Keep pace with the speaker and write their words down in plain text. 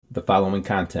The following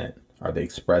content are the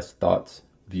expressed thoughts,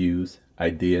 views,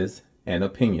 ideas, and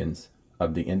opinions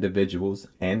of the individuals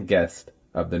and guests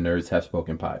of the Nerds Have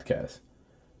Spoken podcast.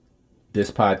 This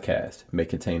podcast may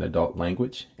contain adult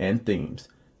language and themes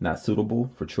not suitable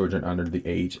for children under the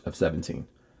age of 17.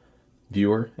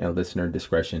 Viewer and listener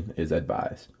discretion is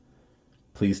advised.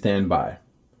 Please stand by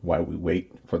while we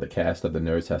wait for the cast of the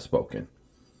Nerds Have Spoken.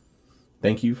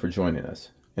 Thank you for joining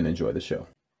us and enjoy the show.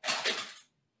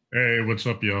 Hey, what's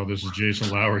up, y'all? This is Jason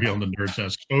Lowry on the Nerds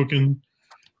Have Spoken.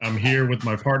 I'm here with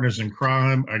my partners in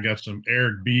crime. I got some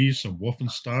Eric B, some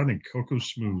Wolfenstein, and Coco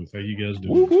Smooth. How you guys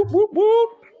doing? Whoop, whoop, whoop, whoop.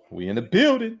 We in the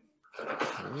building.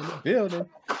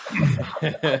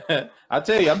 I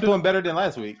tell you, I'm doing better than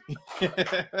last week.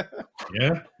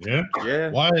 Yeah.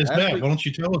 Why is that? Why don't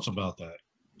you tell us about that?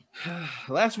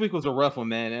 Last week was a rough one,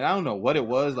 man, and I don't know what it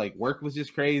was. Like, work was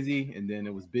just crazy, and then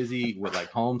it was busy with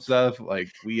like home stuff. Like,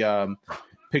 we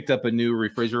picked up a new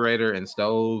refrigerator and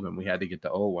stove, and we had to get the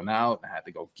old one out. I had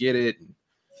to go get it and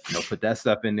put that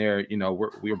stuff in there.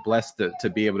 We were blessed to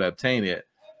be able to obtain it,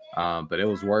 but it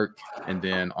was work. And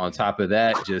then on top of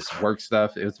that, just work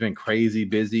stuff. It's been crazy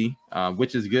busy,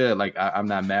 which is good. Like, I'm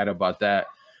not mad about that.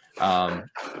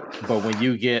 But when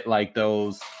you get like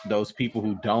those people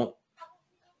who don't,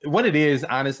 what it is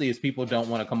honestly is people don't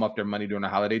want to come up their money during the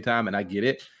holiday time, and I get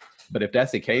it. But if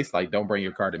that's the case, like, don't bring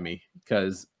your car to me,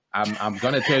 because I'm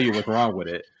gonna tell you what's wrong with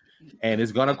it, and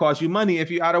it's gonna cost you money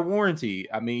if you're out of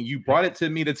warranty. I mean, you brought it to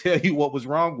me to tell you what was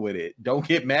wrong with it. Don't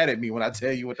get mad at me when I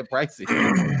tell you what the price is.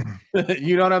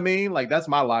 You know what I mean? Like, that's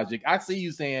my logic. I see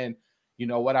you saying, you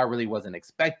know what, I really wasn't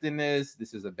expecting this.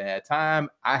 This is a bad time.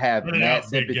 I have mad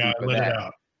sympathy for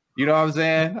that. You know what I'm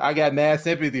saying? I got mad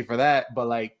sympathy for that. But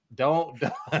like, don't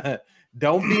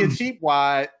be a cheap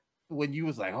wad when you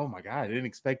was like, oh my God, I didn't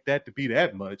expect that to be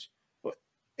that much.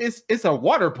 It's a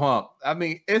water pump. I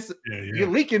mean, you're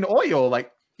leaking oil.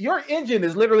 Like, your engine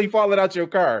is literally falling out your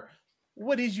car.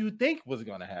 What did you think was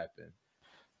gonna happen?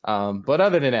 But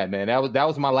other than that, man, that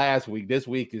was my last week. This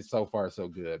week is so far so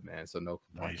good, man. So no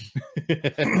complaints.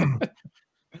 Nice.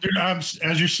 Dude,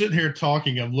 as you're sitting here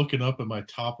talking, I'm looking up at my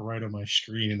top right of my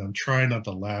screen, and I'm trying not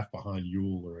to laugh behind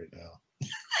Yule right now.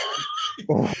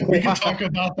 We can talk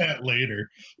about that later.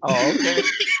 Oh, okay.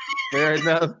 Fair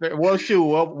enough. Well, shoot.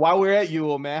 Well, while we're at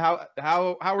Yule, man, how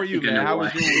are you, man? How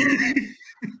was you,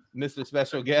 Mr.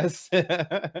 Special Guest?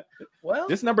 Well,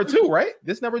 this number 2, right?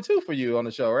 This number 2 for you on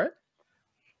the show, right?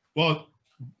 Well,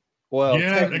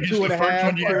 yeah,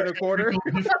 2.5,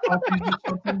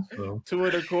 2.25.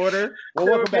 2.25. Well,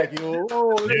 welcome back, Yule.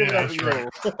 Oh, that's right.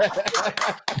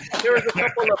 There was a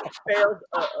couple of failed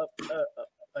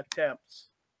attempts.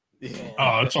 Yeah.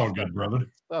 Oh, it's all good, brother.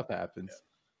 Stuff happens.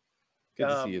 Good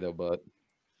to see you, though, bud.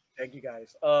 Thank you,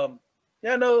 guys.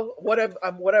 What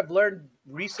I've learned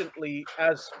recently,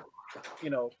 as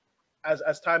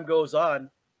time goes on,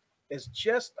 is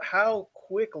just how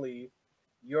quickly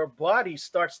your body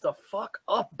starts to fuck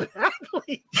up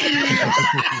badly.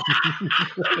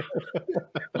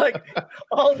 Like,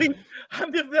 I'm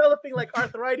developing like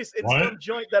arthritis in some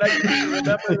joint that I used to remember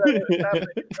that it was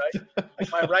happening, right?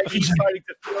 Like, my right knee starting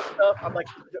to feel stuff. I'm like,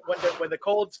 when the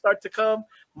colds start to come,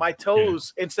 my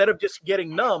toes, instead of just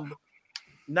getting numb,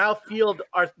 now feel the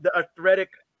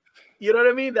arthritic. You know what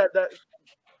I mean? That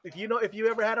if you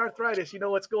ever had arthritis, you know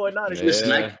what's going on. Yeah.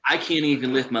 Listen, I can't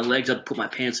even lift my legs up to put my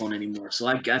pants on anymore, so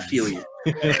I feel you.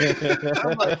 Well,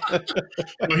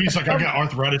 he's like, I got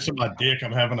arthritis in my dick.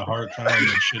 I'm having a hard time and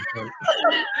shit.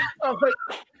 I'm like,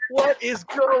 what is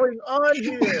going on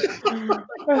here?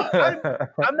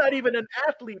 I'm not even an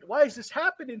athlete. Why is this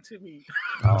happening to me?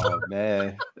 Oh,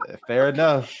 man. Fair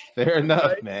enough, right?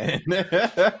 Man.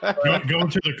 Go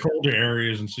into the colder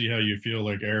areas and see how you feel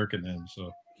like Eric and them.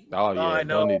 So. Oh yeah, I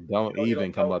know. Don't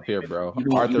even come up here, bro.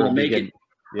 Arthur will make it.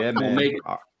 Yeah, man.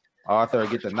 Arthur,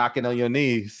 get the knocking on your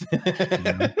knees.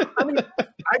 I mean,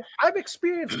 I've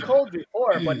experienced cold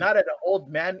before, but not at an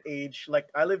old man age. Like,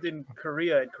 I lived in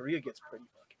Korea, and Korea gets pretty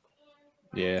fucking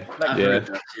cold.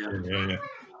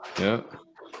 Yeah.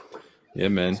 Yeah,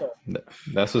 man.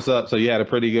 That's what's up. So you had a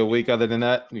pretty good week. Other than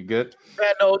that, you good?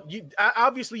 Man, no.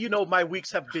 Obviously, my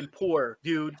weeks have been poor,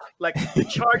 dude. Like, the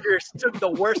Chargers took the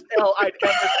worst L I'd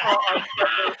ever saw on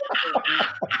Sunday.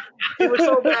 It was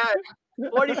so bad.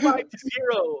 45-0.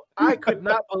 I could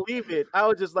not believe it. I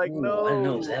was just like, no. I didn't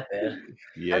know it was that bad.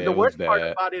 Yeah, and the worst part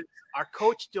about it, our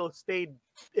coach still stayed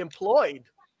employed.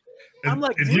 I'm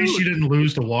like, at least you didn't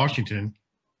lose to Washington.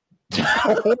 Who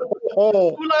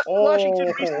lost to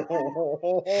Washington recently?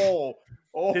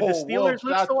 Did the Steelers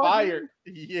lose to Washington?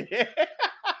 Yeah.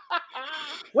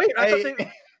 Wait, I thought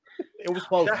it was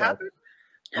close. That happened?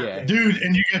 Yeah. Dude,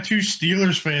 and you got two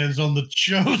Steelers fans on the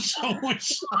show, so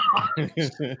it's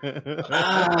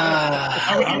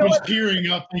I was tearing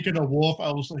up thinking of Wolf.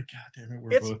 I was like, God damn it,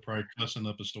 we're both probably cussing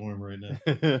up a storm right now.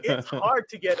 It's hard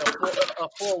to get a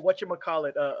full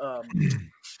whatchamacallit,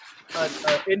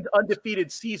 an undefeated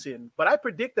season, but I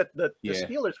predict that the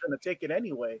Steelers are going to take it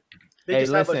anyway. They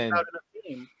just have a crowded enough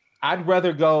team. I'd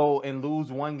rather go and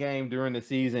lose one game during the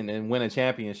season and win a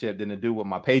championship than to do what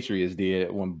my Patriots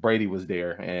did when Brady was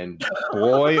there. And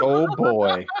boy, oh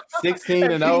boy,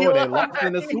 16-0, they lost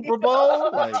in the Super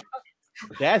Bowl. Like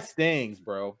that stings,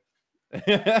 bro.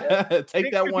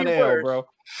 Take that one L, bro.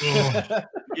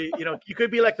 You could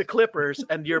be like the Clippers,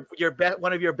 and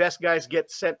one of your best guys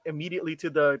gets sent immediately to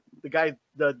the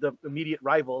immediate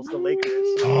rivals, the Lakers.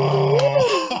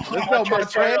 Let's go, my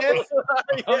friends.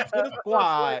 Come to the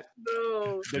squad.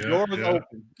 No. The door is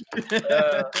open.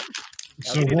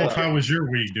 So, Wolf, how was your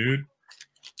week, dude?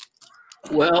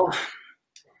 Well,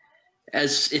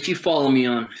 as if you follow me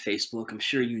on Facebook, I'm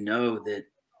sure you know that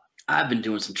I've been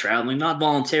doing some traveling, not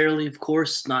voluntarily, of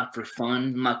course, not for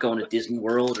fun. I'm not going to Disney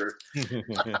World or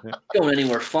going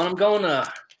anywhere fun. I'm going to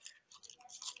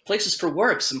places for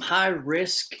work, some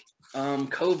high-risk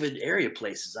COVID area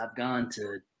places. I've gone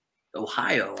to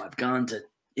Ohio. I've gone to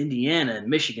Indiana and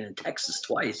Michigan and Texas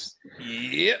twice.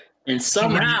 Yep. And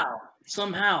somehow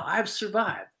I've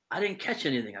survived. I didn't catch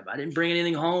anything. I didn't bring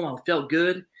anything home. I felt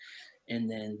good. And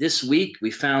then last week,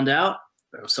 we found out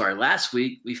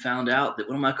that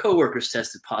one of my coworkers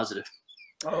tested positive.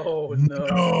 Oh,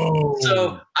 no.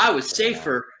 So I was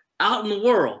safer out in the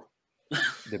world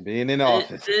than being in the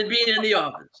office.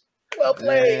 Well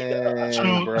played.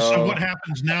 So what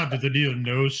happens now? Do they do a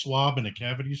nose swab and a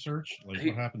cavity search? Like,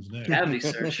 what happens next? Cavity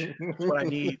search. That's what I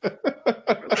need.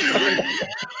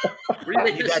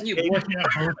 Really testing you, boy? Yeah,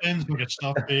 both ends like a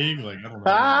stuffed pig. Like, I don't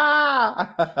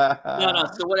know. No.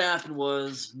 So what happened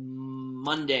was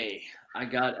Monday, I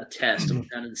got a test. I went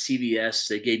down to the CVS.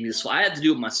 They gave me this. I had to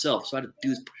do it myself. So I had to do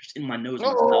this in my nose.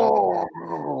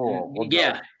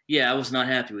 Yeah, I was not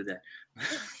happy with that.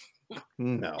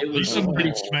 No. At least somebody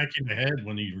didn't smack you in the head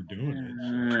when you were doing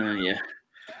it. Yeah.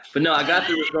 But no, I got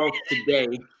the results today,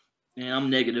 and I'm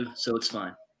negative, so it's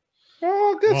fine.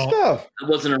 Oh, good stuff. I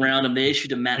wasn't around them. They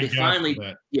issued a mask. They finally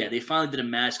did a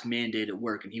mask mandate at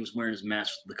work, and he was wearing his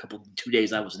mask for the 2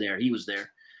 days I was there. He was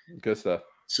there. Good stuff.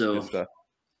 So, good stuff.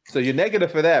 So you're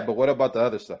negative for that, but what about the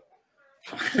other stuff?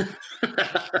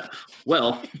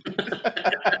 Well,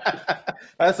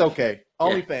 that's okay.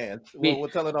 OnlyFans. We'll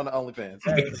tell it on the OnlyFans.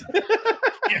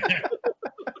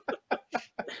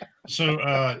 So,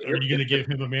 are you going to give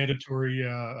him a mandatory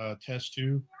test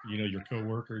too? You know, your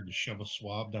coworker to shove a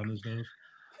swab down his nose.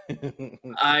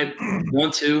 I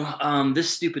want to. This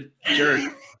stupid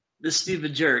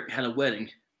jerk had a wedding.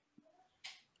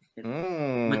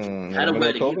 Had a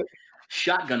wedding.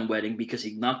 Shotgun wedding because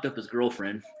he knocked up his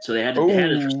girlfriend. So they had to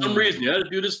for some reason. You had to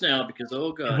do this now because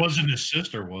god, it wasn't his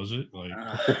sister, was it? Like,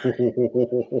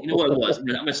 you know what it was? I'm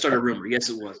gonna start a rumor. Yes,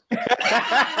 it was.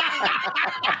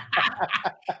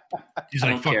 He's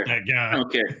like, fuck that guy. I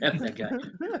don't care. F that guy.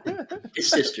 His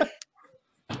sister.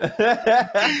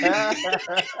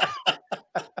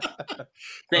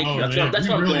 Thank you. That's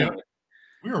what I'm doing.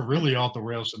 We are really off the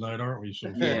rails tonight, aren't we?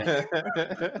 So yeah.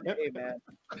 Hey, man.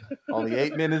 Only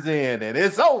 8 minutes in, and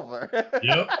it's over.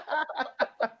 Yep.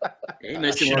 Hey,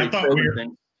 I thought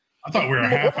we were a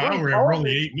half hour and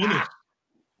really 8 minutes.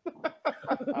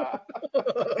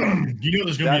 You know,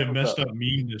 there's going to be a messed up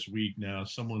meme this week now.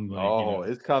 Someone like,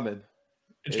 it's coming.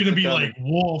 It's going to be like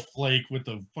Wolf, like with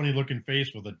a funny looking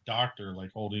face with a doctor,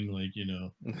 like holding, like, you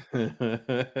know. I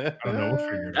don't know. We'll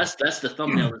figure it out. That's the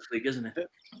thumbnail this week, isn't it?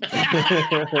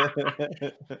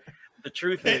 The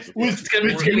truth is, it's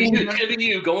gonna be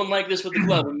you going like this with the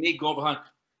glove, and me going behind.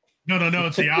 No.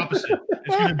 It's the opposite.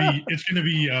 It's gonna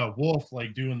be Wolf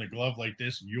like doing the glove like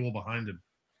this, and Yule behind him.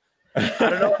 I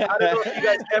don't know if you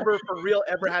guys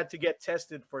ever had to get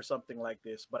tested for something like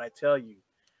this, but I tell you,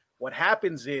 what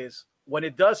happens is when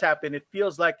it does happen, it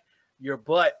feels like your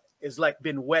butt is like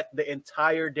been wet the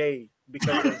entire day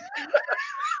because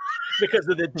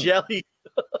of the jelly.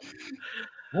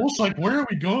 Well, it's like, where are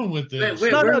we going with this? Back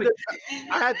it up.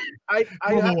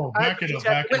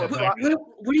 What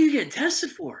are you getting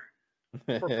tested for?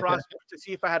 For prostate, to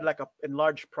see if I had like a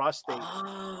enlarged prostate.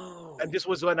 Oh. And this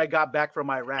was when I got back from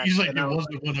Iraq. He's like, it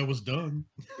wasn't when I was done.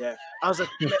 Yeah. I was like,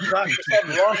 God, there's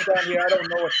something wrong down here. I don't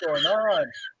know what's going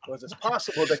on. Was it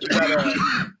possible that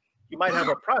you might have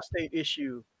a prostate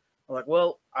issue? I'm like,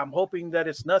 well, I'm hoping that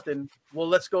it's nothing. Well,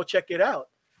 let's go check it out.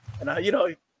 And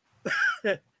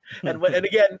and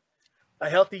again, a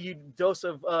healthy dose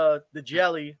of the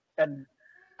jelly, and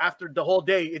after the whole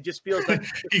day, it just feels like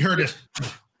he heard it.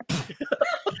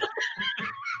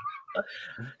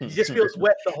 it just feels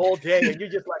wet the whole day, and you're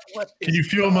just like, what? Can you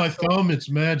feel my thumb? It's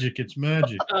magic. It's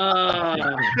magic.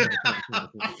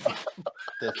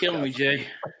 Killing me, Jay.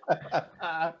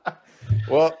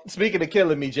 Well, speaking of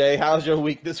killing me, Jay, how's your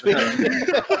week this week?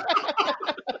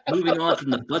 Moving on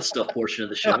from the butt stuff portion of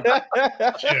the show.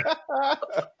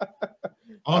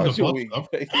 On How's the your butt week? stuff.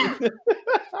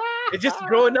 It's just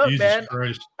growing up, Jesus man.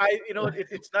 Christ.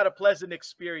 It's not a pleasant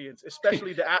experience,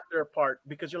 especially the after part,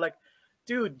 because you're like,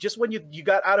 dude, just when you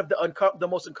got out of the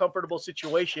most uncomfortable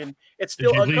situation, it's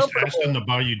still Did you at least uncomfortable. ask them to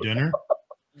buy you dinner?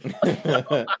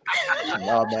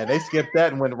 Oh man, they skipped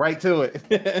that and went right to it.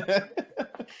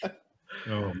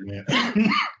 Oh man.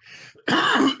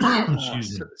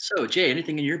 Excuse me. So, Jay,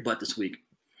 anything in your butt this week?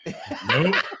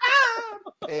 Nope.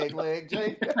 Egg leg,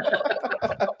 Jay.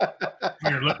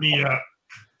 Here, let me.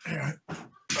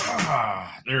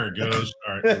 There it goes.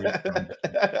 All right.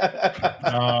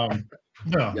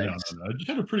 No. I just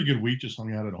had a pretty good week. Just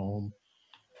hung out at home.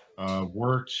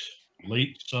 Worked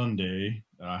late Sunday.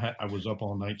 I was up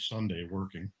all night Sunday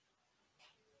working.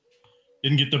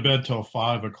 Didn't get to bed till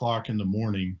 5 o'clock in the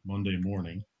morning, Monday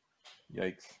morning.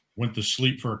 Yikes. Went to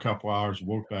sleep for a couple hours,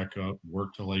 woke back up,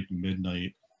 worked till like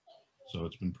midnight. So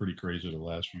it's been pretty crazy the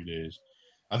last few days.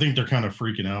 I think they're kind of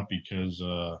freaking out because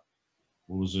what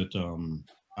was it? I'm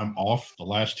off the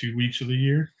last 2 weeks of the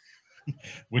year,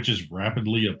 which is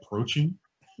rapidly approaching.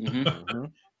 Mm-hmm.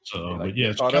 So, Like, but yeah,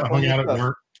 it's caught kind of up on hung out your at stuff.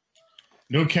 work.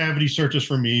 No cavity searches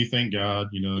for me, thank God.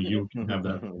 You know, you can have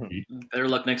that. For me. Better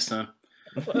luck next time.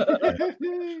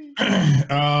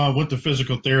 Went to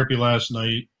physical therapy last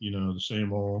night. You know, the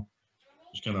same old.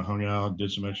 Just kind of hung out, did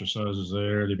some exercises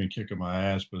there. They've been kicking my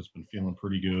ass, but it's been feeling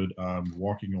pretty good. I'm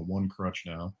walking on one crutch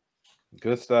now.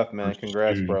 Good stuff, man.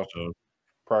 Congrats, bro. So,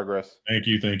 Progress. thank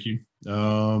you. Beyond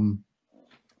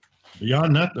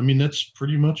that, I mean, that's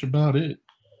pretty much about it.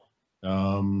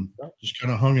 Just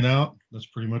kind of hanging out. That's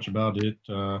pretty much about it.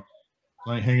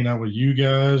 Like hanging out with you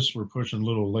guys. We're pushing a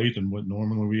little late than what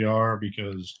normally we are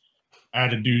because I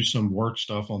had to do some work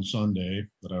stuff on Sunday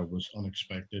that I was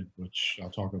unexpected, which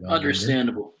I'll talk about.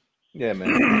 Understandable. Yeah, man.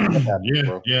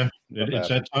 Yeah. It's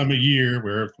that time of year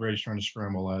where everybody's trying to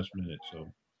scramble last minute.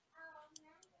 So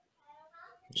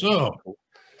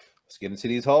Let's get into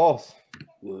these hauls.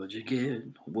 What'd you get?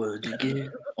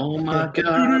 Oh my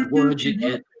God! What'd you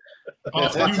get?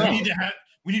 dude,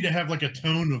 we need to have like a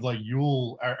tone of like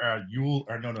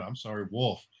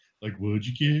Wolf. Like, what'd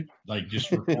you get? Like,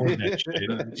 just record that shit.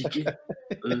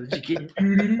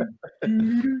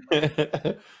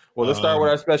 Well, let's start with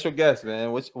our special guest,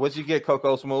 man. What'd you get,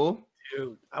 Coco Smooth?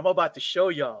 Dude, I'm about to show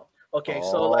y'all. Okay,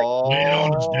 so like, lay it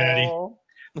on us, Daddy.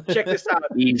 check this out.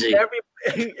 Easy.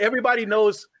 Everybody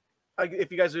knows,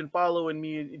 if you guys have been following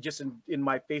me just in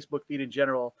my Facebook feed in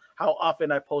general, how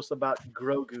often I post about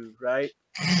Grogu, right?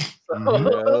 So,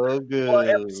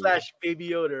 /Baby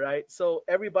Yoda, right? So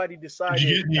everybody decided. Did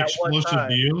you get any at one explosive time,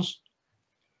 deals?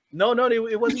 No,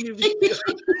 it wasn't even.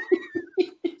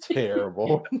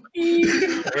 Terrible.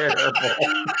 Terrible.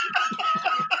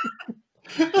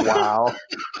 Wow.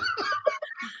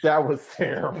 That was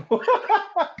terrible.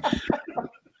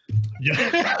 Yeah.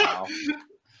 Wow.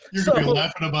 You're going to be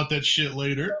laughing about that shit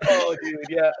later. Oh, dude,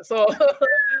 yeah. So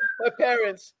my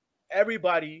parents,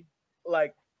 everybody,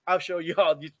 like, I'll show you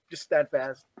all. You just stand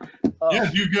fast. Yeah,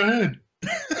 you go ahead.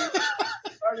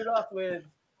 Started off with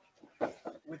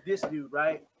this dude,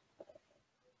 right?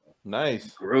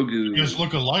 Nice. Grogu. You guys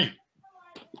look alike.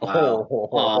 Wow.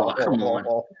 Oh, come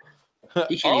on.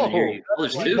 He can't even hear you. Oh,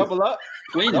 there's two. Double up.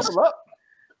 Twins. Double up.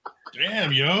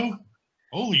 Damn, yo.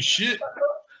 Holy shit.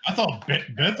 I thought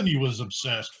Bethany was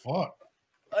obsessed. Fuck.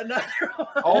 Another one.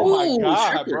 Oh my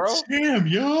God, triplets. bro. Damn,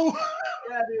 yo.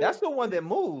 Yeah, dude. That's the one that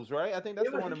moves, right? I think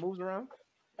that's the one that moves around.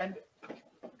 And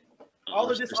all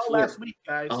of this all last week,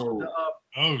 guys. Oh. The,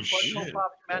 Oh, Funko shit.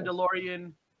 Pop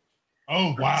Mandalorian.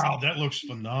 Oh, wow. That looks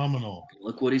phenomenal.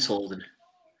 Look what he's holding.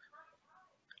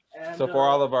 And, So for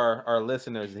all of our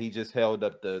listeners, he just held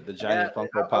up the giant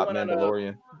Funko Pop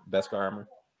Mandalorian Beskar armor.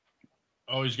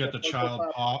 Oh, he's got the child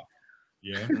pop.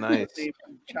 Yeah. Nice.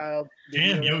 Child.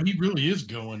 Damn, yo, he really is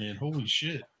going in. Holy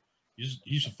shit.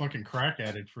 He's a fucking crack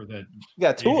addict for that. You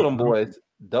got two of them boys.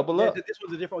 Double Yeah, up. this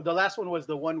was a different. The last one was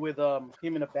the one with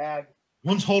him in a bag.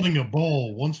 One's holding a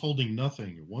bowl. One's holding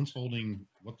nothing. One's holding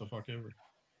what the fuck ever.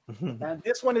 And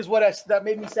this one is what that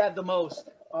made me sad the most,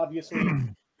 obviously.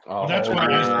 Oh, That's why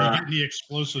I asked yeah. you getting the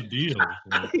explosive deals.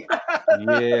 Like,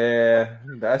 Yeah,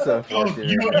 that's oh, unfortunate.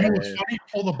 you know what's funny?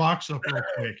 Pull the box up real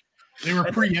quick. They were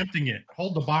preempting it.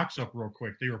 Hold the box up real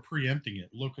quick. They were preempting it.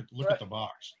 Look at the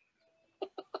box.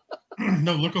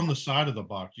 No, look on the side of the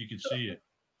box. You can see it.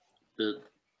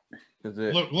 Is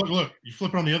it? Look. You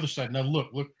flip it on the other side. Now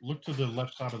look to the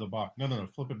left side of the box. No.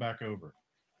 Flip it back over.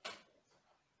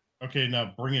 Okay,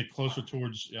 now bring it closer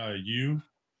towards you.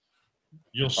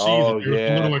 You'll see that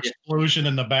there's a little explosion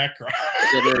in the background.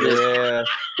 Yeah.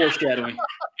 Foreshadowing.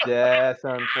 That's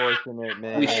unfortunate,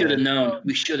 man. We should have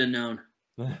known.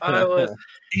 I was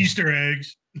Easter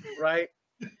eggs. right,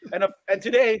 and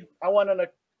today I went on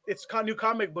it's new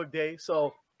comic book day,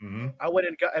 so I went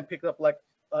and picked up like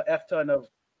a F ton of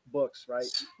books. Right.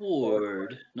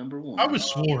 Sword number 1. How was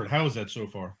Sword? How is that so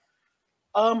far?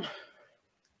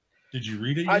 Did you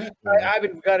read it yet? I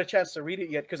haven't got a chance to read it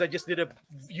yet because I just did a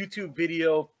YouTube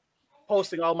video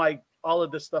posting all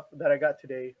of the stuff that I got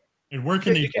today. And where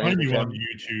can they find you on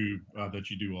YouTube that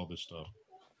you do all this stuff?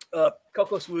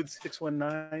 Cocos Woods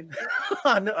 619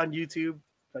 on YouTube,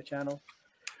 my channel.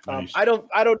 Nice. I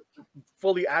don't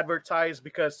fully advertise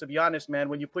because, to be honest, man,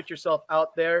 when you put yourself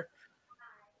out there,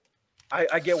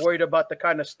 I get worried about the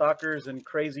kind of stalkers and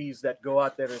crazies that go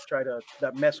out there to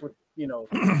that mess with people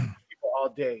all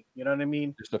day. You know what I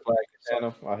mean? Just a flag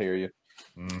channel. I hear you.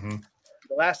 Mm-hmm.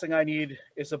 The last thing I need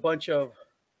is a bunch of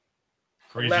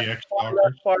Crazy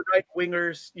far right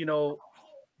wingers,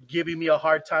 giving me a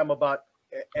hard time about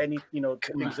any,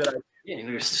 things that I do. Yeah, you're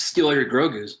gonna steal all your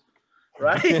Grogu's.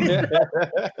 Right? There's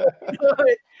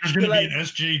going to be an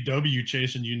SJW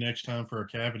chasing you next time for a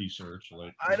cavity search.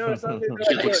 Like I know something.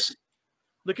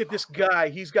 Look at this guy.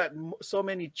 He's got so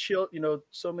many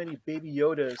so many baby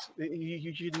Yodas.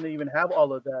 You shouldn't even have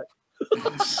all of that.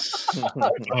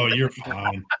 Oh, you're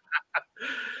fine.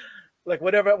 Like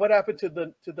what happened to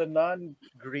the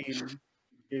non-green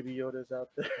baby Yodas out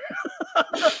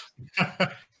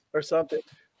there? Or something.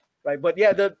 Right. But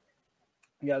yeah, a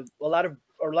lot of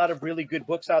really good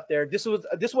books out there. This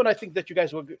one I think that you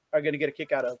guys are going to get a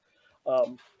kick out of.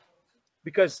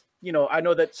 Because I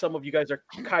know that some of you guys are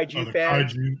kaiju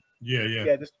fans. Kaiju. Yeah.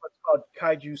 Yeah, this one's called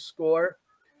Kaiju Score.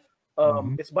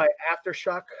 It's by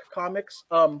Aftershock Comics.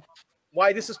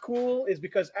 Why this is cool is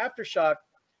because Aftershock,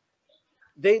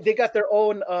 they got their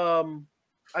own.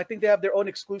 I think they have their own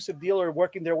exclusive deal or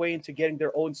working their way into getting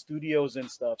their own studios and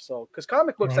stuff. So, because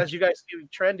comic books, as you guys see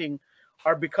trending,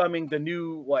 are becoming the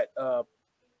new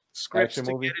scripts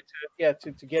to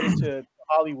get into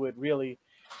Hollywood, really,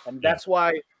 and that's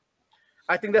why.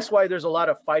 I think that's why there's a lot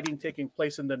of fighting taking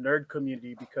place in the nerd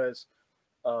community because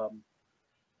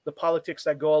the politics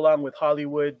that go along with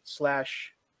Hollywood /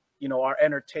 our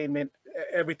entertainment,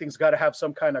 everything's got to have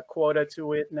some kind of quota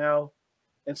to it now,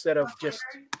 instead of just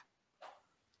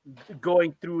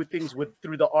going through things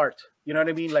through the art. You know what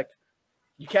I mean? Like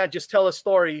you can't just tell a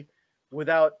story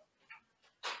without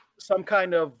some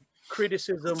kind of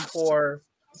criticism for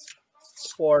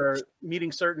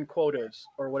meeting certain quotas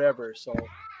or whatever. So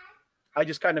I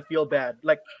just kind of feel bad.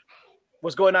 Like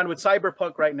what's going on with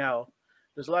Cyberpunk right now.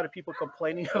 There's a lot of people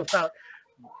complaining about,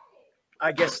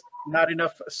 I guess, not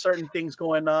enough certain things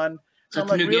going on. So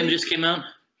the new game just came out?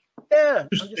 Yeah.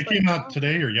 It came out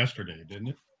today or yesterday, didn't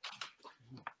it?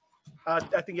 I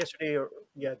think yesterday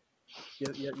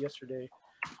yesterday.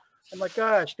 I'm like,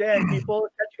 gosh, damn, people,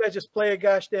 can't you guys just play a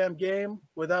gosh damn game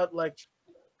without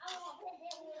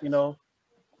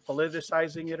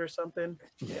politicizing it or something?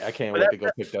 Yeah, I can't wait to go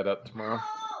pick that up tomorrow.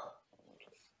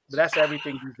 But that's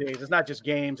everything these days. It's not just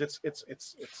games. It's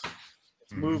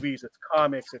movies. It's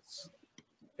comics.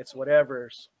 It's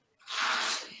whatever's.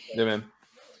 Yeah, man.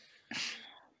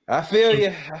 I feel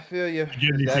you. Did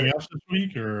you get anything else this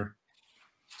week or?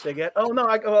 Say again? Oh no!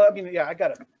 I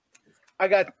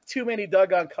got too many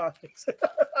doggone comics.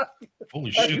 Holy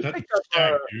shit! That's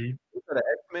stacked, dude. Was that an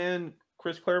X-Men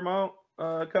Chris Claremont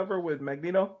cover with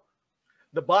Magneto?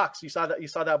 The box. You saw that? You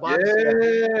saw that box?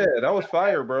 Yeah, that was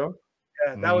fire, bro.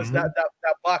 Yeah, that was that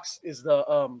box is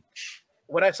the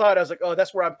when I saw it, I was like, oh,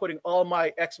 that's where I'm putting all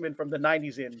my X-Men from the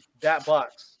 90s in that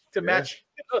box to match.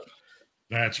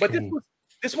 That's but cool.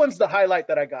 This one's the highlight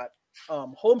that I got.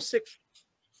 Homesick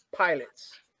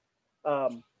Pilots.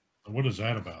 What is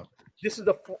that about? This is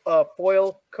the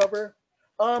foil cover.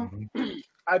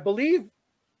 I believe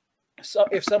so.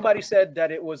 If somebody said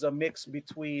that it was a mix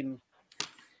between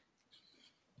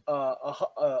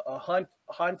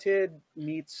haunted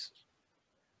meets,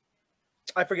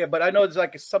 I forget, but I know it's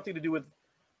something to do with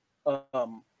a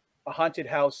haunted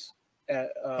house.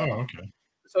 Okay.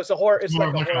 So it's a horror. It's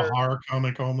more like a horror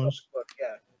comic almost. Book,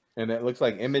 yeah. And it looks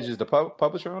like Image is the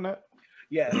publisher on that.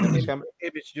 Yeah,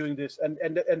 Image doing this, and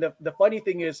the funny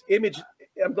thing is, Image.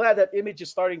 I'm glad that Image is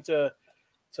starting to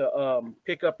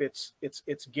pick up its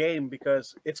game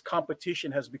because its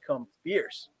competition has become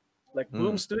fierce. Like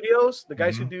Boom Studios, the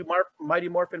guys who do Mighty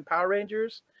Morphin Power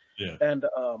Rangers, and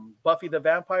Buffy the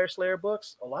Vampire Slayer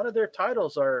books, a lot of their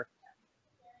titles are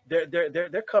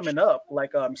they're coming up.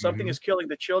 Like something is killing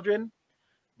the children.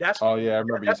 That's I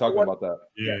remember you talking about that.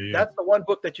 Yeah. That's the one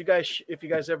book that you guys, if you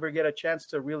guys ever get a chance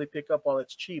to really pick up while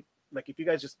it's cheap, like if you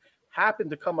guys just happen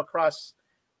to come across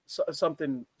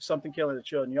something killing the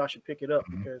children, y'all should pick it up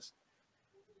because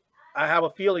I have a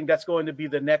feeling that's going to be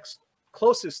the next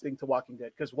closest thing to Walking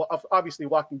Dead. Because obviously,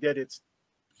 Walking Dead,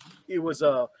 it was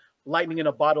a lightning in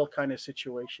a bottle kind of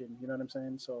situation. You know what I'm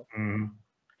saying? So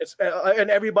it's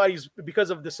and everybody's, because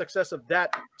of the success of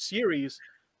that series,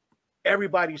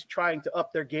 everybody's trying to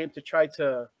up their game to try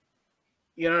to,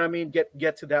 you know what I mean,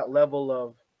 get to that level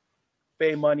of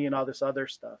fame, money, and all this other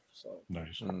stuff. So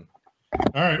nice. All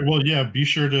right. Well, yeah. Be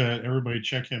sure to everybody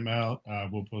check him out.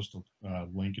 We'll post a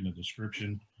link in the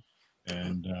description.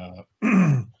 And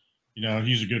you know,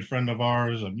 he's a good friend of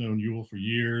ours. I've known Yule for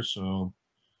years, so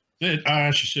I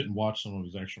actually sit and watch some of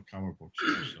his actual comic book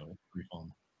shows. So pretty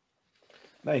fun.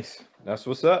 Nice. That's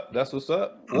what's up.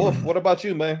 Wolf, what about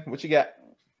you, man? What you got?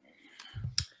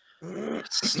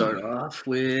 Let's start off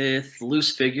with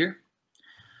loose figure.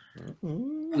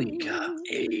 We got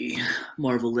a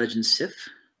Marvel Legends Sif.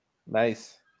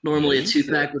 Nice. Normally a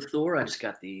 2-pack with Thor. I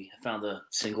found the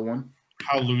single one.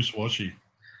 How loose was she?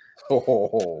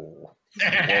 Oh.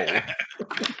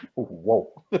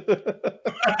 Whoa. You're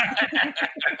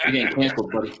getting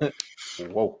canceled, buddy.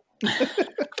 Whoa.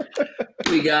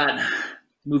 We got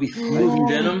movie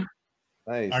Venom.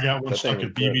 Nice. I got one stuck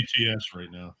at BBTS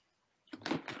right now.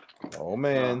 Oh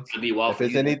man. I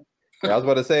was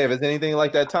about to say, if it's anything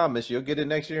like that, Thomas, you'll get it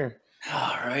next year.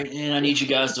 All right, and I need you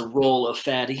guys to roll a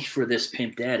fatty for this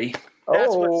Pimp Daddy.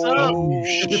 That's what's up. Oh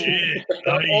shit!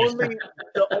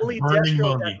 The only Burning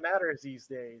Destro money. that matters these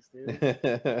days, dude.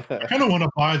 I kind of want to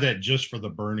buy that just for the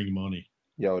burning money.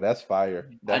 Yo, that's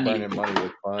fire. That burning money was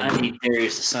fun. I need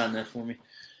Darius to sign that for me.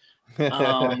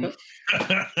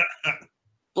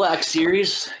 Black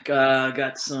Series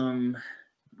got some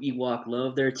Ewok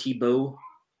love there. T-Bow.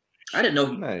 I didn't know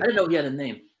he had a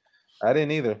name. I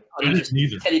didn't either. I didn't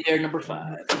either. Teddy Bear number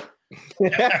 5.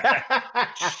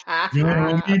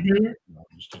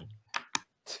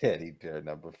 Teddy Bear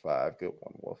number 5. Good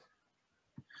one, Wolf.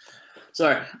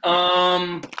 Sorry.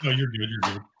 No, you're good. You're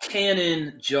good.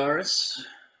 Canon Jarrus.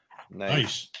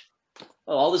 Nice.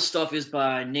 Oh, all this stuff is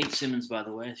by Nate Simmons, by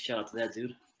the way. Shout out to that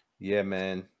dude. Yeah,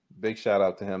 man. Big shout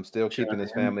out to him. Still keeping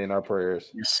his family in our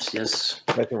prayers. Yes.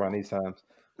 Especially around these times.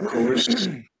 Of course.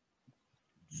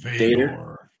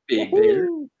 Vader. Big Vader.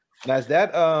 Now is that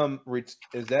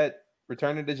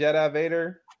Return of the Jedi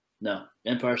Vader? No,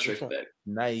 Empire Strikes Back.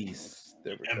 Nice.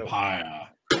 There we go. Empire.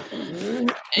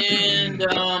 And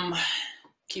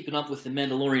keeping up with the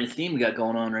Mandalorian theme we got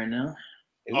going on right now.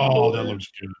 Oh, that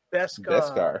looks good.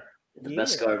 Beskar. The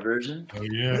Beskar version. Oh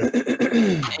yeah.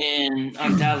 And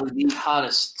undoubtedly the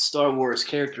hottest Star Wars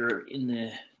character in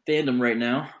the fandom right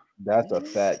now. That's a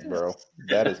fact, bro.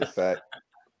 That is a fact.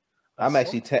 I'm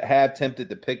actually have tempted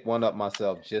to pick one up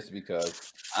myself just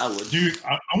because. I would. Dude,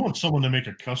 I want someone to make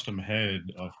a custom head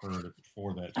of her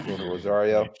for that. For the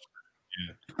Rosario.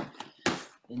 Yeah.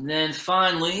 And then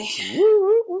finally.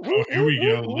 Oh, here we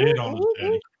go. Lay it on us,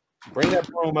 Daddy. Bring that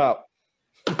broom out.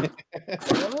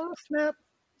 Oh, snap.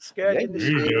 Scared in the There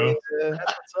you street. go. That's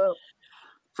what's up.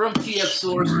 From TF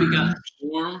Source, we got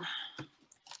Storm.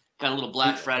 Got a little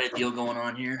Black Friday deal going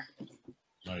on here.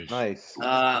 Nice.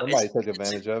 Somebody took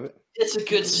advantage of it. It's a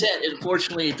good set.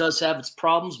 Unfortunately, it does have its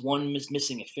problems. One is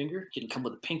missing a finger. Didn't come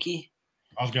with a pinky.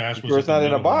 I was gonna ask. Sure, it's not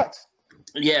in a box.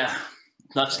 Yeah,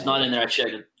 not in there. I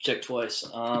checked twice.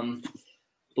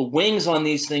 The wings on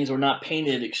these things were not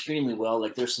painted extremely well.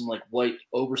 Like there's some like white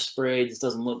overspray. This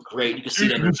doesn't look great. You can see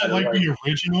Dude, that. was it like the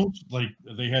originals? Like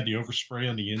they had the overspray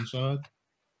on the inside.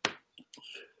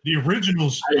 The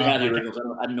originals. I didn't have the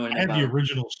originals. I didn't know I anything had about the it.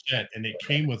 original set, and it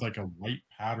came with like a white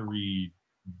powdery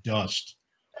dust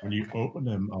when you open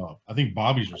them up. I think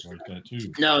Bobby's was like that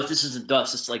too. No, this isn't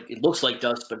dust. It's like it looks like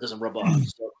dust, but it doesn't rub off.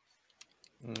 So.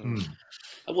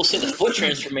 I will say the foot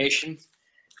transformation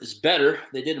is better.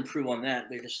 They did improve on that.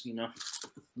 They just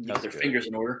got their fingers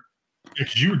in order. Yeah,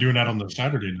 because you were doing that on the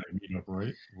Saturday night meetup,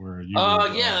 right? Where you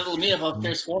yeah, little meetup of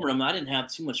transforming them. I didn't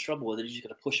have too much trouble with it. You just got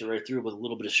to push it right through with a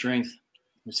little bit of strength.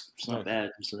 It's not bad.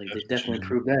 So they definitely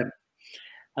improved that.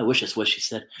 I wish that's what she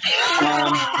said.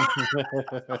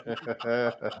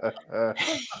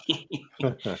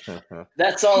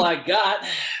 That's all I got.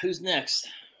 Who's next?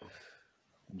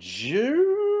 Jay,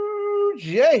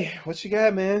 what you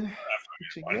got, man?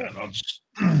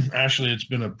 Ashley, it's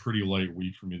been a pretty light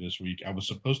week for me this week. I was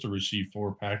supposed to receive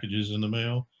 4 packages in the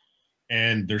mail,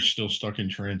 and they're still stuck in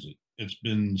transit. It's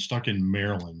been stuck in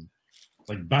Maryland.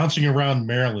 like bouncing around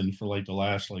Maryland for like the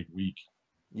last like week.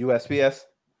 USPS.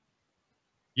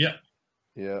 Yep.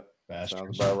 Yep.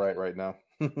 Bastards. Sounds about right now.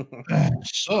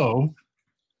 So,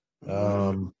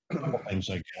 a couple things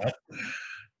I got.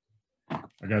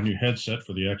 I got a new headset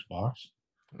for the Xbox.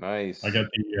 Nice. I got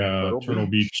the Turtle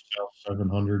Beach Stealth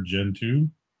 700 Gen 2.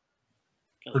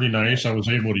 Pretty nice. I was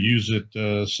able to use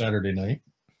it Saturday night.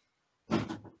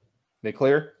 They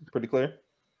clear? Pretty clear?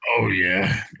 Oh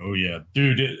yeah,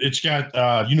 dude! It's got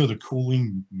the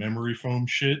cooling memory foam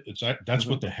shit. That's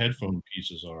what the headphone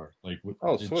pieces are. Like,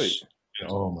 sweet.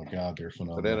 Oh my god, they're So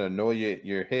phenomenal. that'll annoy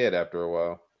your head after a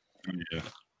while. Yeah,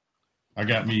 I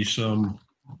got me some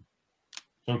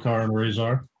Tokar and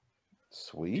Razor.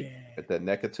 Sweet. At that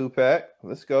NECA 2-pack.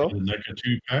 Let's go. The NECA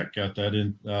 2-pack, got that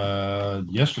in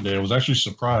yesterday. I was actually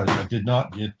surprised. I did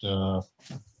not get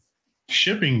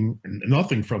shipping,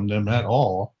 nothing from them at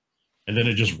all. And then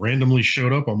it just randomly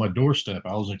showed up on my doorstep.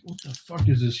 I was like, what the fuck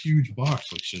is this huge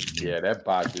box like sitting here? Yeah, that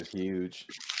box is huge.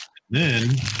 Then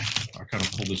I kind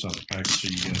of pulled this out of the package so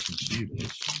you guys can see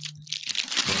this.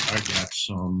 But I got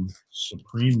some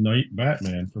Supreme Knight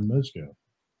Batman from Mezco.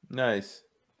 Nice.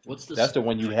 What's this? That's the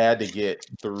one you had to get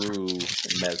through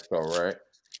Mezco, right?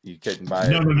 You couldn't buy it.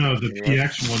 No. The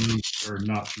PX ones are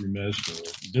not through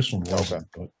Mezco. This one wasn't,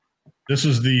 but this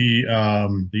is the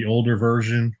older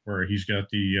version where he's got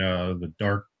the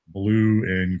dark blue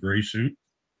and gray suit.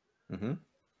 Mm-hmm.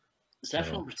 Is that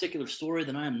from a particular story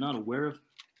that I am not aware of?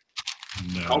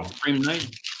 No. Called Supreme Knight?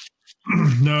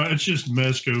 No, it's just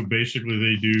Mezco. Basically,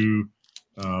 they do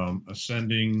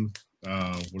Ascending.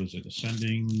 What is it?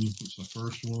 Ascending. It's the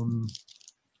first one.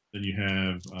 Then you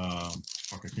have I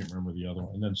can't remember the other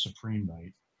one. And then Supreme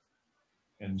Knight.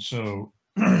 And so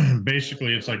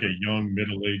basically, it's like a young,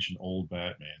 middle-aged, and old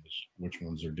Batman is which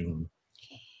ones they're doing.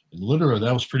 And literally,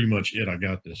 that was pretty much it I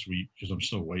got this week because I'm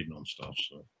still waiting on stuff.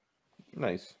 So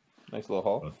nice little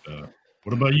haul. But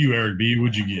what about you, Eric B?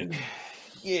 What'd you get?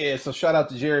 Yeah, so shout out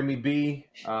to Jeremy B.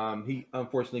 He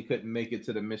unfortunately couldn't make it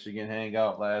to the Michigan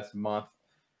Hangout last month,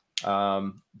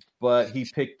 but he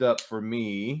picked up for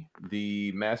me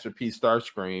the Masterpiece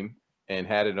Starscream and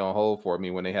had it on hold for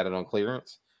me when they had it on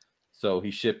clearance. So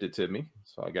he shipped it to me.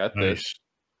 So I got this.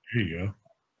 There you go.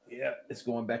 Yeah, it's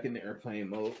going back in the airplane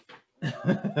mode.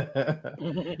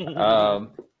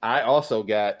 I also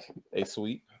got a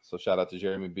sweep. So shout out to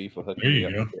Jeremy B for hooking me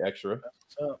up with the extra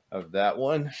of that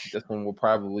one. This one will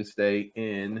probably stay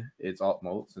in its alt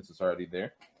mode since it's already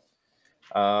there.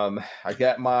 I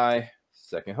got my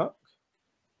second hunk.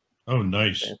 Oh,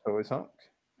 nice. Toys hunk.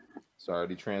 It's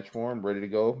already transformed, ready to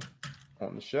go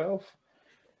on the shelf.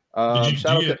 I'm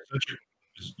sorry,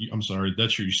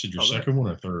 you said your second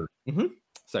one or third? Mm-hmm.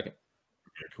 Second.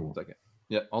 Okay, cool. Second.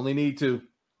 Yep, only need two.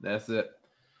 That's it.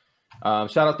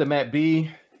 Shout out to Matt B.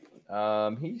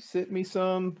 He sent me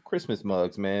some Christmas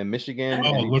mugs, man. Michigan.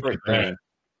 Oh, look at that.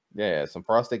 Yeah, some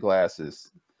frosted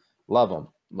glasses. Love them.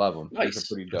 Nice. These are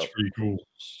pretty dope. That's pretty cool.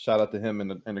 Shout out to him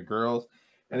and the girls.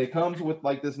 And it comes with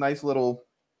like this nice little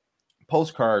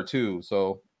postcard too.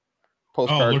 So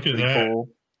postcard look at that. Cool.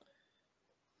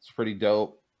 It's pretty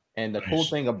dope. And the cool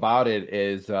thing about it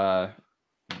is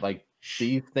like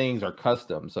these things are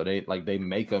custom. So they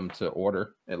make them to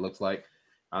order, it looks like.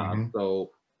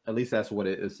 So at least that's what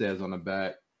it says on the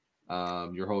back.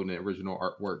 You're holding the original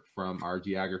artwork from our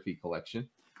geography collection.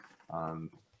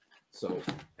 So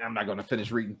I'm not going to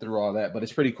finish reading through all that, but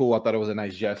it's pretty cool. I thought it was a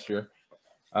nice gesture.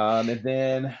 And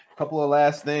then a couple of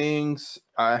last things.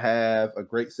 I have a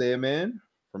Great Saiyaman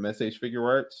from SH Figure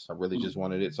Arts. I really just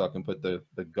wanted it so I can put the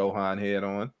Gohan head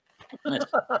on.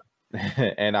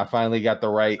 And I finally got the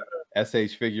right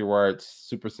SH Figure Arts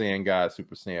Super Saiyan God,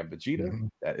 Super Saiyan Vegeta.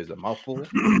 That is a mouthful,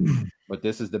 but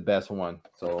this is the best one.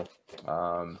 So,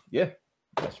 yeah,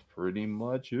 that's pretty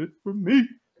much it for me.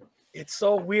 It's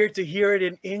so weird to hear it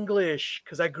in English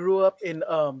because I grew up in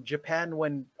Japan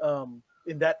when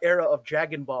in that era of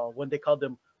Dragon Ball when they called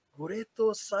them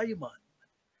Gureto Saiyaman.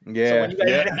 Yeah.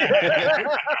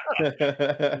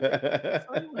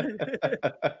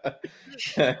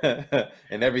 So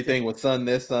And everything with sun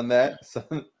this, sun that, sun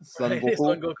Goku.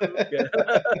 Son Goku. Yeah.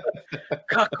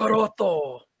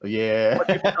 Kakaroto. Yeah. What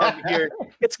people call me here.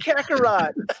 It's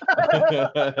Kakarot.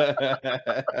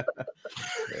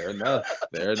 Fair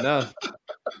enough.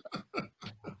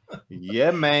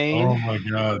 Yeah, man. Oh my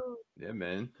god. Yeah,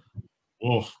 man.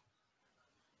 Wolf.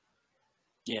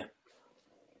 Yeah.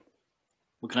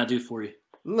 What can I do for you?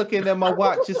 Looking at my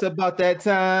watch, it's about that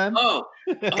time.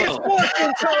 It's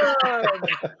working time.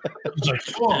 It's like,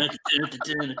 fuck.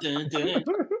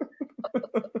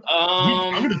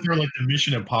 I'm gonna throw like the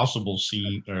Mission Impossible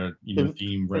scene or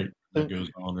theme right that goes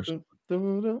on or something.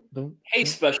 Hey,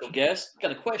 special guest,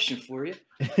 got a question for you.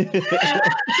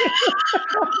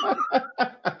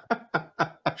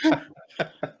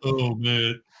 Oh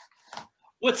man,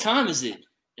 What time is it?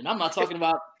 And I'm not talking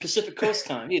about Pacific Coast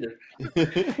time either.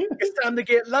 It's time to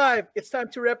get live. It's time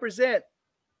to represent.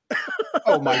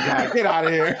 Oh my God, get out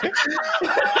of here.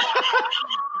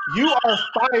 You are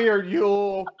fired,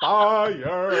 you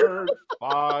fired.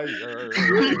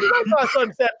 You guys saw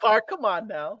Sunset Park. Come on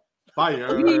now.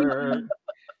 Fired.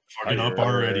 fucking up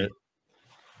already.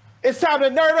 It's time to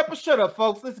nerd up or shut up,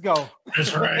 folks. Let's go.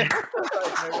 That's right.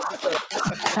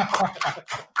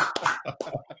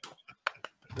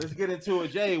 Let's get into it.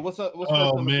 Jay, what's up?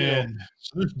 Oh man,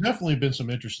 so there's definitely been some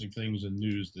interesting things in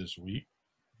news this week.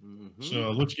 Mm-hmm.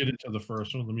 So let's get into the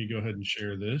first one. Let me go ahead and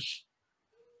share this.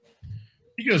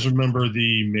 You guys remember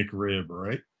the McRib,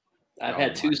 right? I've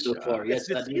had two so far. Yes,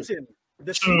 The I do. season of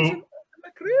the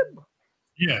McRib.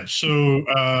 Yeah, so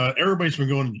everybody's been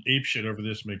going ape shit over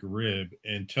this McRib,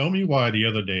 and tell me why the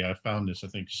other day I found this, I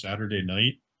think Saturday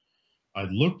night. I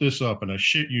looked this up, and I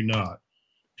shit you not.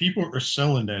 People are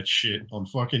selling that shit on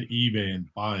fucking eBay and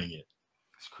buying it.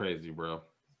 It's crazy, bro.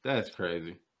 That's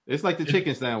crazy. It's like the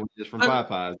chicken sandwiches from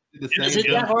Popeyes. Is it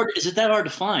that hard? Is it that hard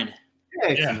to find?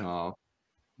 Yeah. No.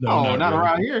 No, not really.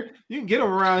 around here. You can get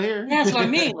them around here. Yeah, that's what I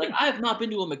mean. Like, I have not been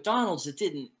to a McDonald's that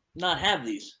didn't not have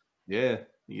these. Yeah.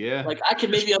 Like, I could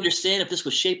maybe understand if this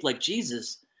was shaped like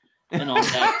Jesus and all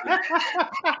that.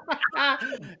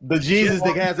 The Jesus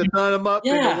that has a thumb them up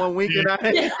and one wink and I.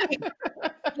 Yeah,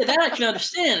 that I can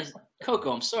understand.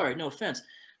 Coco, I'm sorry, no offense.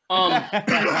 Like,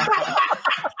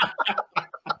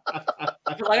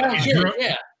 I don't get it.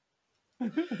 Yeah.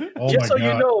 Oh Just my so God.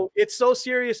 you know, it's so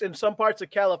serious in some parts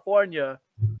of California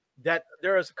that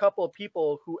there is a couple of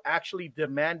people who actually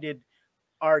demanded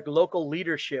our local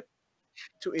leadership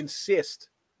to insist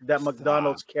that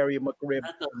McDonald's carry a McRib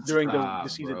during the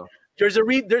season. Bro.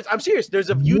 I'm serious. There's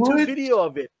a YouTube video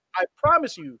of it. I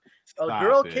promise you. A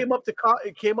girl came up to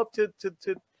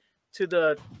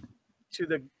the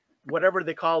whatever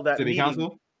they call that City meeting.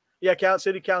 Council? Yeah,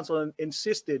 City Council, and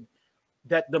insisted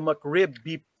that the McRib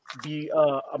be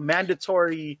a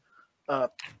mandatory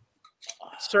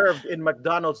served in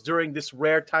McDonald's during this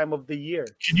rare time of the year.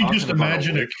 Can you just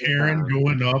imagine a Karen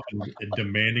going up and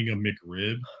demanding a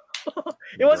McRib?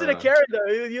 It wasn't a Karen though.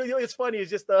 It's funny.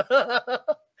 It's just a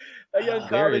young There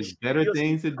college. is better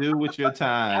things to do with your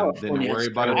time than to worry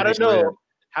about it. I don't know.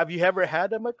 Have you ever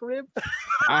had a McRib?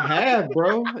 I have,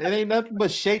 bro. It ain't nothing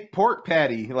but shaped pork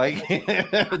patty, like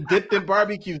dipped in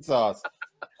barbecue sauce.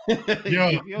 Yo,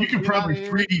 you could probably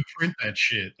 3D print that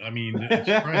shit. I mean,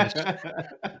 it's priced.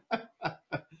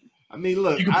 I mean,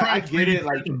 look, You could I probably get it.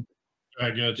 Like,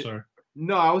 I get it, sorry.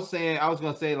 no, I was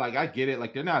gonna say, like, I get it.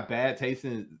 Like, they're not bad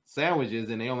tasting sandwiches,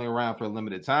 and they only around for a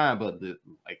limited time. But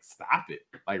like, stop it.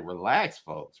 Like, relax,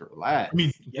 folks. Relax. I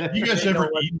mean, you guys ever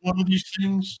eat one of these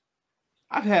things?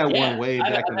 I've had one way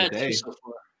back in the had day. two so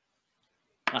far.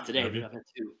 Not today, but I've had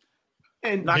two.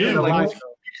 And Not Yeah, gonna lie, like, you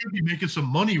could be making some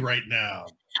money right now.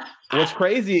 what's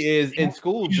crazy is in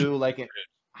school, dude, like in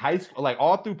high school, like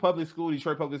all through public school,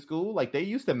 Detroit public school, like they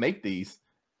used to make these.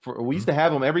 We used to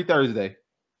have them every Thursday.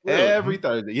 Really? Every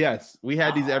Thursday. Yes, we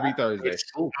had these every Thursday. It's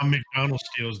cool. Now McDonald's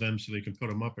steals them so they can put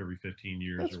them up every 15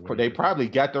 years. Or They whatever. probably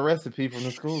got the recipe from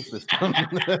the school system.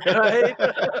 right?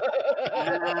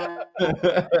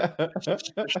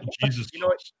 Jesus. You know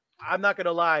what? I'm not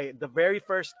gonna lie. The very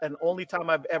first and only time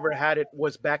I've ever had it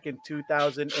was back in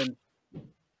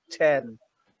 2010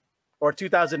 or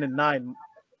 2009.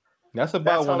 That's about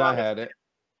That's how when I long had it.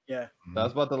 Yeah,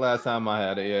 That's about the last time I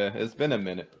had it. Yeah, it's been a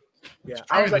minute. yeah. It's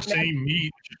I probably was the like, same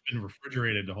meat, which has been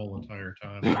refrigerated the whole entire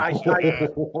time. just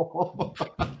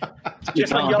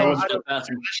like y'all. I don't,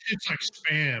 It's like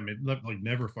spam. It like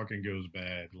never fucking goes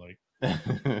bad. Like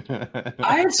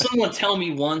I had someone tell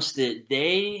me once that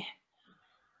they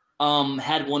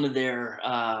had one of their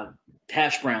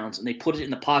hash browns and they put it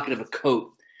in the pocket of a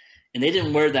coat, and they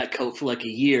didn't wear that coat for like a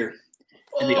year,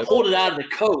 and they pulled it out of the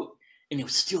coat and it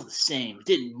was still the same. It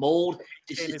didn't mold.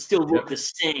 It still looked the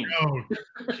same.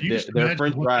 Their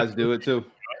French fries do it too.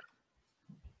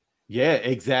 Yeah,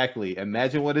 exactly.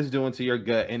 Imagine what it's doing to your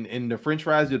gut. And the French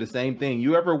fries do the same thing.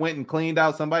 You ever went and cleaned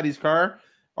out somebody's car,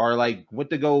 or like went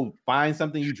to go find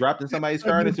something you dropped in somebody's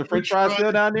car and it's a French fry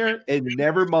still down there? It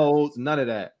never molds, none of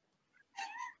that.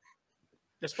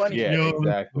 it's funny. Yeah,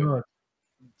 exactly.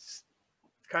 It's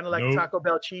kind of like Taco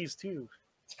Bell cheese too.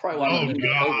 It's probably why I'm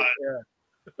God. Yeah.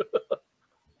 You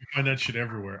find that shit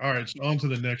everywhere. All right, so on to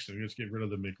the next thing. Let's get rid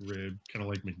of the McRib, kind of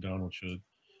like McDonald's should.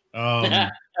 So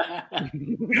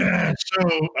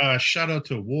shout out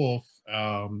to Wolf.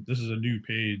 This is a new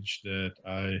page that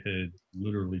I had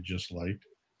literally just liked.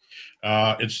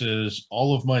 It says,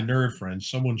 all of my nerd friends,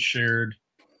 someone shared,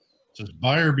 it says,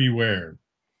 buyer beware.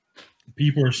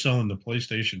 People are selling the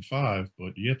PlayStation 5,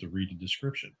 but you have to read the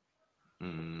description.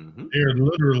 Mm-hmm. They are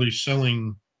literally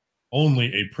selling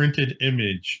only a printed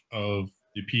image of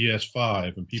the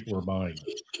PS5, and people are buying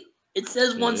it. It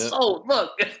says one sold.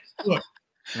 Look. Look,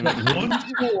 one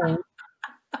sold,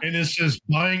 and it says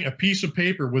buying a piece of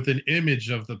paper with an image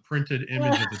of the printed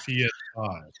image of the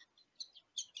PS5.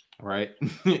 Right.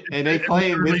 And they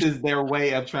claim this is their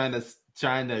way of trying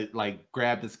to like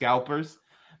grab the scalpers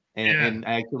and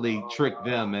actually trick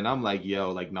them. And I'm like,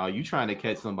 yo, like, no, you trying to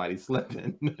catch somebody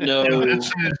slipping. No. It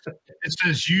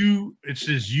says you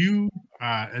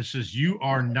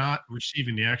are not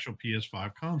receiving the actual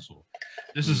PS5 console.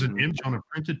 This is an image on a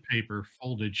printed paper,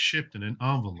 folded, shipped in an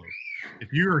envelope.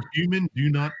 If you're a human, do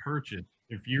not purchase.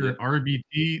 If you're an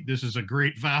RBT, this is a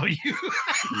great value.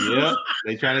 Yep.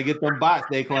 They trying to get them bots,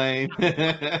 they claim.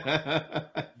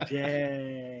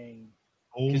 Dang.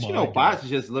 Because bots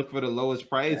just look for the lowest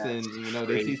price, and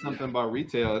they see something about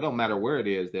retail. It don't matter where it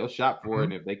is; they'll shop for it,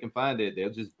 and if they can find it, they'll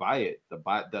just buy it. The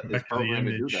bot is programmed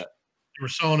to do that. They were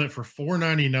selling it for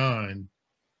 $4.99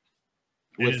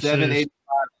 with $7.85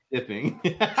 shipping.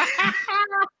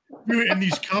 Dude, and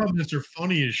these comments are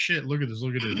funny as shit. Look at this.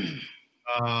 Look at this.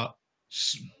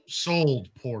 Sold,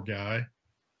 poor guy.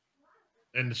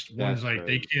 And this one's like,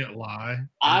 they can't lie. And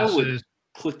I would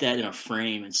put that in a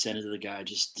frame and send it to the guy.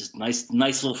 Just nice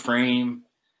little frame,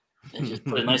 and just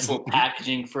put a nice little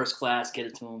packaging, first class, get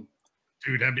it to him.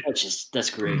 Dude, that's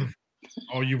great.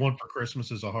 All you want for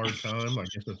Christmas is a hard time. I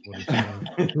guess that's what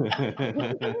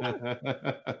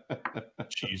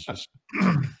it's Jesus.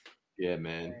 Yeah,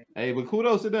 man. Hey, but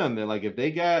kudos to them. They're like, if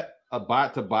they got a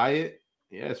bot to buy it,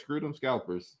 yeah, screw them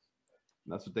scalpers.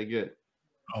 That's what they get.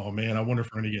 Oh man, I wonder if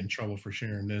we're gonna get in trouble for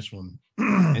sharing this one.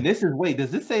 And this is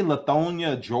does this say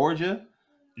Lithonia, Georgia?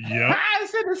 Yep.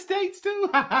 It's in the States too.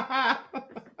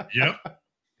 Yep.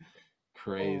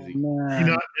 Crazy.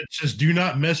 It says, do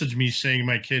not message me saying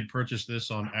my kid purchased this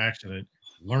on accident.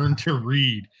 Learn to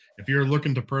read. If you're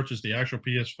looking to purchase the actual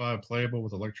PS5 playable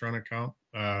with electronic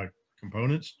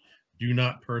components, do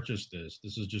not purchase this.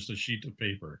 This is just a sheet of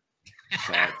paper.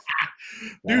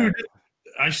 Dude,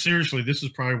 this is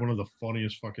probably one of the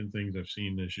funniest fucking things I've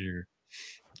seen this year.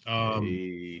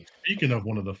 Speaking of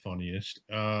one of the funniest,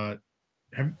 that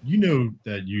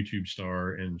YouTube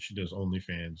star, and she does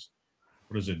OnlyFans.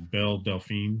 What is it, Belle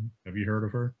Delphine? Have you heard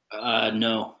of her?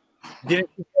 No. Didn't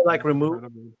you like remove?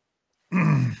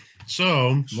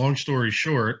 So, long story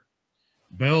short,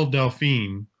 Belle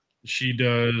Delphine, she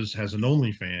has an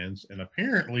OnlyFans, and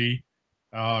apparently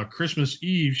Christmas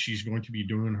Eve, she's going to be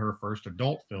doing her first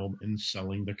adult film and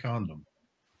selling the condom.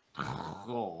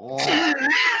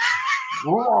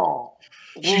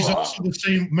 She's also the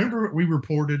same. Remember, we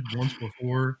reported once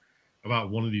before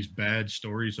about one of these bad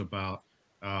stories about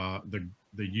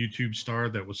the YouTube star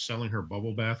that was selling her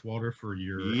bubble bath water for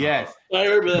your yes. I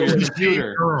remember that. This is the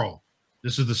same girl.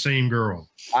 This is the same girl.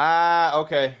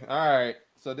 Okay. All right.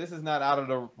 So this is not out of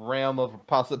the realm of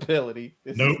possibility.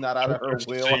 This is not out of her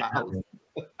wheelhouse.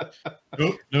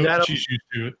 Nope. She's used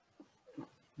to it.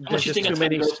 There's just too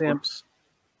many simps.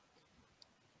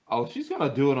 Oh, she's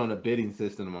gonna do it on a bidding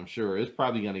system. I'm sure it's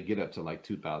probably gonna get up to like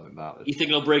 $2,000. You think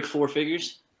it'll break 4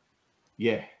 figures?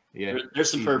 Yeah. There's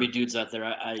some pervy dudes out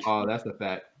there. Oh, that's a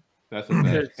fact. That's a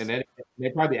fact. And then they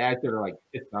probably asked her to like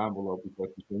kiss the envelope before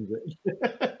she sends it.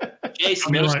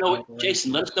 Jason, let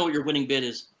us know what your winning bid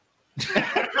is. Don't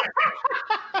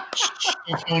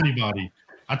tell anybody.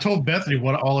 I told Bethany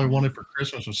all I wanted for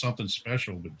Christmas was something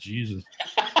special, but Jesus.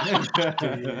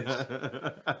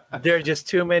 There are just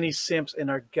too many simps in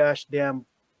our gosh damn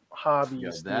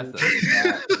hobbies. Yeah, that's a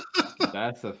fact.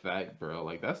 That's a fact, bro.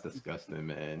 Like, that's disgusting,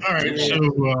 man. All right, so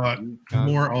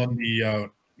more on the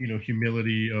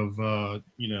humility of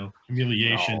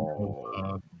humiliation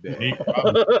of Nate.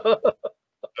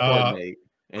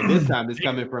 And this time it's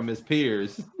coming from his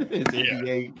peers, his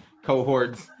NBA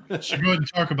cohorts. So go ahead and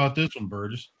talk about this one,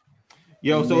 Burgess.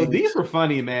 Yo, so these were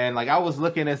funny, man. Like, I was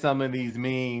looking at some of these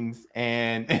memes,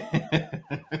 and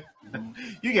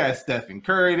you got Stephen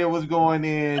Curry that was going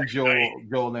in,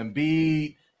 Joel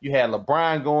Embiid. You had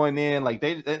LeBron going in. Like,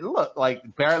 they look like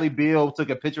Bradley Beal took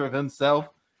a picture of himself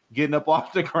getting up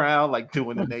off the ground, like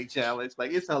doing the Nate challenge.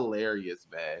 Like, it's hilarious,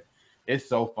 man. It's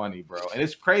so funny, bro. And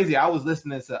it's crazy. I was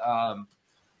listening to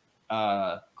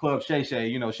Club Shay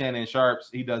Shay, Shannon Sharps.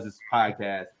 He does his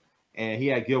podcast, and he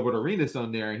had Gilbert Arenas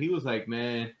on there, and he was like,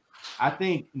 man, I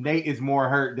think Nate is more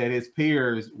hurt that his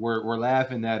peers were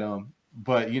laughing at him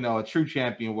but you know, a true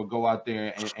champion would go out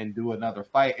there and do another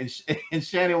fight. And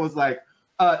Shannon was like,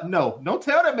 no, don't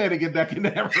tell that man to get back in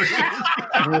there.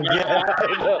 Yeah,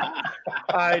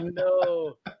 I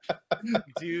know.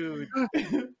 Dude.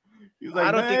 He's like,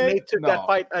 I don't think Nate took that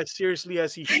fight as seriously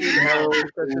as he should have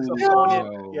because his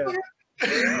opponent. Yeah.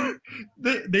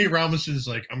 Nate Robinson's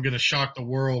like, I'm gonna shock the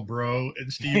world, bro.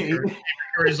 And Steve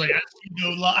Curry's like, I see no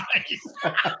lies.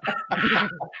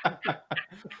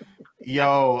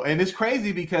 Yo, and it's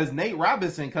crazy because Nate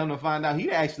Robinson, come to find out,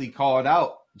 he actually called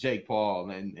out Jake Paul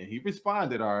and he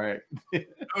responded all right.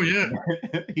 Oh yeah.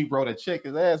 He wrote a check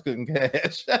his ass couldn't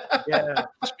cash. Yeah.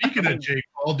 Speaking of Jake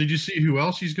Paul, did you see who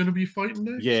else he's gonna be fighting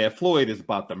next? Yeah, Floyd is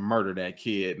about to murder that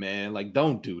kid, man. Like,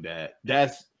 don't do that.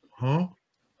 That's I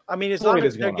mean, as Floyd long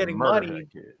as is they're gonna getting murder money,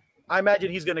 that kid. I imagine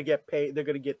he's gonna get paid. They're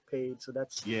gonna get paid. So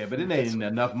that's but it ain't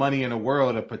enough money in the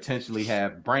world to potentially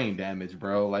have brain damage,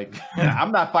 bro. Like,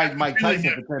 I'm not fighting Mike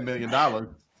Tyson for $10 million. I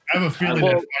have a feeling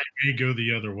that fight may go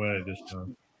the other way this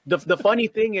time. The funny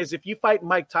thing is, if you fight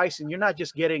Mike Tyson, you're not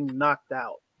just getting knocked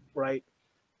out, right?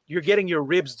 You're getting your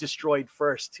ribs destroyed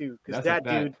first too, because that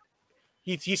dude,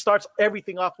 he starts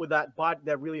everything off with that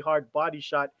really hard body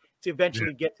shot to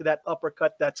eventually get to that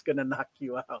uppercut that's gonna knock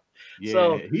you out. Yeah,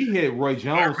 so he hit Roy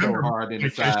Jones so hard in the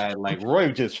side, like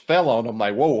Roy just fell on him.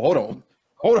 Like, whoa, hold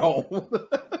on,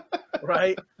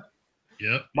 right?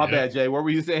 Yep. My bad, Jay. What were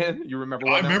you saying? You remember?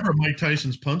 I remember Mike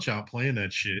Tyson's Punch Out playing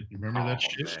that shit. You remember that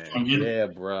shit? Yeah,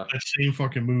 bro. That same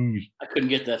fucking move. I couldn't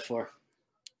get that far.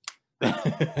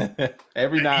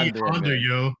 Every now and then, Honda,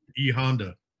 yo,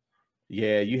 Honda.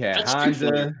 Yeah, you had That's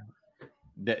Honda.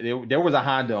 There was a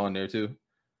Honda on there too.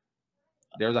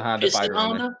 There was a Honda fighter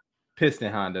on there.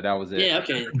 Piston Honda, that was it. Yeah,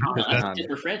 okay. That's a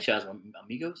different franchise,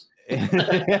 amigos.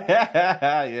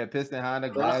 Yeah, Piston Honda,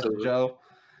 Glass Joe,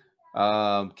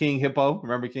 King Hippo.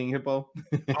 Remember King Hippo?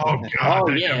 Oh God,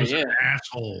 that yeah, was an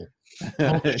asshole.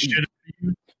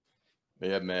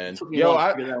 Yeah, man.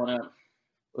 Yo,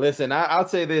 listen, I'll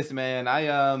say this, man.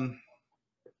 I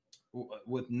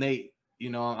with Nate, you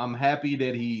know, I'm happy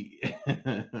that he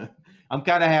I'm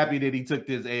kind of happy that he took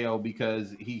this AO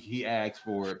because he asked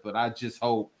for it. But I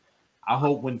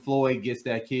hope when Floyd gets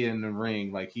that kid in the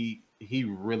ring, like he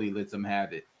really lets him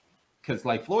have it. Because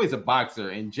like Floyd's a boxer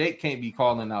and Jake can't be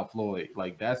calling out Floyd.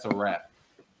 Like that's a wrap.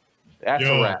 That's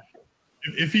a wrap.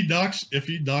 If he knocks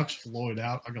Floyd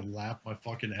out, I'm gonna laugh my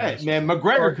fucking ass. Hey, man,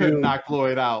 McGregor couldn't knock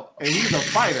Floyd out, and he's a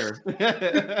fighter.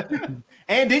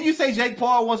 And didn't you say Jake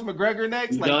Paul wants McGregor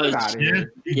next? Like, get out of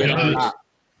here. Yeah.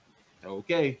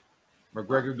 Okay,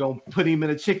 McGregor gonna put him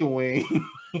in a chicken wing.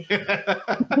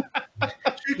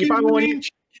 He probably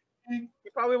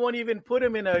won't even put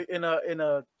him in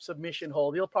a submission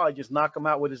hold. He'll probably just knock him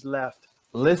out with his left.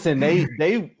 Listen,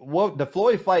 the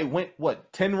Floyd fight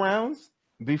went 10 rounds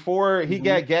before he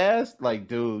got gassed. Like,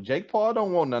 dude, Jake Paul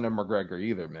don't want none of McGregor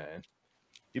either, man.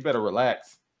 You better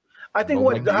relax. I think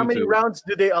how many rounds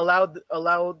did they allow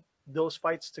those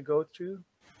fights to go to?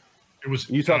 It was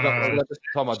you talking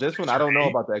about this one? I don't know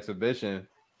about the exhibition.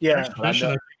 Yeah, I think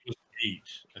it was 8.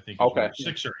 I think it was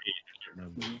 6 or 8. I can't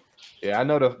remember. Yeah, I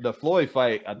know the Floyd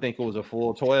fight. I think it was a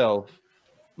full 12.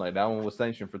 Like that one was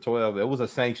sanctioned for 12. It was a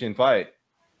sanctioned fight.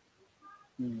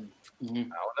 I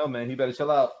don't know, man. He better chill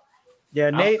out. Yeah,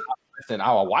 Nate.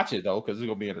 I'll watch it though because it's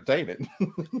gonna be entertaining.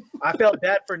 I felt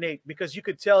bad for Nate because you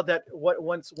could tell that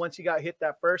once he got hit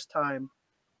that first time,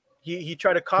 he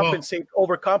tried to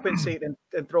overcompensate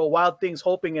and throw wild things,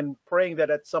 hoping and praying that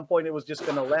at some point it was just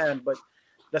gonna land. But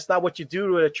that's not what you do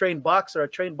to a trained boxer. A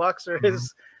trained boxer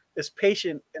is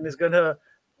patient and is gonna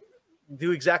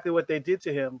do exactly what they did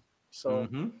to him. So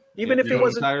even if it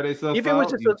wasn't, if it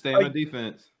was just stay on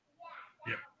defense.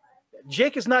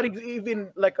 Jake is not even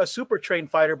like a super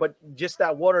trained fighter, but just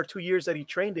that 1 or 2 years that he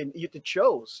trained in, it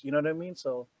shows. You know what I mean?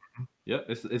 So,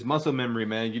 it's muscle memory,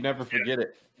 man. You never forget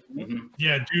it.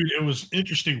 Yeah, dude, it was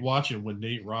interesting watching when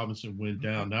Nate Robinson went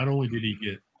down. Not only did he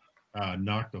get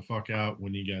knocked the fuck out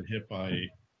when he got hit by,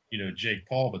 Jake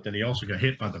Paul, but then he also got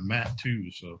hit by the mat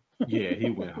too. So yeah, he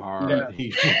went hard. Yeah.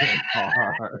 He went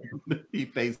hard. He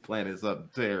face planted something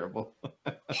terrible.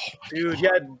 Dude,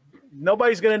 yeah.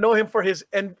 Nobody's gonna know him for his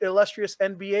illustrious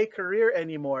NBA career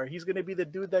anymore. He's gonna be the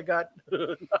dude that got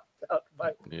knocked out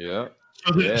by. Yeah.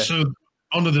 So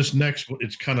onto this next,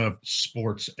 it's kind of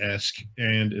sports-esque,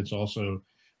 and it's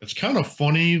kind of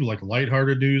funny, like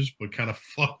lighthearted news, but kind of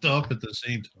fucked up at the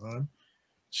same time.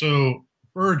 So,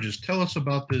 Burgess, tell us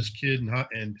about this kid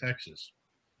in Texas.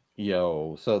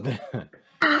 Yo, so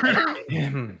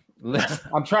I'm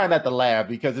trying not to laugh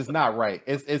because it's not right.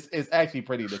 It's actually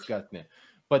pretty disgusting.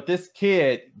 But this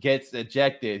kid gets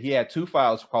ejected. He had 2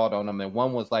 fouls called on him, and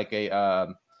one was like a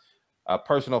a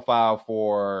personal foul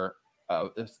for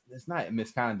it's not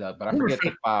misconduct, but I forget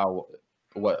the foul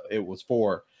what it was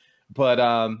for.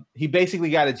 But he basically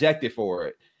got ejected for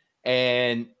it,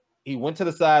 and he went to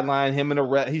the sideline. Him and the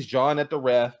ref, he's jawing at the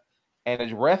ref, and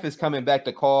the ref is coming back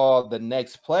to call the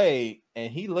next play,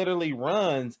 and he literally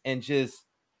runs and just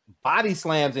body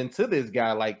slams into this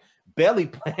guy, like belly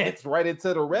plants right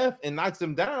into the ref and knocks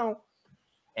him down.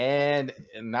 And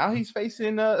now he's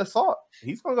facing assault.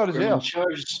 He's gonna go to jail.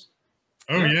 Charges.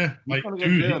 Oh yeah, like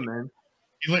dude, jail, man.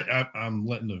 I'm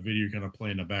letting the video kind of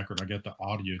play in the background. I got the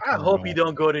audio. I hope he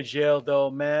don't go to jail though,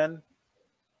 man.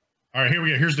 All right, here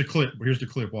we go. Here's the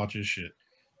clip. Watch this shit.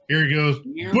 Here he goes.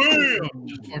 Boom!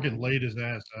 Just fucking laid his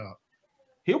ass out.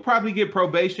 He'll probably get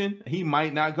probation. He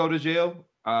might not go to jail.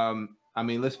 I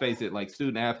mean, let's face it. Like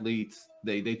student athletes,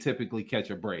 they typically catch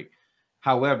a break.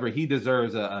 However, he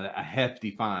deserves a hefty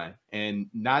fine, and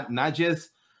not just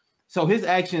so his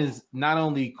actions not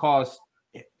only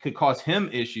could cause him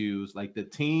issues, like the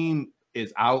team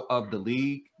is out of the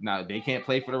league. Now they can't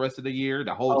play for the rest of the year.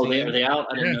 The whole team. Are they out?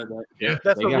 I didn't know that. Yeah.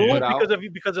 That's the rule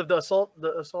because of the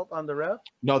assault on the ref?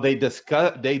 No, they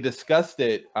discussed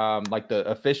it. Like the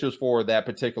officials for that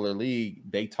particular league,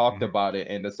 they talked about it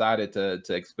and decided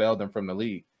to expel them from the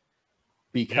league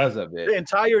because of it. The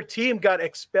entire team got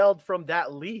expelled from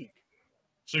that league.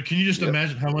 So can you just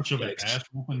imagine how much of an ass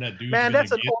whooping that dude? Man,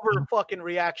 that's an over fucking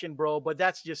reaction, bro. But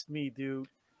that's just me, dude.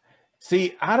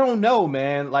 See, I don't know,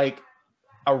 man. Like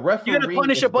a referee, you're gonna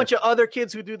punish a bunch of other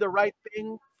kids who do the right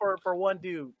thing for one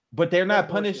dude. But they're not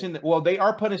punishing. Well, they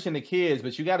are punishing the kids,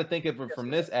 but you got to think of it from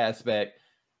this aspect.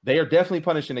 They are definitely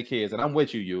punishing the kids, and I'm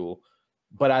with you, Yul.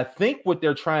 But I think what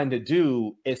they're trying to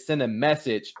do is send a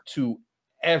message to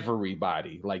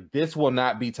everybody. Like this will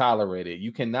not be tolerated.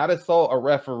 You cannot assault a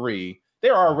referee.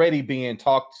 They're already being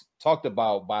talked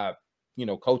about by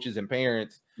coaches and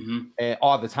parents and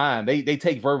all the time. They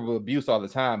take verbal abuse all the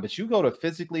time. But you go to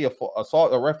physically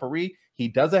assault a referee. He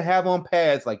doesn't have on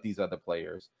pads like these other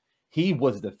players. He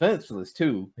was defenseless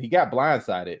too. He got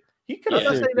blindsided. He could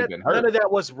have been hurt. None of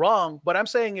that was wrong. But I'm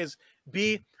saying is,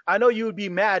 I know you would be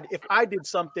mad if I did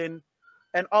something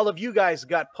and all of you guys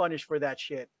got punished for that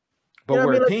shit. But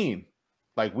we're a team.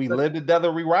 Like we live together,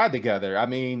 we ride together. I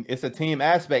mean, it's a team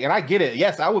aspect, and I get it.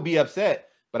 Yes, I would be upset,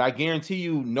 but I guarantee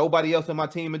you, nobody else on my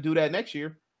team would do that next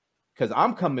year because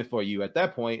I'm coming for you at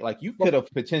that point. Like you could have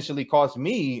potentially cost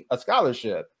me a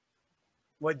scholarship.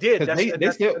 Well, it did. That's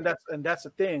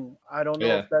the thing. I don't know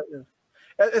if that is,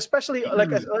 especially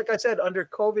like I said, under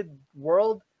COVID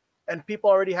world, and people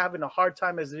already having a hard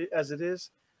time as it is.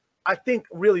 I think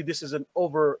really this is an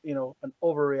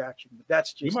overreaction. But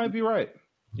that's just you might be right.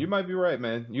 You might be right,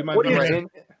 man. You might be right.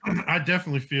 I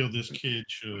definitely feel this kid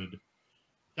should.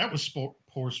 That was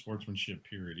poor sportsmanship,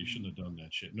 period. He shouldn't have done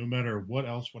that shit. No matter what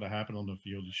else would have happened on the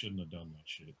field, he shouldn't have done that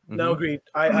shit. No, agreed.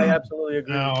 I absolutely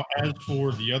agree. Now, as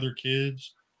for the other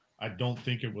kids, I don't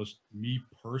think it was, me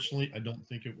personally, I don't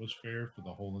think it was fair for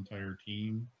the whole entire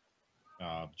team.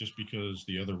 Just because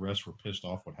the other refs were pissed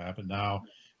off what happened. Now,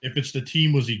 if it's the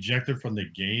team was ejected from the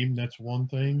game, that's one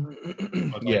thing.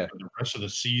 But for the rest of the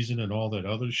season and all that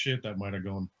other shit, that might have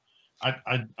gone.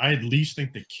 I at least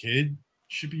think the kid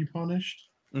should be punished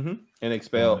and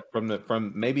expelled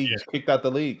from maybe kicked out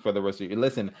the league for the rest of the year.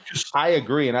 Listen, I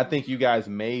agree, and I think you guys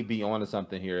may be onto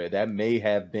something here. That may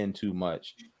have been too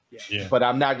much. Yeah. But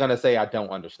I'm not gonna say I don't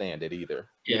understand it either.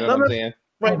 You know what I'm saying?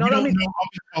 Right. We don't know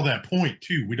up that point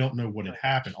too. We don't know what had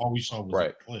happened. All we saw was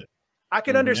a clip. I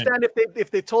can understand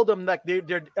if they told them like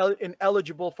they're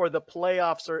ineligible for the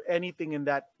playoffs or anything in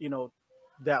that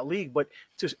that league, but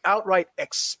to outright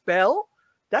expel,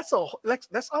 that's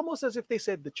almost as if they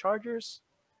said the Chargers,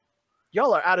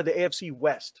 y'all are out of the AFC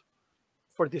West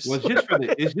for this. Well,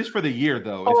 it's just for the year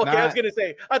though. Oh, okay. I was gonna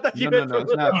say. I thought you meant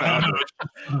it's not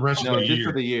the rest of the year. Just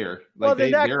for the year. Like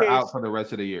they're out for the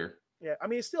rest of the year. Yeah, I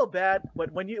mean it's still bad,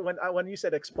 but when you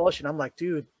said expulsion, I'm like,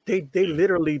 dude, they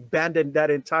literally abandoned that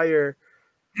entire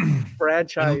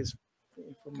franchise.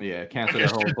 Cancel their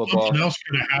whole football. Something else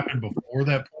could have happened before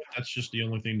that point. That's just the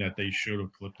only thing that they showed a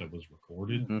clip that was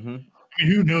recorded. I mean,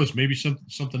 who knows? Maybe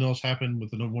something else happened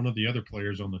with one of the other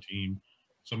players on the team.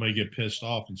 Somebody get pissed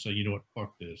off and say, you know what,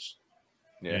 fuck this.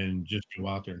 And just go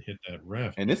out there and hit that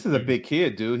ref. And this is a big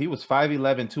kid, dude. He was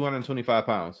 5'11", 225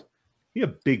 pounds. He a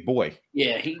big boy.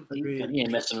 Yeah, he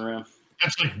ain't messing around.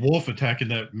 That's like Wolf attacking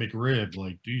that McRib.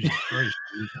 Like, Jesus Christ.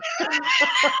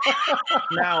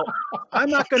 Now, I'm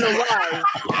not gonna lie.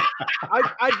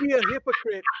 I'd be a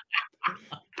hypocrite.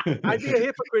 I'd be a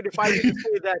hypocrite if I didn't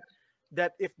say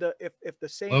that if the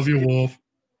Saints love you, Wolf.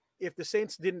 If the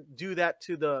Saints didn't do that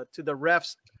to the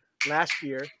refs last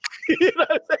year, you know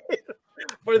what I'm saying?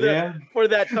 for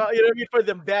that call, you know what I mean? For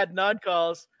them bad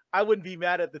non-calls, I wouldn't be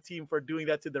mad at the team for doing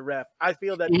that to the ref. I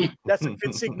feel that that's a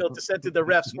good signal to send to the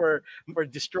refs for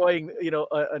destroying,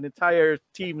 an entire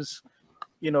team's,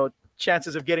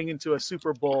 chances of getting into a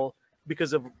Super Bowl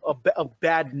because of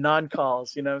bad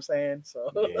non-calls. You know what I'm saying?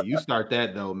 So yeah, you start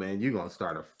that though, man. You're gonna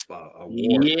start a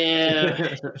war.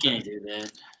 Yeah, can't do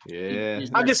that. Yeah,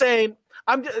 I'm just saying.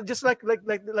 I'm just like not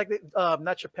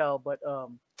Chappelle, but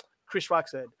Chris Rock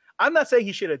said. I'm not saying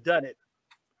he should have done it,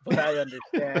 but I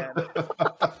understand.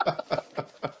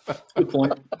 Good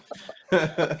point.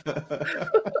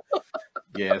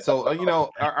 Yeah, so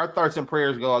our thoughts and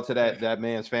prayers go out to that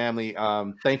man's family.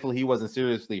 Thankfully he wasn't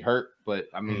seriously hurt, but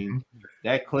I mean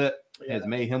that clip has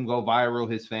made him go viral.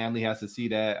 His family has to see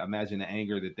that. Imagine the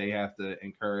anger that they have to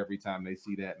incur every time they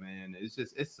see that, man. It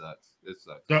sucks. It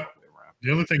sucks.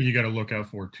 The other thing you got to look out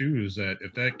for too is that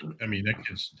that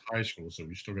kid's high school, so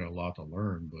we still got a lot to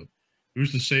learn. But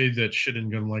who's to say that shit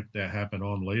isn't gonna like that happen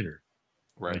on later?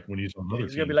 Right. Like when he's on other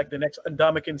he's gonna be like the next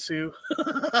Ndamukong Suh.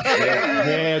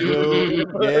 yeah, dude.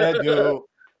 Yeah, dude.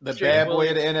 The bad boy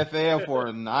of the NFL for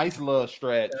a nice little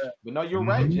stretch. But no, you're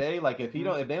right, Jay. Like if they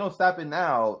don't stop it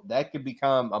now, that could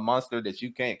become a monster that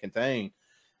you can't contain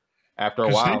after a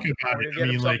while. Think about it. Get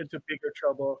himself into bigger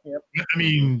trouble. Yep. I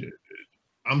mean,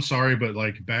 I'm sorry, but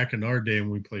like back in our day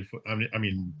when we played football, I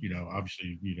mean,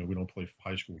 obviously, we don't play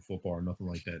high school football or nothing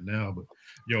like that now. But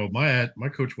my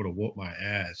coach would have whooped my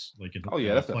ass. Like,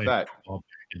 that's a fact. Back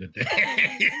in the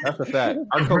day. That's a fact.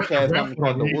 Our coach has something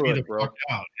called the wood, bro.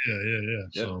 Yeah.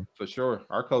 So for sure,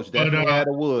 our coach definitely had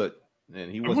a wood,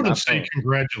 and he was. I want to say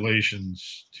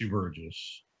congratulations to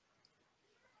Burgess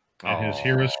and his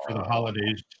Heroes for the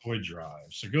Holidays toy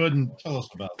drive. So go ahead and tell us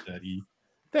about that, E.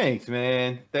 Thanks,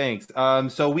 man. Thanks.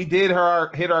 So we did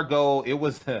hit our goal. It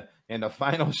was in the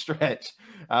final stretch.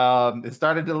 It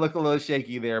started to look a little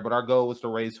shaky there, but our goal was to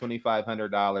raise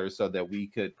 $2,500 so that we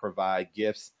could provide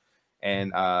gifts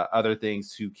and other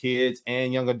things to kids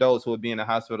and young adults who would be in the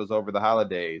hospitals over the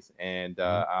holidays. And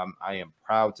I am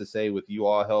proud to say, with you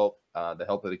all help, the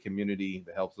help of the community,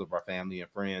 the help of our family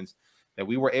and friends, that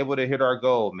we were able to hit our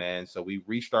goal, man. So we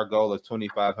reached our goal of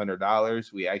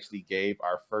 $2,500. We actually gave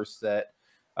our first set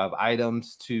of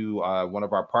items to one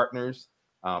of our partners,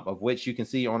 of which you can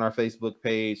see on our Facebook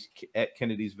page at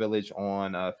Kennedy's Village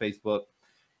on Facebook.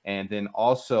 And then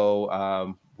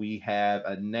also we have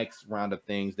a next round of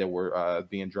things that were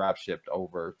being drop shipped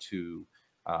over to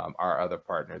our other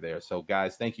partner there. So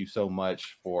guys, thank you so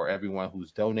much for everyone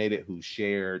who's donated, who's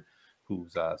shared,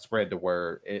 who's spread the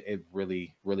word. It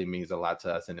really, really means a lot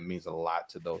to us, and it means a lot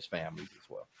to those families as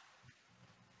well.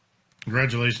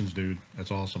 Congratulations, dude.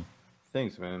 That's awesome.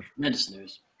 Thanks, man. Tremendous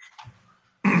news.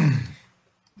 All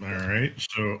right,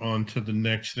 so on to the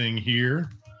next thing here.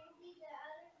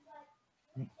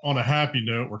 On a happy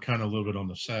note, we're kind of a little bit on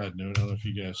the sad note. I don't know if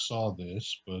you guys saw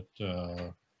this, but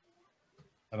I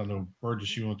don't know,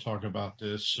 Burgess, you want to talk about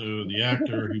this? So the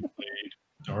actor who played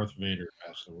Darth Vader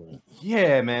passed away.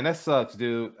 Yeah, man, that sucks,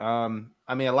 dude. I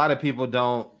mean, a lot of people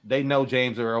they know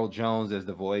James Earl Jones as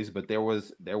the voice, but there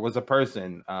was a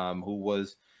person who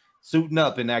was suiting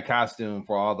up in that costume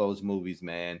for all those movies,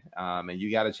 man. And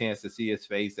you got a chance to see his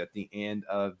face at the end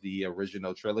of the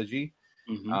original trilogy.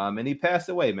 And he passed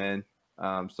away, man.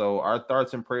 So our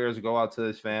thoughts and prayers go out to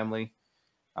his family.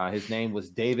 His name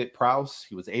was David Prowse.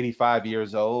 He was 85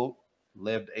 years old,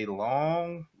 lived a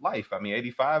long life. I mean,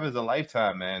 85 is a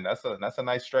lifetime, man. That's a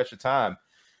nice stretch of time.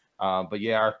 But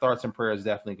yeah, our thoughts and prayers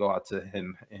definitely go out to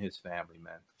him and his family,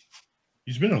 man.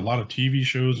 He's been in a lot of TV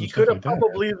shows. He could have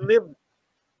probably lived.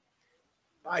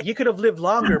 He could have lived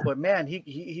longer, but man,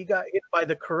 he got hit by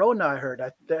the corona. I heard.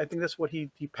 I think that's what he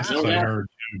passed. I heard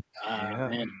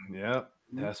too. Yeah,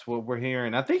 that's what we're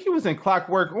hearing. I think he was in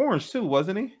Clockwork Orange too,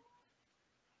 wasn't he?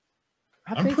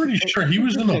 I'm pretty sure he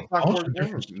was in a bunch of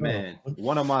different stuff. Man,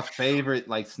 one of my favorite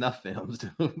snuff films,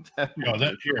 dude. That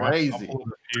crazy.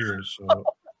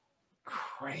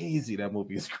 Crazy. That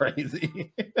movie is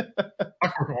crazy.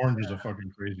 Clockwork Orange is a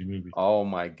fucking crazy movie. Oh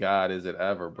my God, is it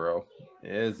ever, bro?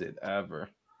 Is it ever?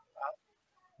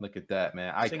 Look at that,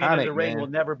 man. Singing in the Rain will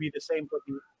never be the same for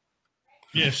you.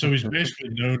 Yeah, so he's basically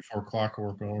known for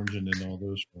Clockwork Orange and then all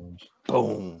those films.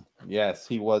 Boom. Yes,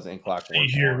 he was in Clockwork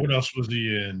Orange. What else was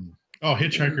he in? Oh,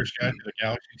 Hitchhiker's Guide to the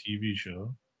Galaxy TV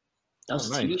show. That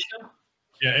was a TV show?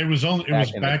 Yeah, it was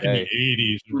back in the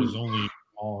 80s. It was only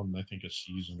on, I think, a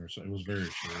season or so. It was very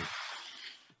short.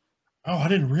 Oh, I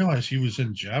didn't realize he was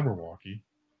in Jabberwocky.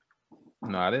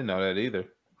 No, I didn't know that either.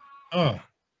 Oh.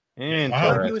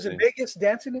 Wow. He was in Vegas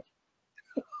dancing it?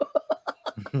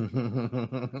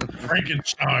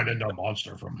 Frankenstein and the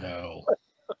Monster from Hell.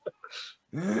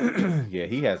 Yeah,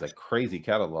 he has a crazy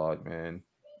catalog, man.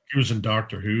 He was in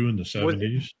Doctor Who in the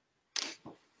 70s.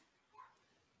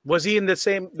 Was he in the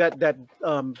same that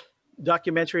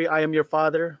documentary "I Am Your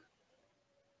Father"?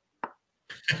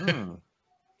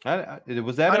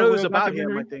 Was that? I a know it was real about him,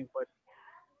 documentary? I think, but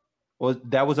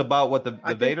Was about what the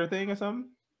think- Vader thing or something?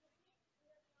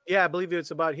 yeah, I believe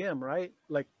it's about him, right?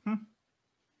 Like,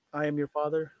 "I Am Your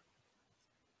Father."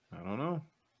 I don't know.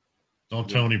 Don't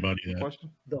tell anybody Good that.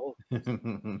 question. The whole,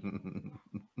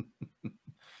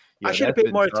 Yeah, I should have that's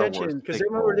paid more been Star Wars attention because I thick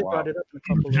for remember a they while. brought it up in a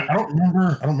couple Yeah, of. I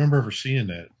don't remember ever seeing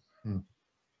that.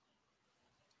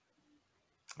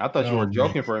 I thought you were man.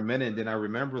 joking for a minute, and then I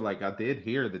remember like I did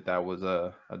hear that was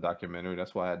a documentary.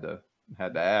 That's why I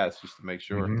had to ask just to make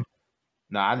sure. Mhm.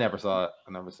 No, I never saw it.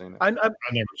 I never seen it. I never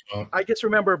saw it. I just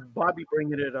remember Bobby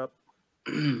bringing it up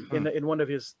in one of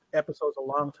his episodes a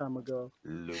long time ago.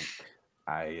 Luke,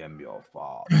 I am your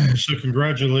father. So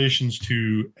congratulations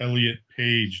to Elliot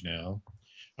Page now.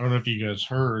 I don't know if you guys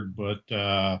heard, but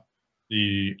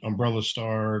the Umbrella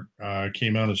Star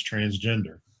came out as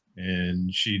transgender.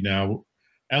 And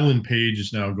Ellen Page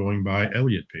is now going by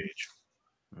Elliot Page.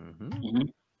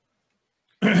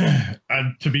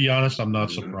 To be honest, I'm not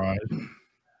surprised.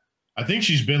 I think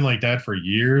she's been like that for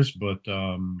years, but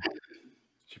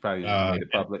She probably just made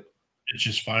it public. It's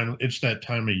just final. It's that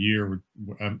time of year.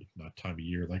 Not time of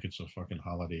year, like it's a fucking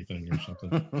holiday thing or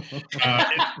something.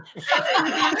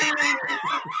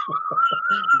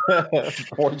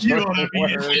 You know what I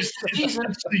mean?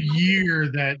 It's the year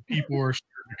that people are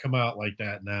starting to come out like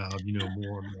that now. You know,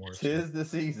 more and more. Tis the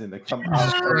season to come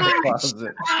out of the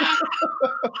closet.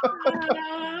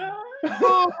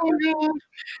 Oh my god!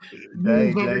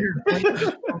 Dang, Over dang. here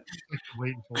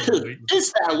waiting for it.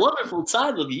 It's that wonderful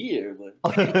time of year. But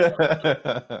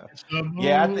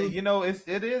Yeah, I think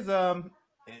it is.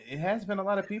 It has been a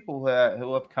lot of people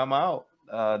who have come out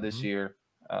this year,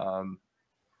 and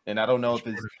I don't know if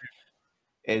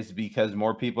it's because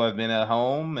more people have been at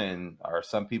home, or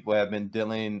some people have been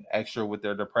dealing extra with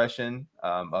their depression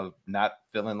of not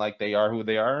feeling like they are who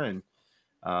they are, and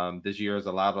this year has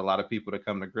allowed a lot of people to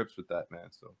come to grips with that, man.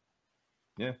 So,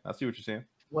 yeah, I see what you're saying.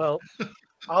 Well,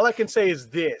 all I can say is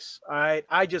this. All right,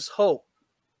 I just hope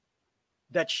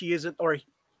that she isn't, or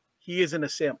he isn't a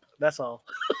simp. That's all.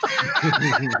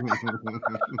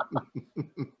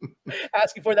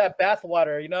 Asking for that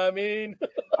bathwater, you know what I mean?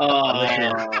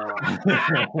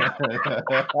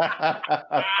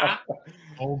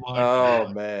 Oh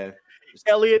man,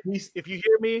 Elliot, if you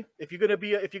hear me, if you're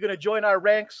gonna join our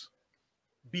ranks,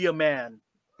 be a man.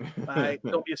 All right,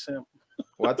 don't be a simp.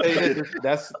 Well, I tell you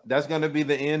that's going to be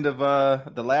the end of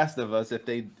The Last of Us if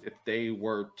they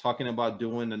were talking about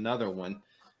doing another one.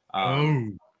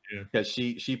 Because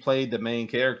she played the main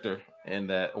character in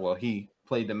that. Well, he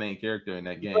played the main character in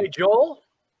that game. Play Joel.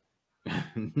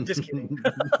 Just kidding.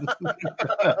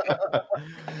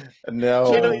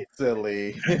 No,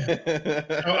 silly.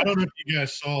 I don't know if you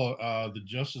guys saw the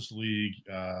Justice League.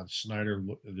 Snyder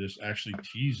is actually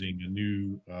teasing a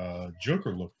new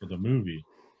Joker look for the movie.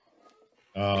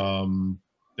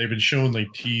 They've been showing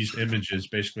like teased images,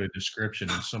 basically a description,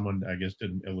 and someone I guess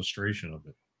did an illustration of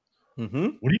it.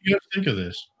 What do you guys think of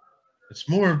this? It's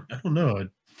more, I don't know.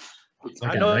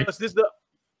 I know this is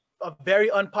a very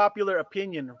unpopular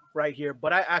opinion right here,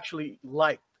 but I actually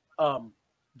like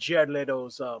Jared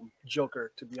Leto's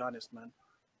Joker, to be honest, man.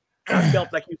 I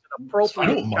felt like he was an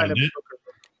appropriate kind of Joker.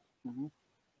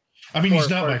 I mean, he's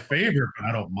not my favorite, but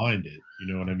I don't mind it. You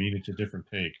know what I mean? It's a different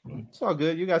take. But. It's all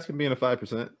good. You guys can be in the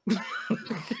 5%.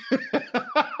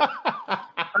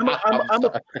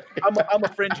 I'm a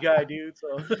fringe guy, dude.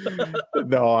 So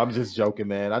no, I'm just joking,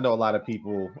 man. I know a lot of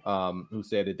people who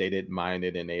said that they didn't mind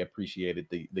it and they appreciated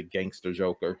the gangster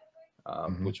Joker,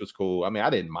 which was cool. I mean, I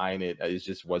didn't mind it. It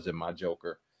just wasn't my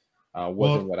Joker.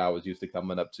 Wasn't what I was used to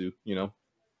coming up to, you know.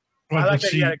 I like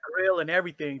that he had a grill and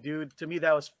everything, dude. To me,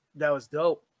 that was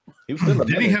dope. He was still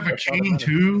Did he have a cane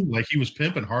too? Like he was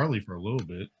pimping Harley for a little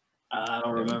bit. I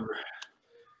don't remember.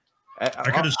 I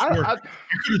could have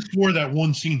swore that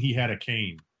one scene he had a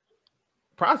cane.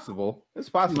 Possible. It's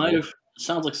possible.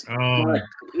 Sounds like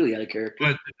really out of character.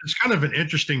 But it's kind of an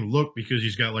interesting look because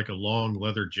he's got like a long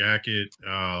leather jacket,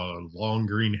 long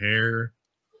green hair.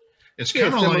 It's kind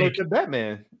of similar like to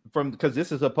Batman because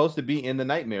this is supposed to be in the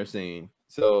nightmare scene.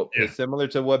 So it's similar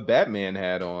to what Batman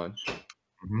had on.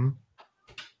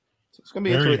 So it's gonna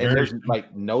be interesting. And there's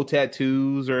like no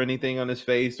tattoos or anything on his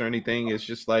face or anything. It's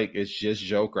just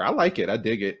Joker. I like it. I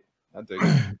dig it.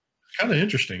 Kind of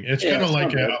interesting. It's kind of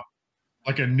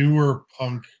like a newer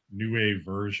punk new wave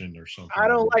version or something. I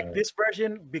don't like this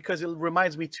version because it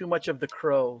reminds me too much of The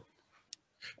Crow.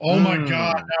 Oh my God!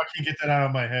 Now I can get that out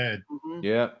of my head. Mm-hmm.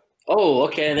 Yeah. Oh,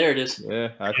 okay, there it is. Yeah,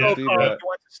 I Oh, can see Carl, that. you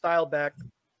want the style back.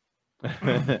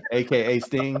 AKA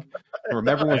Sting.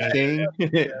 Remember when Yeah. Sting,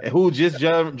 who just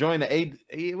joined the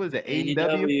it was it AEW?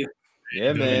 AEW.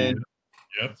 Yeah, man.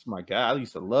 Yep. That's my guy. I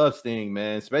used to love Sting,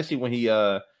 man, especially when he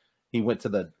went to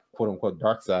the quote unquote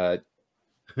dark side.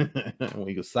 When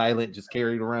he was silent, just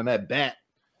carried around that bat.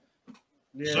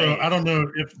 Yeah. So I don't know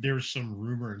if there's some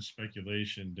rumor and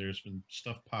speculation. There's been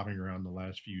stuff popping around the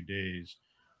last few days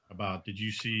about. Did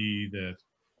you see that?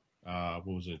 What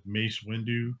was it? Mace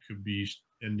Windu could be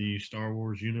in the Star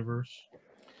Wars universe,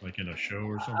 like in a show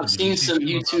or something. I've seen some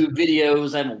YouTube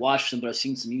videos. I haven't watched them, but I've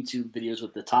seen some YouTube videos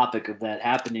with the topic of that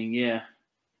happening. Yeah.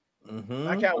 Mm-hmm.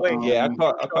 I can't wait. Yeah, I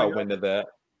caught wind of that.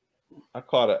 I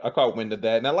caught wind of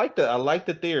that, and I like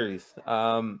the theories.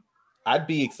 I'd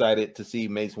be excited to see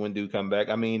Mace Windu come back.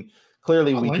 I mean,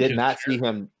 clearly we did not see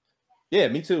him. Yeah,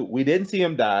 me too. We didn't see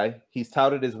him die. He's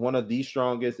touted as one of the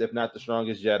strongest, if not the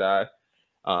strongest Jedi,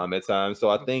 at times. So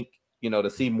I think, to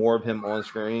see more of him on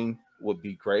screen would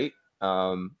be great.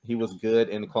 He was good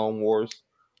in Clone Wars.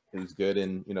 He was good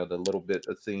in, the little bit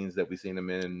of scenes that we've seen him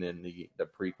in the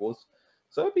prequels.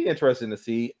 So it'd be interesting to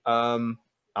see. I'm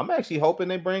actually hoping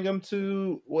they bring him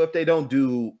to, well, if they don't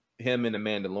do him in The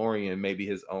Mandalorian, maybe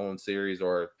his own series,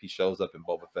 or if he shows up in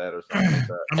Boba Fett or something like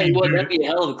that. Tell you what, that'd be a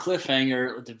hell of a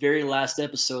cliffhanger at the very last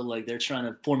episode. Like they're trying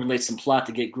to formulate some plot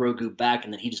to get Grogu back,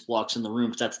 and then he just walks in the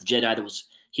room because that's the Jedi that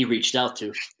he reached out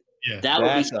to. Yeah, that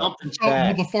would be something.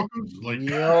 Motherfuckers! Like,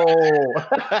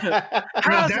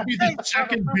 that'd be the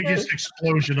second biggest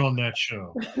explosion on that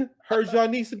show. Heard y'all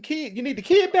need some kid. You need the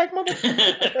kid back, mother.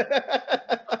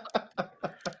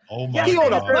 Oh my he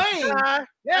God. on a plane.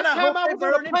 Yes, time I was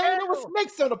on a plane. There was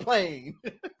snakes on the plane.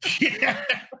 Yeah.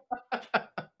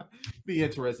 Be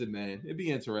interesting, man. It'd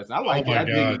be interesting. I like it. My I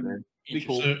dig God. it, man. Be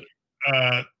cool. So,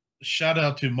 shout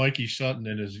out to Mikey Sutton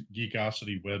and his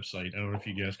Geekosity website. I don't know if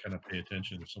you guys kind of pay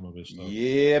attention to some of his stuff.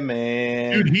 Yeah,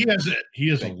 man. Dude, he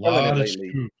has a lot of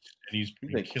scoops, and he's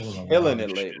been killing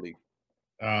it lately.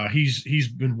 He's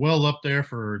been well up there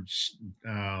for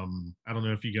I don't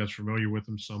know if you guys are familiar with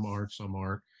him. Some aren't.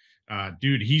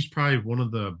 Dude, he's probably one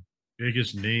of the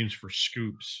biggest names for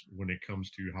scoops when it comes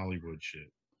to Hollywood shit.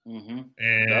 Mm-hmm.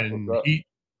 And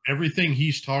everything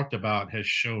he's talked about has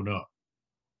shown up.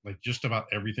 Like just about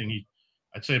everything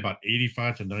I'd say about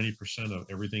 85 to 90% of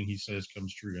everything he says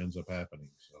comes true, ends up happening.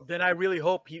 So then I really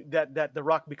hope that The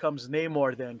Rock becomes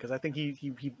Namor then, because I think he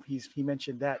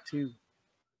mentioned that too.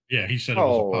 Yeah, he said it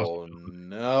was a possibility.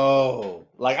 No.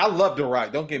 Like, I love The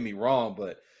Rock, don't get me wrong,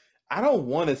 but I don't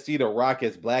want to see The Rock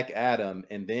as Black Adam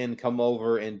and then come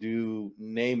over and do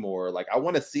Namor. Like, I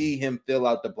want to see him fill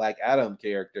out the Black Adam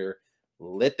character,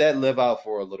 let that live out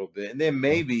for a little bit, and then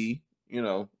maybe,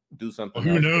 do something.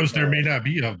 Well, who knows? There may not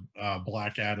be a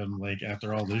Black Adam like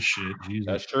after all this shit. Jesus.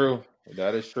 That's true.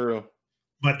 That is true.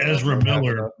 But Ezra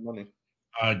Miller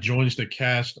joins the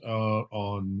cast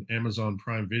on Amazon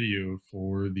Prime Video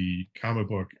for the comic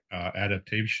book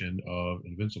adaptation of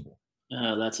Invincible.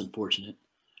 That's unfortunate.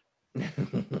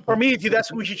 For me, that's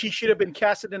who he should have been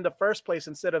casted in the first place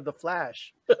instead of the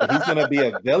Flash. He's gonna be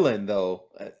a villain though,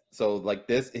 so like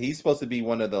this, he's supposed to be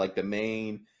one of the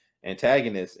main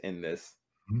antagonists in this.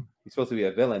 Mm-hmm. He's supposed to be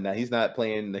a villain. Now he's not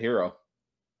playing the hero.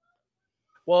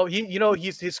 Well,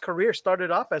 his career started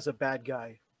off as a bad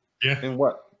guy. Yeah. And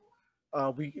what?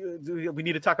 We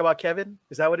need to talk about Kevin.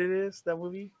 Is that what it is? That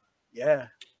movie? Yeah.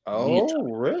 Oh,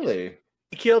 really?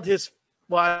 He killed his.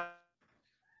 Well.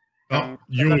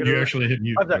 You actually hit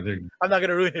mute. I'm not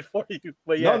gonna ruin it for you,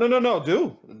 but yeah. No.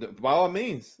 Do by all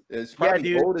means. It's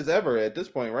probably old as ever at this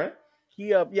point, right?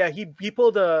 He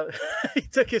pulled he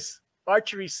took his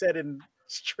archery set and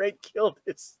straight killed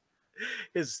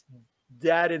his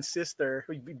dad and sister,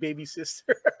 baby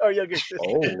sister, or younger sister.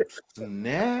 Oh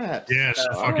snap! Yeah, it's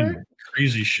fucking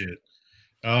crazy shit.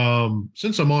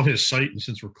 Since I'm on his site and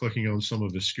since we're clicking on some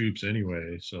of his scoops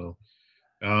anyway, so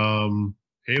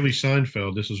Haley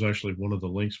Seinfeld, this is actually one of the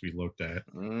links we looked at.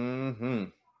 Mm-hmm.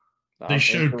 They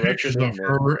showed pictures of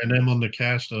her and them on the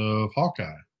cast of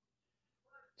Hawkeye.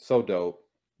 So dope.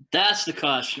 That's the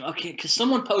costume. Okay, because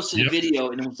someone posted a video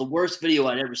and it was the worst video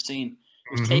I'd ever seen.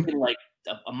 It was taken like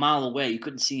a mile away. You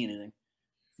couldn't see anything.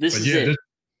 This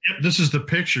is the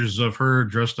pictures of her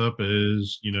dressed up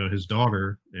as, his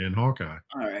daughter in Hawkeye.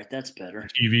 All right, that's better.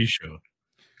 TV show.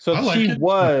 So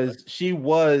she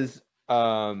was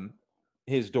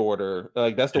his daughter.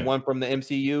 Like that's the one from the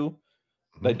MCU,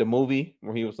 like the movie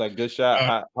where he was like good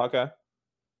shot Hawkeye.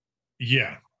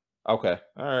 Yeah. Okay.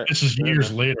 All right. This is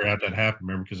years later after that happened,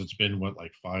 remember, because it's been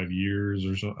like 5 years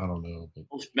or so. I don't know. But...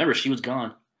 Remember, she was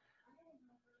gone.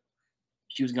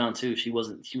 She was gone too. She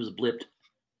wasn't. She was blipped.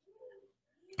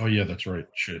 Oh yeah, that's right.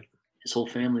 Shit. His whole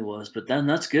family was, but then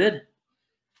that's good.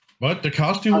 But the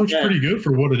costume looks Okay. pretty good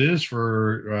for what it is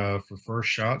for first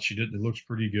shot. It looks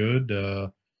pretty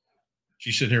good.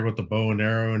 She's sitting here with the bow and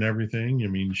arrow and everything. I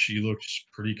mean, she looks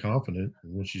pretty confident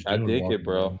in what she's I doing. dig walking it,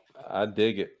 bro. around. I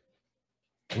dig it.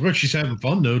 Looks like she's having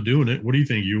fun though, doing it. What do you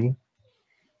think, Yule?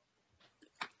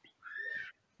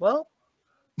 Well,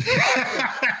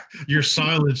 your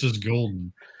silence is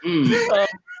golden. well,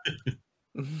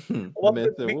 We'll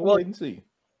wait and see.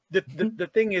 The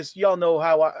thing is, y'all know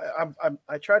how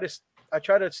I try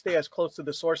to stay as close to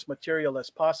the source material as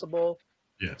possible.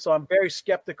 Yeah. So I'm very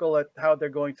skeptical at how they're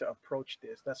going to approach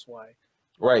this. That's why.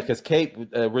 Right, because Kate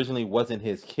originally wasn't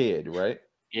his kid, right?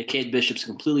 Yeah, Kate Bishop's a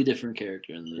completely different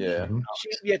character. Yeah.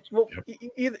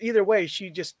 Either way,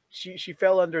 she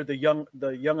fell under the Young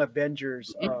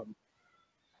Avengers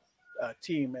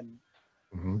team,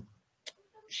 and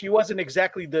she wasn't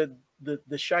exactly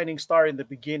the shining star in the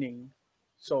beginning.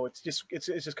 So it's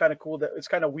just kind of cool that it's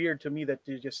kind of weird to me that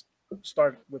they just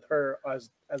start with her as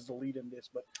the lead in this.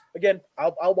 But again,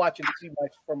 I'll watch it and see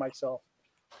for myself.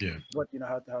 Yeah. What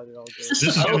how it all goes. This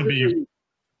is going to be.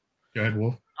 Go ahead,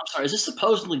 Wolf. I'm sorry. Is this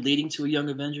supposedly leading to a Young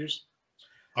Avengers?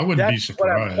 I wouldn't be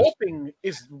surprised. What I'm hoping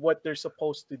is what they're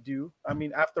supposed to do. I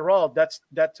mean, after all,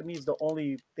 that to me is the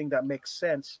only thing that makes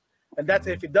sense. And that's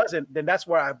if it doesn't, then that's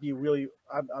where I'm really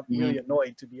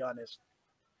annoyed, to be honest.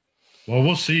 Well,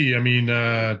 we'll see. I mean,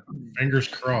 fingers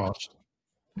crossed.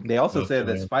 They also said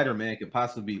that Spider-Man could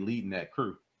possibly be leading that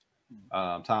crew.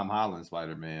 Tom Holland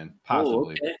Spider-Man,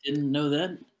 possibly. Oh, okay. Didn't know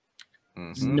that.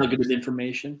 Nugget of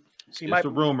information. See, just a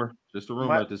rumor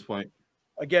at this point.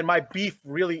 Again, my beef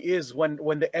really is when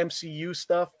the MCU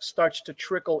stuff starts to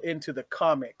trickle into the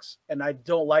comics, and I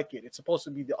don't like it. It's supposed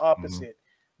to be the opposite.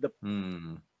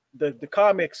 The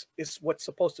comics is what's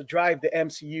supposed to drive the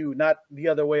MCU, not the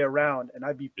other way around. And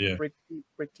I'd be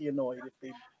pretty annoyed if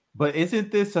they. But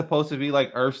isn't this supposed to be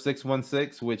like Earth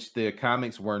 616, which the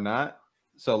comics were not?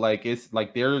 So like it's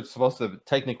like they're supposed to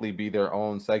technically be their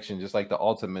own section, just like the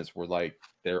Ultimates were like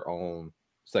their own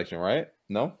section, right?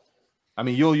 No, I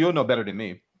mean you'll know better than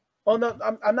me. Oh no,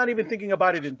 I'm not even thinking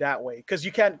about it in that way, because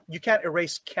you can't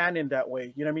erase canon that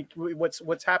way. You know what I mean?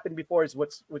 What's happened before is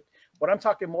what I'm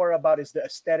talking more about is the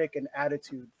aesthetic and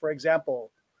attitude. For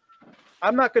example,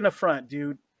 I'm not gonna front,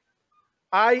 dude.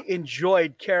 I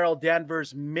enjoyed Carol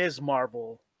Danvers' Ms.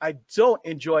 Marvel. I don't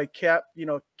enjoy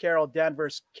Carol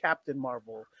Danvers' Captain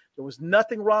Marvel. There was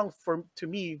nothing wrong to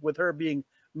me with her being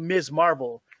Ms.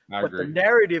 Marvel. I but agree. The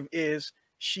narrative is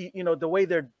she, the way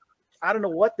I don't know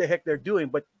what the heck they're doing,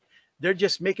 but they're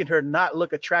just making her not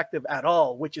look attractive at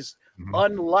all, which is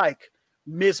unlike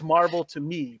Ms. Marvel to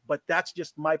me. But that's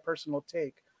just my personal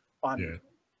take on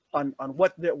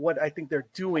what I think they're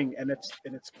doing, and it's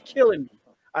killing me.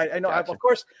 I know. Gotcha. Of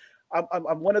course,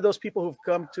 I'm one of those people who've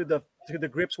come to the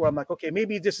grips where I'm like, okay,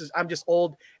 maybe I'm just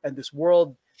old, and this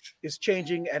world is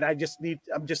changing, and I'm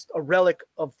just a relic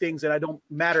of things, and I don't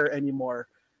matter anymore,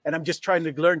 and I'm just trying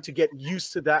to learn to get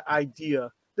used to that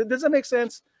idea. Does that make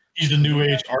sense? He's the new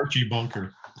age Archie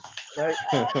Bunker. Right?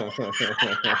 I'm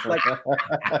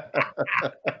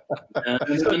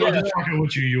just talking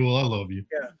with you, Yule. I love you.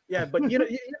 Yeah, but you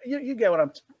get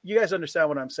you guys understand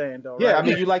what I'm saying, though, right? Yeah, I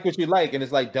mean, you like what you like, and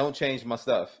it's like, don't change my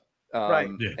stuff. Right.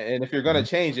 And if you're gonna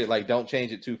change it, like, don't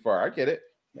change it too far. I get it.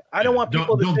 I don't want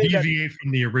people to don't say deviate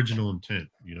from the original intent.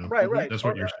 Right. That's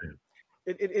what you're saying.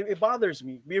 It bothers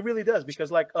me. It really does,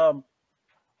 because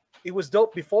it was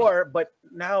dope before, but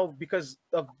now because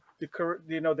of the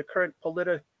current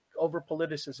over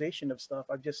politicization of stuff,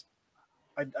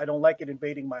 I don't like it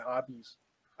invading my hobbies.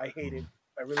 I hate it.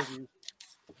 I really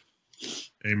do.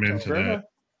 Amen to that.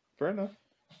 Fair enough.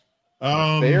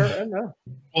 Fair enough.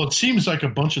 Well, it seems like a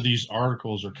bunch of these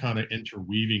articles are kind of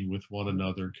interweaving with one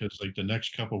another, because like the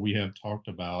next couple we have talked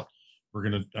about,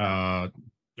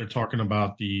 they're talking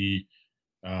about the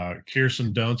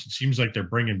Kirsten Dunst. It seems like they're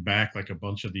bringing back like a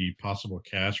bunch of the possible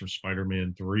cast for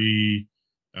Spider-Man 3.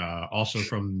 Also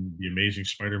from the Amazing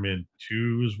Spider-Man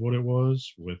 2 is what it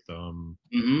was, with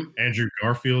Andrew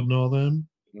Garfield and all them.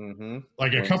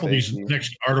 Like a couple of these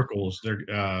next articles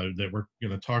that we're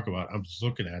going to talk about, I'm just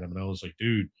looking at them and I was like,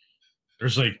 dude,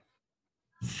 there's like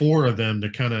 4 of them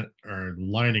that kind of are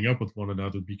lining up with one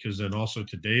another, because then also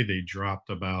today they dropped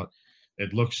about,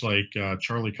 it looks like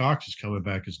Charlie Cox is coming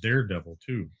back as Daredevil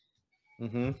too.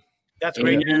 That's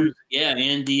great news. Yeah,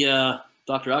 and the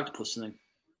Dr. Octopus thing.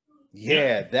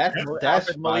 Yeah,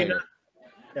 that's fire.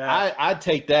 Yeah. I'd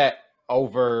take that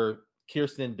over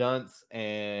Kirsten Dunst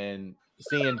and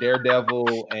seeing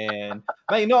Daredevil and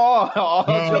like all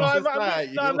jokes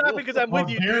aside, I'm laughing because I'm with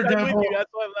you. Dude. I'm with you. That's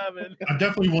why I'm laughing. I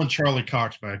definitely want Charlie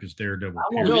Cox back as Daredevil.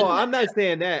 No, I'm not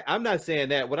saying that. I'm not saying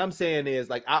that. What I'm saying is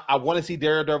like I want to see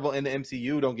Daredevil in the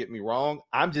MCU. Don't get me wrong.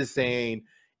 I'm just saying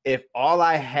if all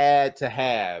I had to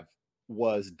have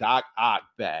was Doc Ock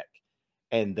back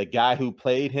and the guy who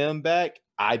played him back,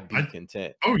 I'd be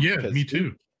content. Oh yeah, me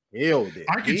too. Killed it.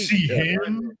 I can see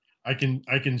him. I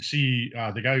can see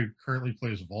the guy who currently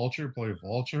plays Vulture play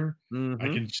Vulture. Mm-hmm.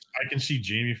 I can see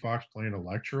Jamie Foxx playing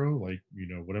Electro, like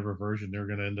whatever version they're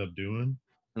going to end up doing.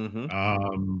 Mm-hmm.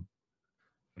 I'm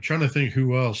trying to think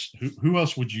who else. Who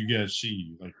else would you guys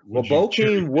see? Like,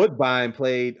 Bokeem Woodbine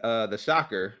played the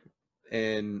Shocker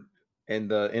in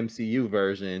the MCU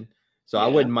version, so I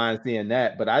wouldn't mind seeing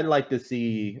that. But I'd like to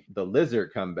see the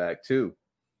Lizard come back too.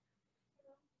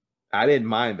 I didn't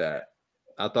mind that.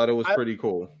 I thought it was pretty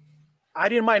cool. I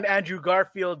didn't mind Andrew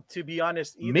Garfield, to be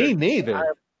honest, either. Me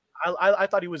neither. I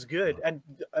thought he was good, and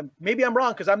maybe I'm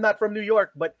wrong because I'm not from New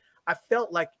York, but I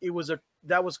felt like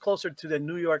that was closer to the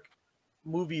New York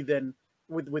movie than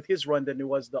with his run than it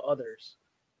was the others.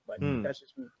 But that's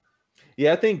just me.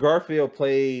 Yeah, I think Garfield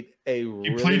played a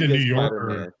really good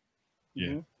Spider-Man. Yeah.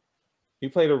 Mm-hmm. He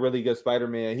played a really good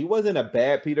Spider-Man. He wasn't a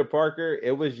bad Peter Parker.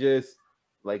 It was just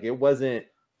like it wasn't.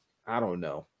 I don't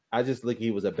know. I just think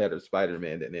he was a better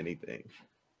Spider-Man than anything.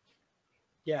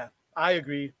 Yeah, I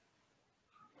agree.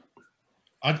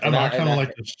 I kind of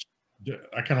like this.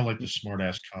 I kind of like the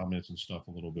smart-ass comments and stuff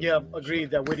a little bit. Yeah, more,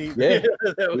 agreed. So. That witty.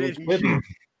 Yeah,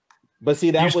 but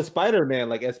see, that was Spider-Man.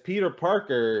 Like as Peter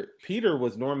Parker, Peter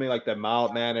was normally like the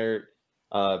mild-mannered,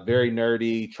 very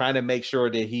nerdy, trying to make sure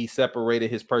that he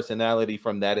separated his personality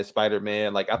from that as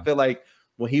Spider-Man. Like I feel like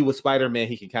when he was Spider-Man,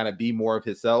 he could kind of be more of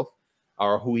himself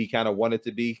or who he kind of wanted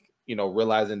to be.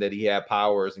 Realizing that he had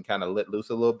powers and kind of let loose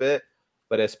a little bit.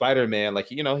 But as Spider-Man, like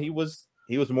he was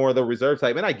more of the reserve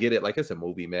type, and I get it. Like it's a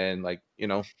movie, man. Like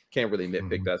can't really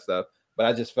nitpick that stuff. But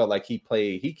I just felt like he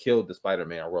killed the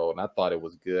Spider-Man role, and I thought it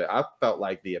was good. I felt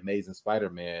like the Amazing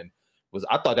Spider-Man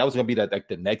I thought that was going to be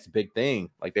the next big thing.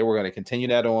 Like they were going to continue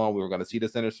that on. We were going to see the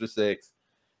Sinister Six.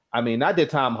 I mean, not that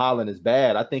Tom Holland is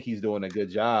bad. I think he's doing a good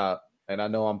job, and I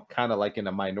know I'm kind of like in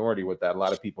a minority with that. A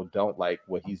lot of people don't like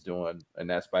what he's doing in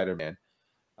that Spider-Man.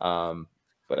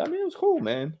 But I mean, it was cool,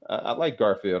 man. I like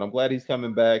Garfield. I'm glad he's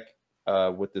coming back.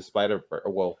 With the Spider-Verse,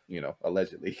 well,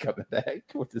 allegedly coming back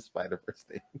with the Spider-Verse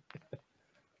thing.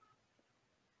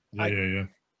 Yeah.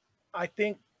 I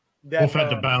think that Wolf had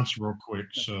to bounce real quick,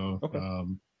 so okay.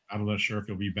 I'm not sure if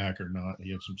he'll be back or not.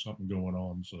 He had something going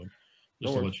on, so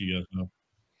just to let you guys know.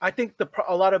 I think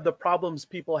a lot of the problems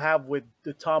people have with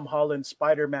the Tom Holland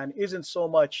Spider-Man isn't so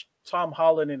much Tom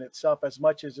Holland in itself as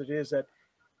much as it is that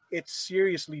it's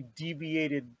seriously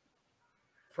deviated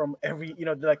from every,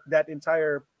 like that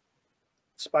entire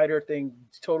Spider thing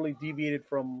totally deviated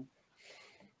from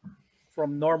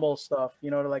normal stuff.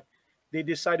 Like they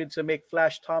decided to make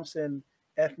Flash Thompson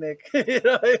ethnic, you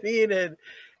know what I mean, and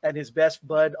his best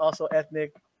bud also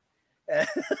ethnic. I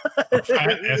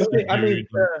mean,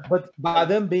 but by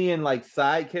them being like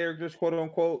side characters, quote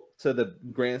unquote, to the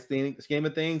grand scheme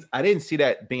of things, I didn't see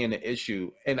that being an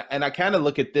issue. And I kind of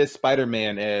look at this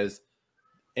Spider-Man as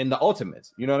in the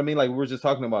Ultimates, you know what I mean? Like we were just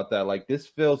talking about that. Like this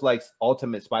feels like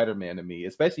Ultimate Spider-Man to me,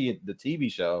 especially in the TV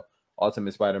show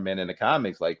Ultimate Spider-Man in the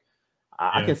comics. Like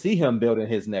I can see him building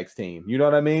his next team. You know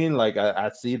what I mean? Like I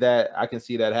see that. I can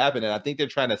see that happening. I think they're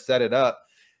trying to set it up.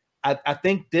 I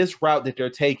think this route that they're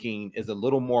taking is a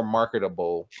little more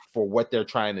marketable for what they're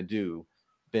trying to do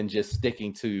than just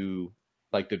sticking to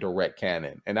like the direct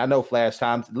canon. And I know Flash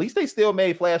times, at least they still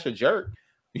made Flash a jerk.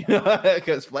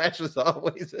 Because Flash was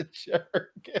always a jerk.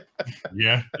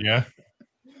 Yeah.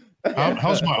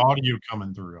 How's my audio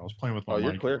coming through? I was playing with my mic.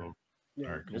 You're clear. Yeah,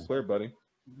 all right, cool. You're clear, buddy.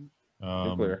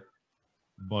 You're clear.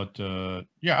 But I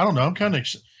don't know. I'm kind of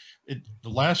the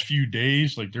last few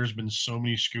days, like there's been so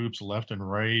many scoops left and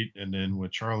right, and then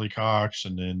with Charlie Cox,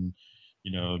 and then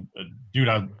dude,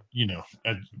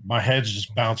 my head's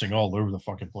just bouncing all over the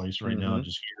fucking place right now,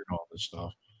 just hearing all this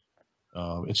stuff.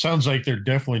 It sounds like they're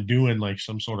definitely doing like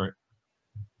some sort of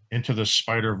Into the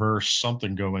Spider-Verse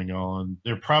something going on.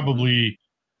 It's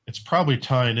probably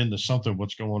tying into something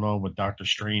what's going on with Doctor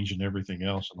Strange and everything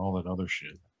else and all that other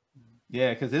shit.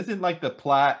 Yeah, because isn't like the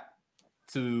plot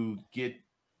to get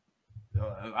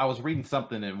I was reading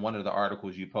something in one of the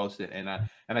articles you posted, and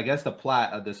I guess the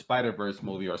plot of the Spider-Verse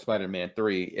movie or Spider-Man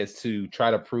 3 is to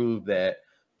try to prove that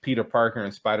Peter Parker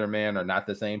and Spider-Man are not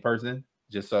the same person,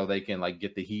 just so they can like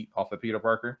get the heat off of Peter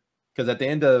Parker. Because at the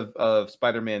end of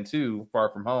Spider-Man 2, Far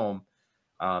From Home,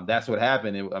 that's what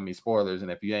happened. I mean, spoilers,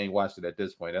 and if you ain't watched it at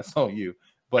this point, that's on you.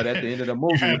 But at the end of the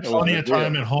movie, You have it was plenty of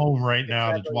time revealed. at home right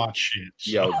now to Exactly. watch shit.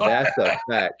 So. Yo, that's a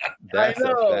fact. That's I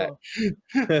a know,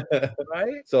 fact.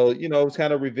 right? So, you know, it was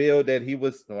kind of revealed that he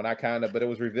was, well, not kind of, but it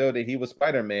was revealed that he was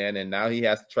Spider-Man, and now he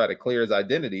has to try to clear his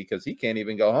identity because he can't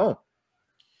even go home.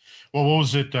 Well, what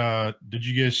was it? Did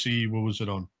you guys see, what was it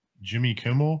on Jimmy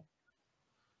Kimmel?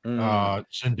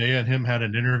 Zendaya and him had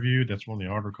an interview. That's one of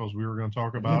the articles we were going to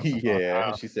talk about.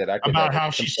 Yeah, she said I could About never how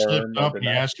she confirm slipped or up. He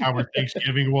deny. asked how her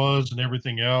Thanksgiving was and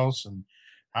everything else, and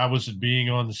how was it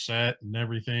being on the set and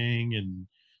everything, and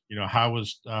you know, how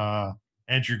was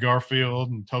Andrew Garfield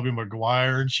and Tobey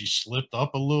Maguire, and she slipped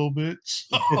up a little bit.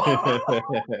 So,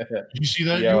 did you see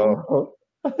that? Yo.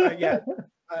 Yeah,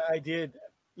 I did.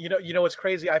 You know what's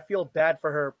crazy? I feel bad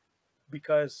for her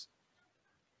because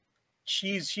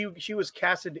she was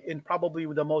casted in probably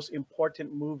the most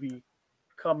important movie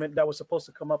coming that was supposed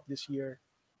to come up this year,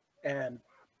 and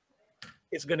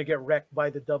it's gonna get wrecked by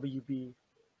the WB.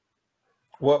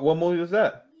 What movie was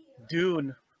that?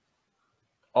 Dune.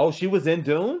 Oh, she was in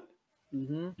Dune?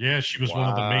 Mm-hmm. Yeah, she was one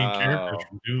of the main characters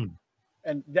from Dune.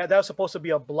 And that was supposed to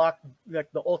be like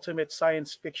the ultimate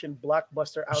science fiction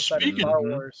blockbuster outside of Star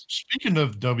Wars. Speaking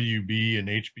of WB and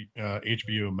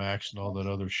HBO Max and all that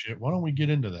other shit, why don't we get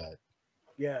into that?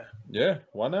 Yeah,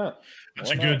 why not?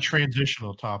 That's a good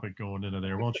transitional topic going into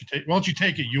there. Why don't you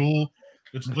take it, Yule?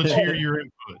 Let's hear your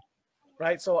input.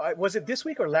 Right. So was it this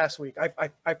week or last week?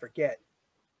 I forget.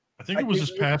 I think it was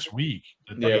this past week.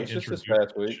 Yeah, it was just this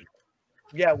past week.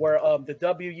 Yeah, where the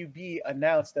WB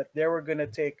announced that they were going to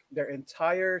take their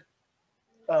entire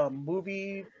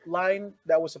movie line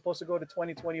that was supposed to go to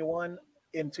 2021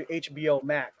 into HBO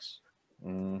Max.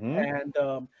 And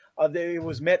it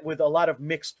was met with a lot of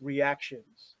mixed reactions.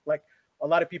 Like a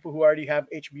lot of people who already have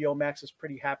HBO Max is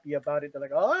pretty happy about it. They're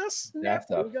like, "Oh, snap,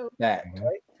 that's a fact."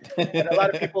 Right? And a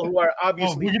lot of people who are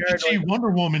obviously we get to see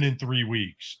Wonder Woman in 3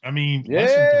 weeks. I mean, yay!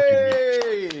 less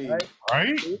than 3 weeks,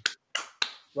 right?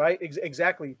 Right,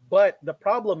 exactly. But the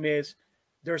problem is,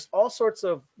 there's all sorts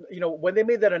of, when they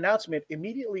made that announcement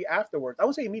immediately afterwards. I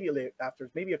won't say immediately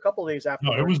afterwards, maybe a couple of days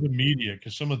afterwards. No, it was immediate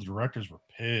because some of the directors were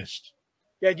pissed.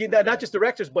 Yeah, not just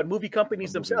directors, but movie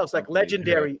companies themselves. Like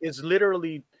Legendary is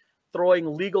literally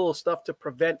throwing legal stuff to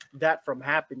prevent that from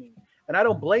happening, and I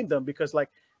don't blame them because like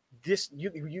this,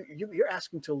 you're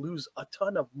asking to lose a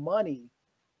ton of money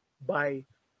by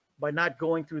not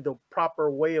going through the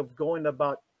proper way of going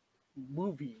about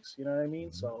movies. You know what I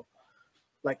mean? So,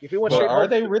 like, if you want, are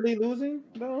they really losing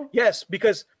though? Yes,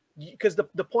 because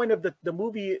the point of the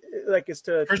movie, like, is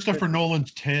to Christopher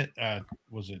Nolan's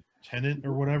was it Tenet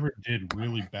or whatever, did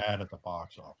really bad at the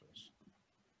box office,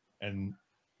 and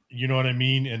you know what I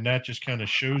mean. And that just kind of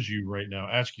shows you right now.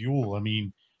 Ask Yule. I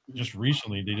mean, just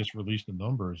recently they just released the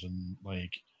numbers, and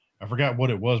like I forgot what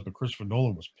it was, but Christopher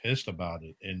Nolan was pissed about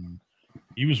it, and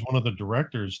he was one of the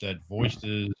directors that voiced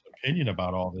his opinion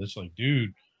about all this. Like,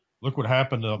 dude, look what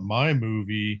happened to my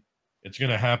movie. It's going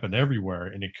to happen everywhere,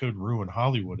 and it could ruin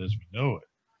Hollywood as we know it.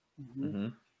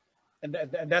 And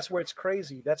that's where it's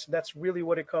crazy. That's really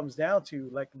what it comes down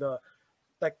to.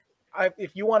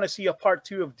 If you want to see a part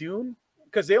 2 of Dune,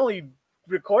 because they only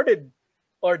recorded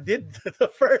or did the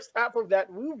first half of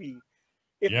that movie.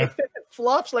 If it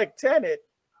flops like Tenet,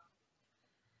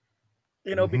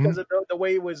 because of the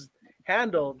way it was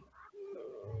handled.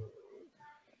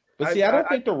 But see, I don't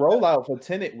think the rollout for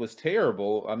Tenet was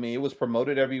terrible. I mean, it was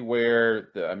promoted everywhere.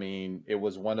 It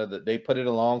was they put it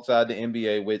alongside the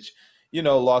NBA, which,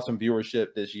 lost some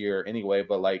viewership this year anyway,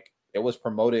 but like it was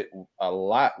promoted a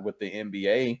lot with the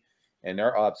NBA and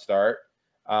their upstart.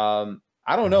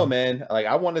 I don't know, man. Like,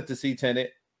 I wanted to see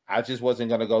Tenet. I just wasn't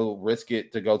going to go risk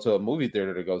it to go to a movie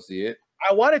theater to go see it.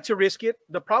 I wanted to risk it.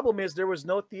 The problem is there was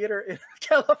no theater in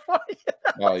California.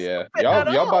 Oh yeah,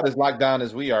 y'all about as locked down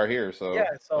as we are here. So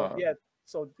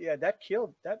that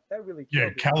killed that really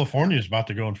killed. Yeah, California is about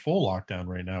to go in full lockdown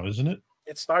right now, isn't it?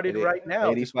 It started right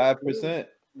now. 85%.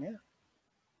 Yeah.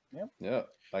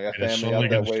 I got family out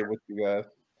that way with you guys.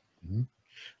 And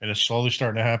it's slowly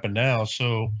starting to happen now.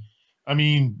 So, I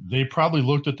mean, they probably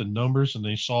looked at the numbers and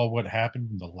they saw what happened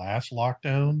in the last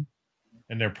lockdown.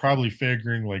 And they're probably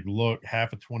figuring, like, look,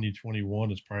 half of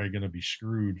 2021 is probably going to be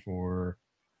screwed for.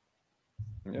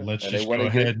 Let's just go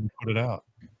ahead and put it out.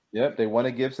 Yep, they want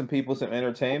to give some people some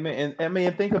entertainment, and I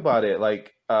mean, think about it.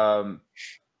 Like HBO,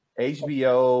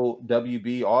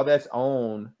 WB, all that's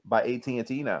owned by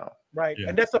AT&T now, right? Yeah.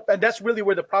 And that's really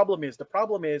where the problem is. The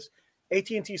problem is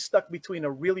AT&T stuck between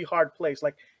a really hard place.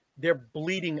 Like, they're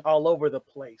bleeding all over the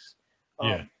place.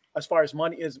 As far as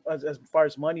money is, as far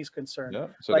as money is concerned. Yeah.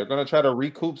 So they're going to try to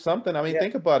recoup something. I mean,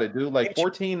 think about it, dude. Like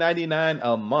 $14.99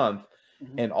 a month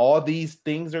and all these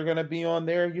things are going to be on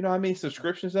there. You know how many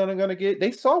subscriptions that are going to get?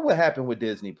 They saw what happened with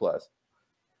Disney Plus.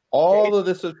 All of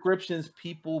the subscriptions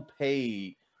people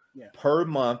paid per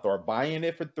month, or buying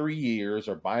it for 3 years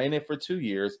or buying it for 2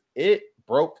 years, it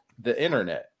broke the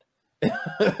internet.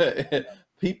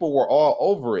 People were all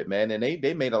over it, man, and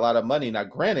they made a lot of money. Now,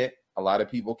 granted, a lot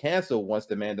of people canceled once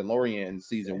the Mandalorian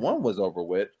season 1 was over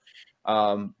with.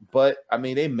 But I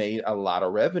mean, they made a lot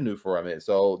of revenue from it,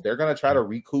 so they're gonna try to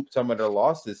recoup some of their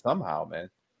losses somehow, man.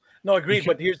 No, agreed.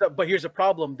 But here's a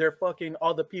problem. They're fucking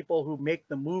all the people who make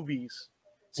the movies.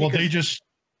 See, well, they just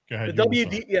go ahead. The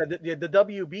WD, the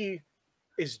WB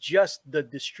is just the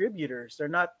distributors. They're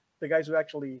not the guys who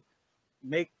actually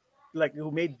make, like,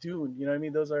 who made Dune. You know what I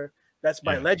mean? That's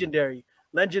by Legendary.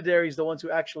 Legendary is the ones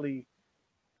who actually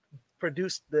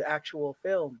produced the actual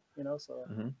film. You know, so.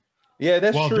 Yeah,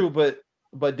 that's true. But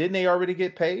didn't they already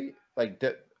get paid? Like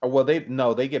that? Well,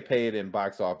 they get paid in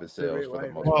box office sales for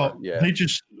the most part. Yeah, they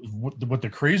just what the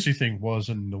crazy thing was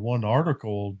in the one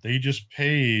article, they just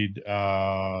paid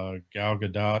Gal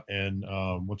Gadot and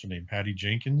what's her name, Patty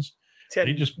Jenkins,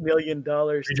 $10 million.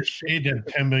 They just paid them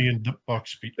 $10 million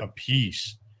a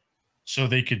piece, so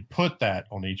they could put that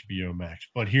on HBO Max.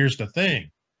 But here's the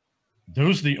thing: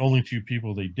 those are the only 2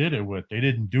 people they did it with. They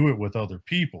didn't do it with other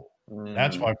people.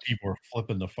 That's why people are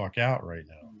flipping the fuck out right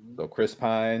now. So Chris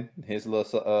Pine, his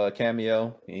little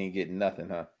cameo, he ain't getting nothing,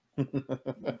 huh?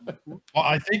 Well,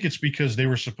 I think it's because they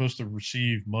were supposed to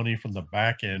receive money from the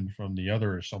back end from the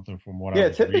other or something. From what I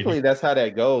was typically reading. That's how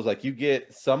that goes. Like you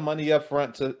get some money up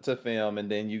front to film, and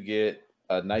then you get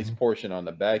a nice portion on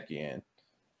the back end.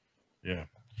 Yeah.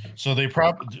 So they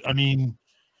probably, I mean,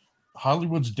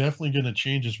 Hollywood's definitely going to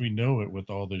change as we know it with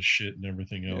all this shit and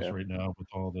everything else right now with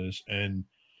all this. And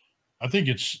I think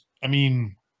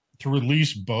to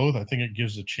release both, I think it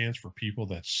gives a chance for people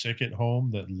that's sick at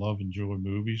home, that love enjoying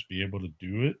movies, be able to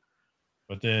do it.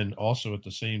 But then also at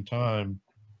the same time,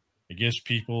 it gives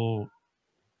people,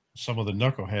 some of the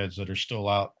knuckleheads that are still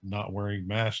out not wearing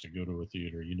masks, to go to a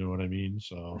theater. You know what I mean?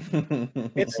 So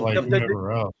it's like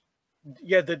whoever else.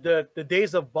 Yeah, the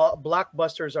days of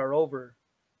blockbusters are over.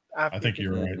 I think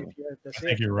you're right. I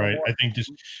think you're right. I think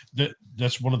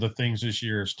that's one of the things this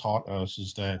year has taught us,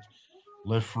 is that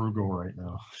live frugal right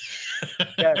now.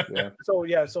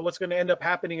 So what's going to end up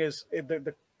happening is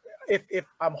if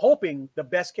I'm hoping the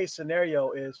best case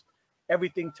scenario is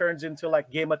everything turns into like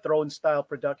Game of Thrones style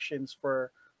productions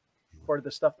for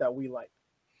the stuff that we like,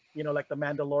 you know, like the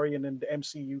Mandalorian and the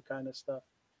MCU kind of stuff.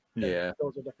 Yeah,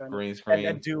 those are the kind green screen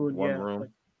and Dune, one room. Like,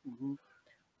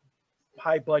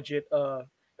 high budget.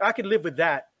 I could live with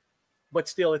that, but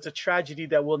still, it's a tragedy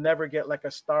that we'll never get like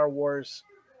a Star Wars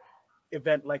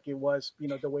event like it was, you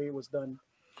know, the way it was done.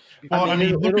 Well, I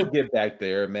mean, it'll get back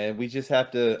there, man. We just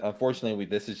have to. Unfortunately,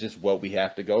 this is just what we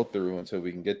have to go through until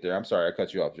we can get there. I'm sorry, I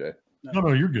cut you off, Jay.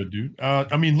 No, you're good, dude.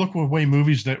 I mean, look what way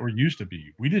movies that were used to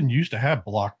be. We didn't used to have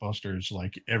blockbusters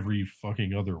like every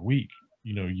fucking other week,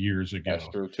 you know, years ago. That's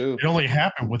true too. It only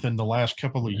happened within the last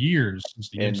couple of years since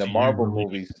the MCU, the Marvel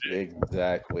movies.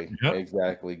 Exactly.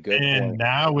 Good and point.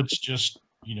 Now it's just,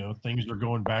 you know, things are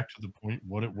going back to the point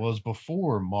what it was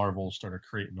before Marvel started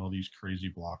creating all these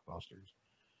crazy blockbusters.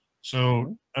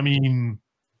 So, I mean,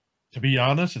 to be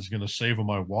honest, it's going to save on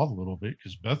my wallet a little bit,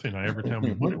 because Beth and I, every time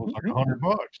we went, it was like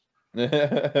 $100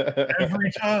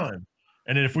 every time.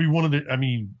 And if we wanted to, I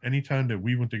mean, anytime that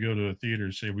we went to go to a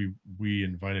theater, say we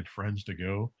invited friends to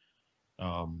go,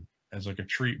 as like a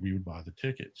treat, we would buy the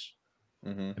tickets.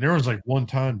 And there was like one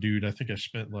time, dude, I think I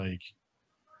spent like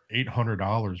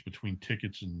 $800 between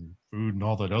tickets and food and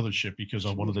all that other shit, because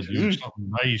I wanted to do something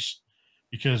nice,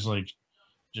 because like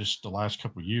just the last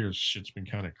couple of years, shit's been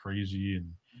kind of crazy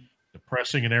and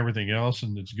depressing and everything else.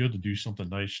 And it's good to do something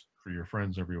nice for your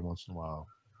friends every once in a while.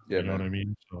 Yeah, you know what I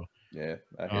mean? So yeah,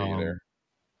 I hear you there.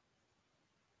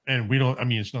 And we don't, I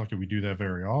mean, it's not that we do that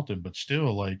very often, but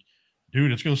still, like,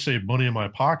 dude, it's going to save money in my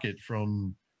pocket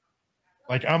from,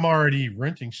 like, I'm already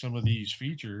renting some of these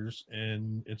features,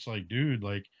 and it's like, dude,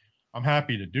 like, I'm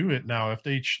happy to do it. Now, if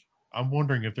I'm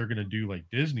wondering if they're going to do like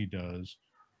Disney does,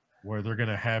 where they're going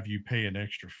to have you pay an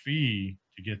extra fee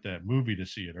to get that movie to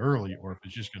see it early, or if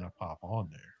it's just going to pop on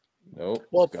there. Nope.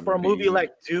 Well, for a movie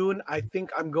like Dune, I think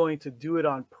I'm going to do it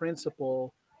on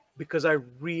principle, because I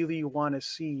really want to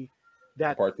see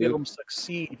that film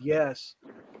succeed. Yes.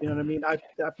 You know what I mean? I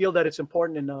feel that it's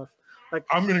important enough. Like,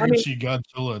 I'm going to go see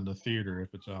Godzilla in the theater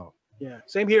if it's out. Yeah,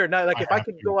 same here. Now, like, if I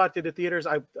could go out to the theaters,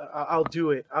 I'll do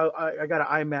it. I gotta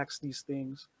IMAX these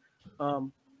things.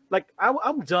 Like,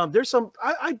 I'm dumb. There's some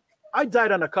I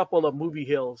died on a couple of movie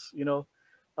hills. You know,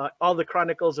 all the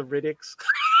Chronicles of Riddick's.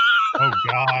 Oh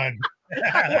God.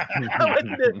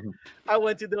 I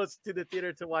went to the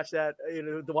theater to watch that,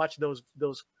 to watch those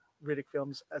Riddick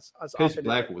films as Pitch often.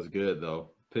 Black was good though.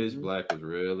 Pitch Mhm. Black was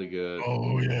really good.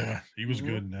 Oh yeah, he was Mhm.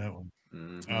 good in that one.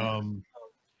 Mhm.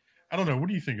 I don't know. What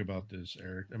do you think about this,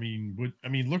 Eric? I mean,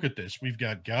 look at this. We've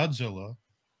got Godzilla.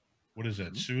 What is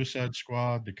that? Mhm. Suicide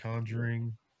Squad, The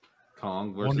Conjuring,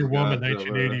 Kong Wonder versus Woman, Godzilla,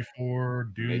 1984,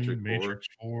 Dune, Matrix 4. Matrix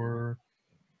 4.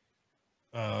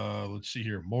 Let's see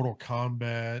here. Mortal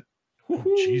Kombat. Oh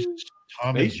Jesus, Woohoo!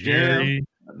 Tom and Space Jam, Jerry,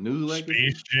 New Legacy.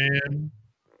 Space Jam.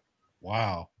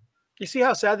 Wow. You see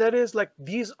how sad that is? Like,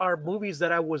 these are movies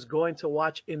that I was going to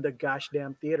watch in the gosh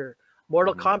damn theater.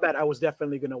 Mortal Mhm. Kombat, I was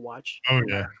definitely going to watch. Oh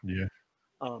yeah, yeah.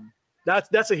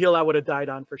 That's a hill I would have died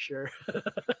on for sure.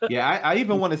 Yeah, I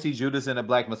even want to see Judas and the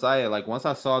Black Messiah. Like once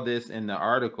I saw this in the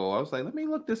article, I was like, let me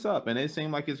look this up, and it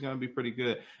seemed like it's going to be pretty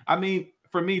good. I mean,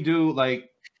 for me, dude, like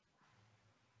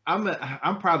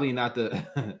I'm probably not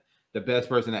the the best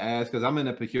person to ask because I'm in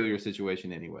a peculiar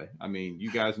situation anyway. I mean, you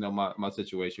guys know my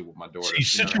situation with my daughter.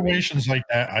 See, You know what I mean? situations like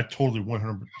that, I totally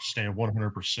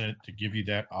 100% to give you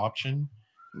that option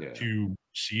Yeah. to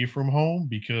see from home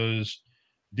because,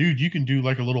 dude, you can do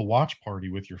like a little watch party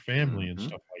with your family and Mhm.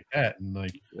 stuff like that, and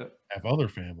like Yep. have other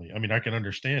family. I mean, I can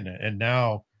understand that. And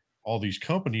now all these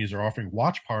companies are offering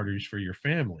watch parties for your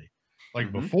family. Like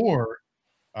Mhm. before,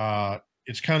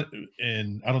 it's kind of,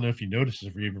 and I don't know if you noticed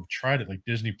if you ever tried it, like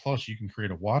Disney Plus, you can create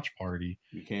a watch party.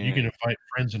 You You can can. invite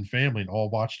friends and family and all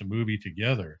watch the movie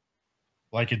together.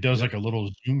 Like it does Yep. like a little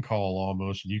Zoom call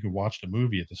almost, and you can watch the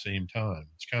movie at the same time.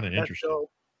 It's kind of That's interesting.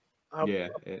 dope. Um, Yeah,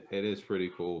 it is pretty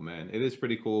cool, man. It is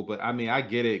pretty cool. But I mean, I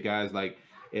get it, guys. Like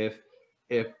if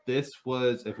if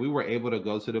we were able to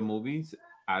go to the movies,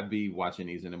 I'd be watching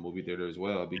these in the movie theater as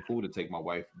well. It'd be cool to take my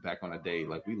wife back on a date.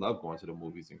 Like we love going to the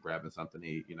movies and grabbing something to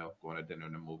eat, going to dinner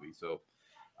in the movie. So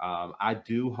I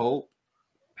do hope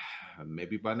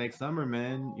maybe by next summer,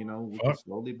 man, we can Fuck.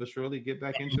 slowly but surely get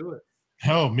back into it.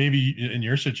 Hell, maybe in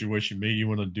your situation, maybe you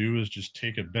want to do is just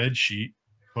take a bed sheet,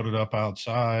 put it up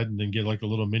outside, and then get like a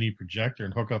little mini projector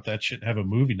and hook up that shit and have a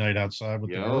movie night outside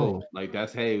with the girls. Yo, like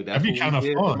that's That'd be what we kind of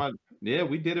did for fun. my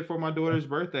we did it for my daughter's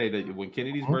birthday. That when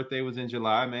Kennedy's Huh? birthday was in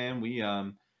July, man, we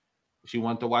she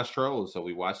wanted to watch Trolls, so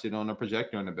we watched it on a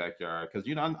projector in the backyard. Because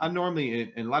I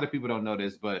normally, and a lot of people don't know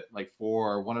this, but like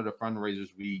for one of the fundraisers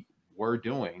we were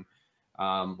doing,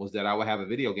 was that I would have a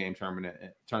video game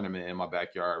tournament in my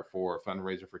backyard for a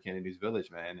fundraiser for Kennedy's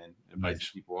Village, man, and invite some Nice.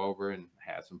 people over and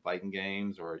have some fighting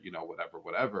games or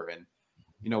whatever. And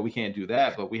we can't do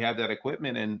that, but we have that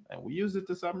equipment and we use it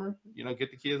this summer. Get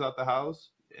the kids out the house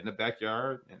in the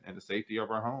backyard and the safety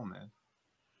of our home, man.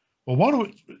 Well, why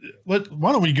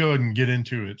don't we go ahead and get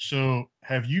into it? So,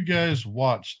 have you guys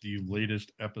watched the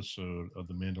latest episode of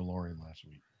The Mandalorian last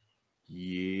week?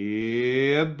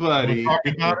 Yeah, We'll buddy. talk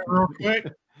about it real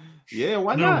quick. Yeah,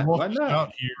 why No, not? Wolf Why is not?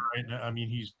 out here right now. I mean,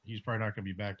 he's probably not going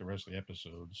to be back the rest of the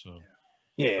episode. So,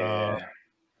 Yeah.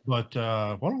 but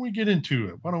why don't we get into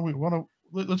it?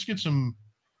 Let's get some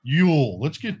Yule.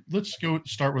 Let's go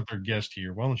start with our guest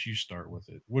here. Why don't you start with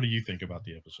it? What do you think about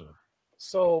the episode?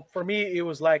 So for me, it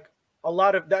was like a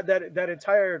lot of that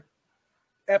entire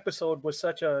episode was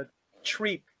such a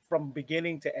treat from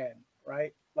beginning to end,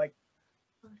 right? Like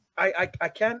I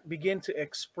can't begin to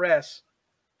express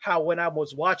how when I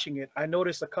was watching it, I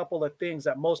noticed a couple of things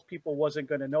that most people wasn't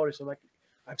going to notice. So like,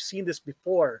 I've seen this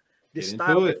before, this Get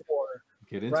style into it. before,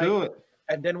 Get right? into it.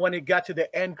 And then when it got to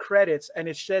the end credits and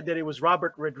it said that it was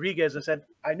Robert Rodriguez, I said,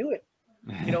 I knew it.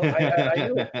 I knew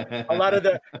it. A lot of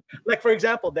like for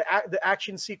example, the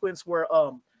action sequence where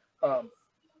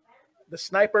the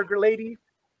sniper lady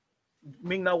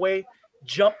Ming Na Wei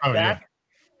jumped Oh, yeah. back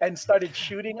and started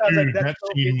shooting. I was Dude, like, that's that so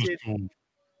scene was vintage. cool.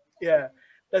 Yeah,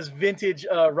 that's vintage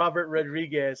Robert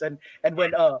Rodriguez. And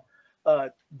when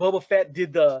Boba Fett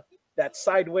did that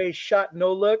sideways shot,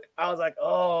 no look, I was like,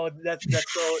 oh, that's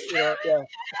so yeah.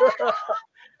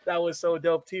 That was so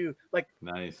dope too. Like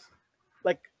Nice.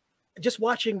 like just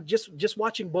watching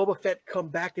Boba Fett come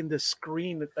back in the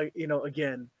screen,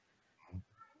 again.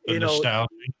 The nostalgia,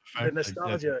 effect, the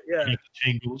nostalgia, yeah. you get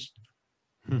the tingles.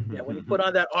 Yeah, when he put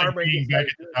on that Like armor, and being he back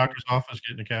started at the doing doctor's office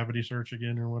getting a cavity search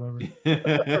again or whatever.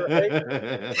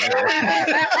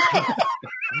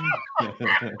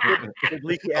 big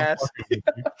leaky ass.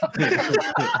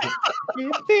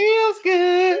 It feels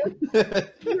good.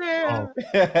 Yeah.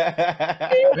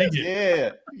 Thank you.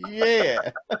 Yeah.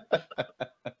 Yeah.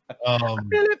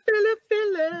 Feel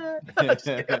it.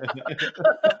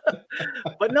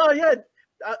 But no, yeah,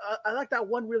 I like that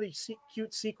one really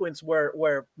cute sequence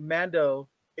where Mando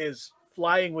is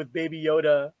flying with Baby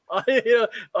Yoda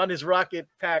on his rocket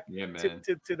pack Yeah, man.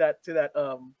 to that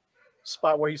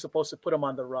spot where he's supposed to put him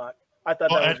on the rock. I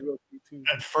thought that was real cute too.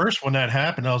 At first, when that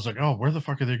happened, I was like, "Oh, where the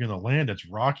fuck are they going to land?" It's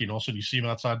Rocky, and all of a sudden you see him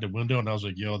outside the window, and I was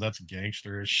like, "Yo, that's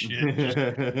gangster as shit." Just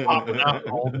popping out,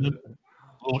 holding it,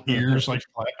 little ears like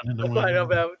flapping in the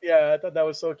window. Yeah, I thought that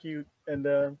was so cute, and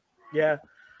that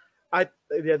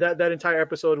entire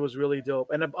episode was really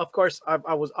dope. And of course,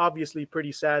 I was obviously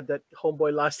pretty sad that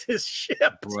Homeboy lost his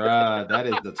ship. Bruh, that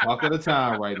is the talk of the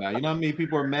town right now. You know how many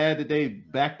people are mad that they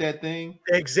backed that thing?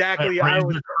 Exactly. I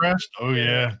was crest. Oh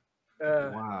yeah.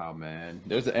 Wow, man.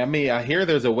 I hear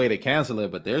there's a way to cancel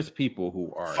it, but there's people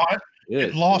who are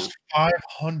it lost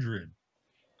 500.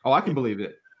 Oh, I can believe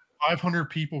it. 500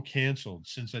 people canceled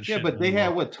since that shit. Yeah, but they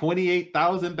had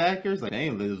 28,000 backers? Like, they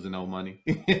ain't losing no money.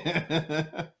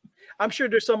 I'm sure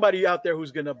there's somebody out there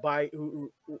who's gonna buy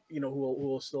who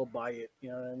will still buy it.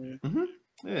 You know what I mean? Mm-hmm.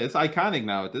 Yeah, it's iconic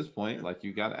now at this point. Like,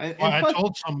 you got I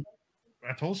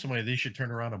told somebody they should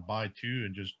turn around and buy two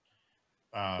and just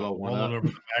roll it over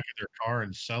the back of their car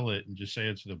and sell it and just say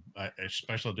it's a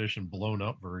special edition blown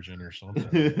up version or something.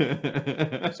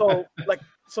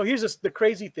 So here's the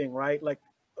crazy thing, right? Like,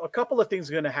 a couple of things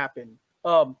are gonna happen.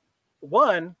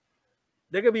 One,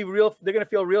 they're gonna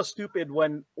feel real stupid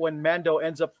when Mando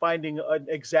ends up finding an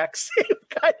exact same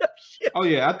kind of shit. Oh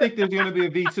yeah, I think there's gonna be a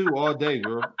V2 all day,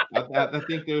 bro. I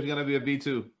think there's gonna be a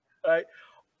V2. Right.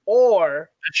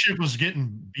 Or that shit was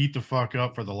getting beat the fuck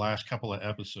up for the last couple of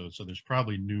episodes, so there's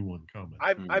probably a new one coming.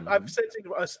 I'm sensing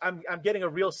I'm getting a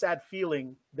real sad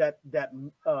feeling that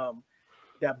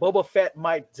Boba Fett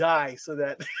might die, so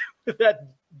that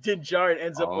Din Djarin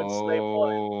ends up with Slave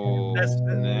One. That's you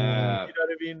know what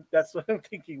I mean. That's what I'm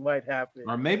thinking might happen.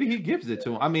 Or maybe he gives it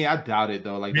to him. I mean, I doubt it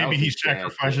though. Like, maybe he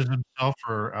sacrifices himself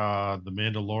for the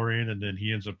Mandalorian, and then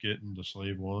he ends up getting the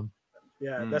Slave One.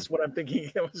 Yeah, that's what I'm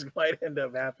thinking. It might end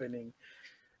up happening,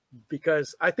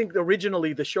 because I think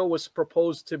originally the show was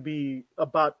proposed to be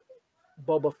about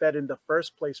Boba Fett in the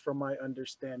first place, from my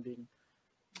understanding.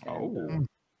 And,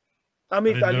 I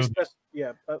mean,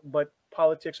 but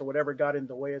politics or whatever got in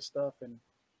the way of stuff, and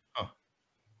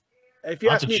if you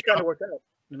ask me, it kind of worked out.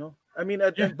 You know, I mean,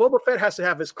 and Boba Fett has to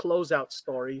have his closeout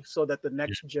story so that the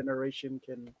next generation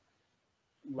can.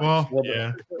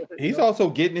 He's also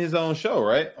getting his own show,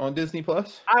 right, on Disney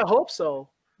Plus. I hope so.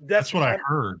 That's what I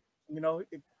heard. You know,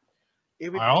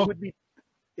 it would be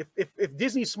if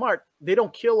Disney's smart, they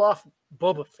don't kill off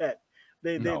Boba Fett.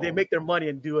 They make their money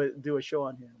and do a show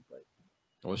on him. But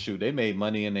well, shoot, they made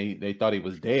money and they thought he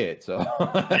was dead. So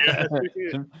what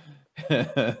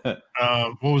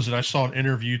was it? I saw an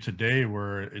interview today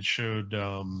where it showed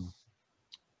Luke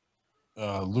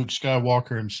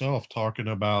Skywalker himself talking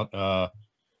about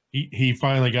he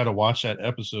finally got to watch that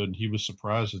episode, and he was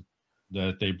surprised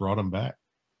that they brought him back.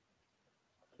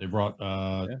 They brought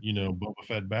Boba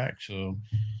Fett back. So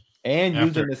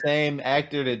using the same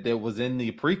actor that was in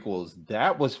the prequels.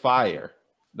 That was fire.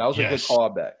 That was a good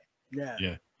callback.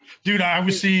 Yeah. Dude, I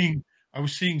was seeing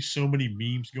so many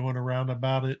memes going around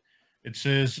about it. It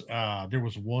says there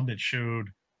was one that showed,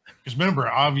 because remember,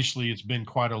 obviously it's been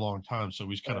quite a long time, so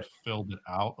he's kind of filled it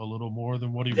out a little more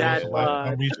than what he was last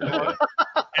time we saw it.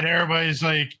 And everybody's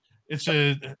like,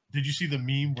 did you see the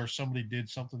meme where somebody did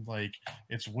something like,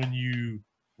 it's when you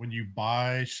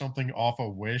buy something off a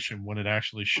Wish and when it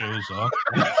actually shows up?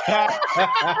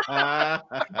 How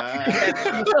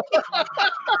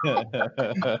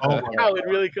it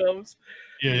really comes.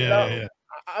 Yeah.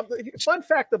 Fun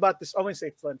fact about this, I wouldn't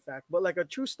say fun fact, but like a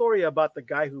true story about the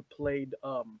guy who played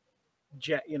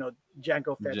Jango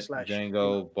Fett /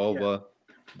 Jango, Boba,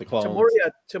 the clones.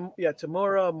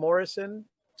 Tamura Morrison.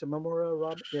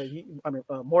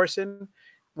 Morrison,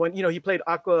 when he played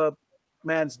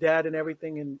Aquaman's dad and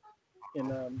everything in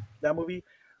that movie.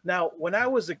 Now, when I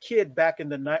was a kid back in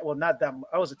the night,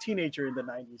 I was a teenager in the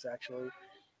 90s actually.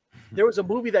 There was a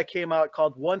movie that came out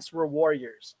called Once Were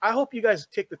Warriors. I hope you guys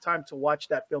take the time to watch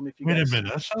that film. If you wait a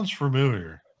minute, that sounds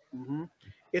familiar. Mm-hmm.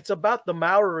 It's about the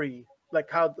Maori,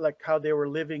 like how they were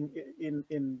living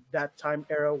in that time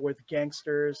era with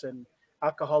gangsters and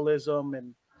alcoholism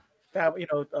and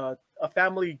a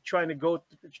family trying to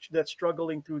that's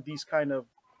struggling through these kind of,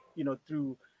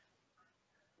 through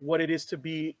what it is to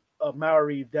be a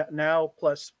Maori that now,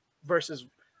 plus versus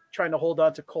trying to hold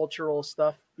on to cultural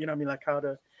stuff. You know what I mean? Like how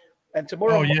to, and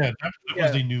Tamura. Oh yeah, that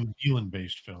was the New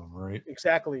Zealand-based film, right?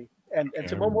 Exactly. And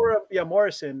Tamura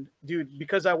Morrison, dude,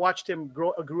 because I watched him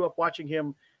grew up watching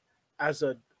him as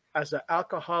an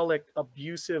alcoholic,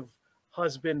 abusive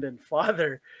husband and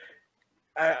father.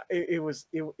 It was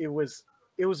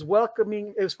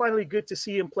welcoming. It was finally good to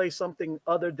see him play something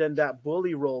other than that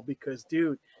bully role, because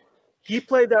dude, he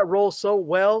played that role so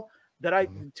well that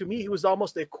to me he was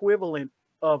almost equivalent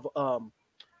of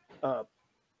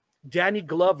Danny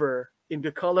Glover in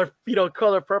the color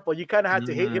purple, you kind of had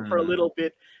to hate him for a little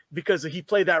bit because he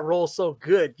played that role so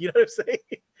good. You know what I'm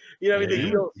saying? You know what I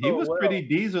mean? He was pretty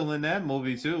Diesel in that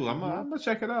movie too. I'm gonna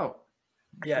check it out.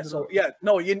 Yeah. So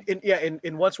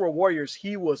in Once Were Warriors,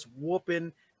 he was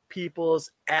whooping people's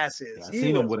asses. Yeah, I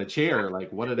seen him with a chair.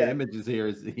 Like one of the images here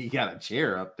is he got a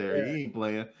chair up there. Yeah. He ain't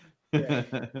playing.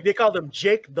 They called him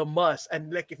Jake the Muss,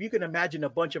 and like if you can imagine a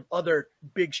bunch of other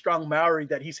big, strong Maori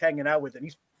that he's hanging out with, and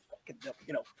he's fucking,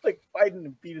 like fighting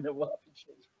and beating him up and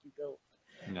shit.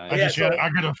 Nice. I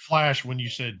got a flash when you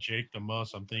said Jake the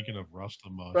Muss. I'm thinking of Russ the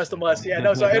Muss. Russ the Muss, yeah.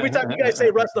 No, so every time you guys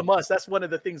say Russ the Muss, that's one of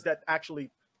the things that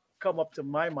actually come up to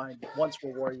my mind. Once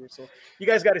Were Warriors. So you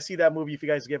guys got to see that movie if you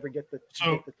guys ever get the.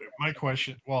 So my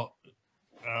question, now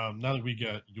that we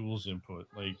got Yule's input,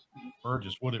 like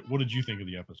Burgess, what did you think of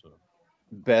the episode?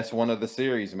 Best one of the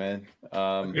series, man.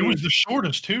 It was the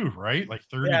shortest too, right? Like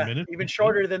 30 minutes. Even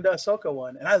shorter than the Ahsoka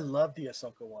one, and I love the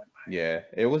Ahsoka one. Yeah,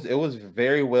 it was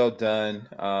very well done.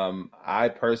 I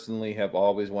personally have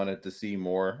always wanted to see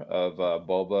more of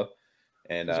Boba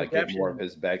and get more of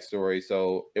his backstory.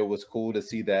 So it was cool to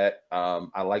see that.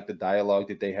 I like the dialogue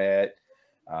that they had.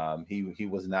 He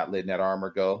was not letting that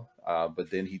armor go,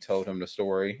 but then he told him the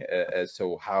story as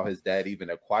to how his dad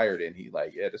even acquired it. And he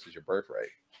like, yeah, this is your birthright.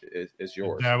 It's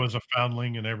yours. That was a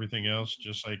foundling and everything else,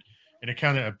 just like, and it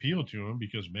kind of appealed to him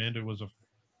because Mando was a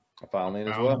foundling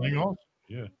as well. Also.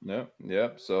 Yeah.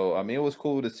 Yep. So I mean, it was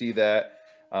cool to see that.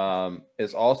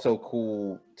 It's also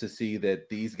cool to see that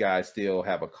these guys still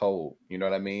have a code. You know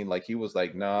what I mean? Like he was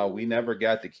like, no, we never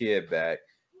got the kid back.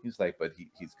 He's like, but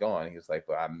he's gone. He was like,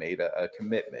 but I made a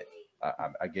commitment.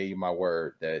 I gave you my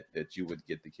word that you would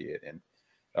get the kid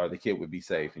or the kid would be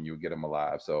safe and you would get him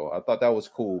alive. So I thought that was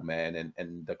cool, man.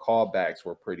 And the callbacks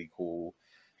were pretty cool.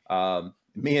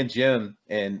 Me and Jim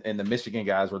and the Michigan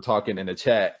guys were talking in the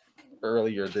chat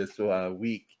earlier this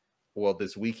week. Well,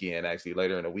 this weekend, actually,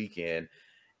 later in the weekend.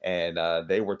 And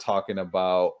they were talking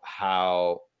about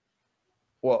how,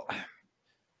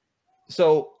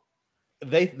 so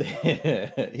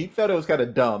he felt it was kind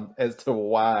of dumb as to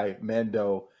why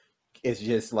Mando is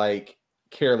just like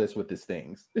careless with his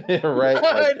things, right? Like,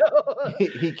 I know.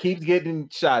 He keeps getting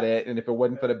shot at, and if it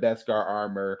wasn't for the Beskar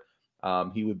armor,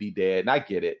 he would be dead. And I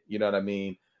get it, you know what I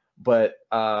mean? But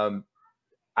I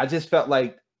just felt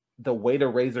like the way the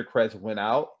Razor Crest went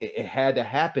out, it had to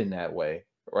happen that way,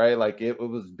 right? Like it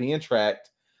was being tracked,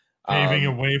 paving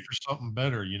a way for something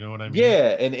better. You know what I mean?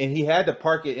 Yeah, and he had to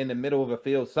park it in the middle of a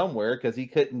field somewhere because he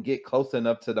couldn't get close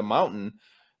enough to the mountain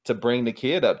to bring the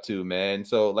kid up to, man.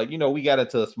 So like, we got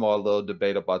into a small little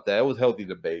debate about that. It was healthy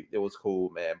debate. It was cool,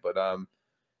 man. But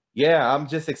yeah, I'm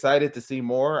just excited to see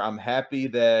more. I'm happy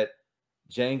that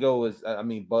Django is,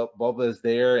 Boba is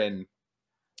there and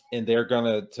they're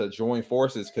gonna join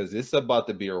forces because it's about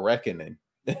to be a reckoning.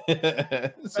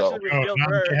 So now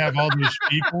you have all these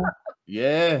people.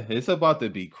 Yeah, it's about to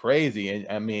be crazy. And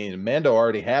I mean, Mando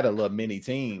already had a little mini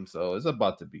team, so it's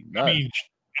about to be nuts. I mean,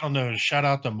 I don't know. Shout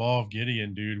out to Moff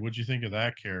Gideon, dude. What'd you think of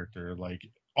that character? Like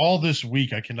all this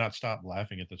week, I cannot stop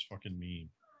laughing at this fucking meme.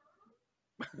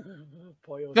 I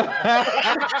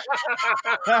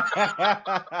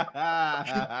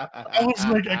was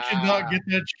like, I cannot get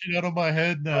that shit out of my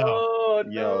head now. Oh,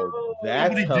 yo,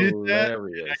 that's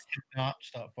hilarious. I cannot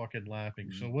stop fucking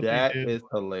laughing. So what that they did is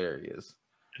hilarious.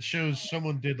 It shows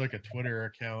someone did like a Twitter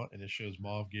account and it shows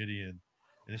Moff Gideon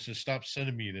and it says, stop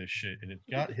sending me this shit. And it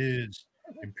got his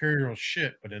Imperial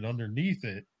shit, but then underneath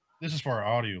it, this is for our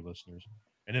audio listeners.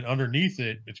 And then underneath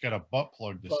it, it's got a butt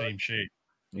plug the same shape.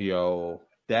 Yo,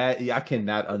 I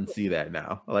cannot unsee that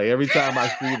now. Like every time I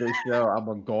see this show,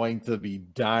 I'm going to be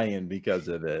dying because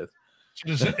of this.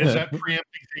 So is that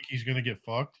preempting think he's gonna get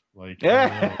fucked? Like,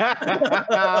 yeah.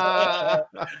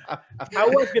 I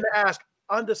was gonna ask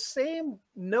on the same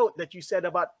note that you said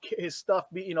about his stuff,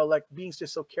 like being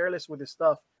just so careless with his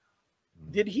stuff.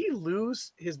 Did he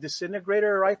lose his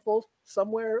disintegrator rifle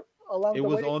somewhere along the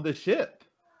way? It was on the ship.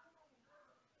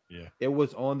 Yeah, it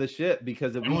was on the ship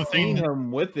because we've seen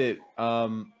him with it.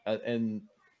 And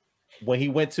when he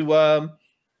went to go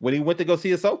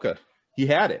see Ahsoka, he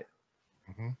had it.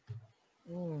 Mm-hmm.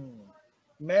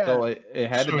 Man, so it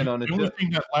had to been on the ship. The only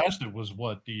thing that lasted was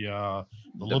what the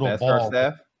little Beskar ball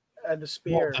staff and the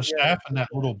spear, the staff and that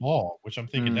little ball, which I'm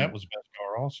thinking that was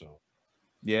Beskar also.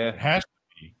 Yeah, it has to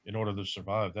be in order to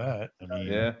survive that. I mean,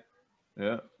 yeah.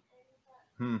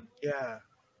 Yeah.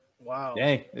 Wow.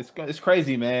 Dang, it's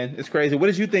crazy, man. It's crazy. What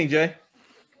did you think, Jay?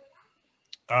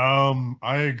 I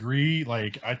agree.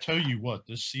 Like, I tell you what,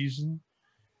 this season,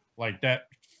 like that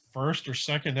first or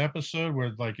second episode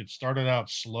where like it started out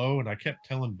slow, and I kept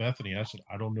telling Bethany, I said,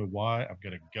 I don't know why, I've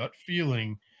got a gut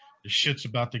feeling the shit's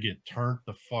about to get turned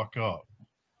the fuck up.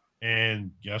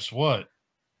 And guess what?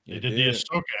 They did the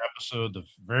Ahsoka episode, the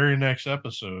very next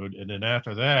episode, and then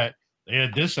after that, they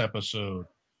had this episode.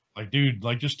 Like, dude,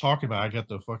 like just talking about, I got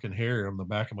the fucking hair on the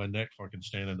back of my neck, fucking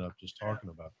standing up, just talking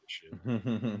about this shit.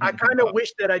 I kind of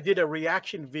wish that I did a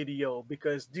reaction video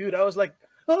because, dude, I was like,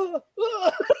 oh,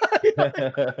 oh.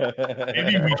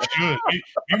 Maybe we should.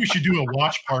 Maybe we should do a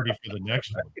watch party for the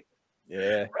next one.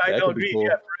 Yeah, I know, dude. Cool.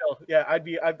 Yeah, for real. Yeah, I'd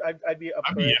be up I'd be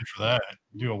in for that.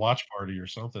 Do a watch party or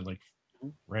something like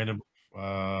random.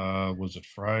 Was it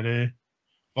Friday?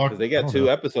 Because they got 2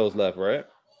 episodes left, right?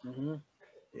 Mm-hmm.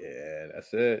 Yeah,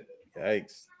 that's it.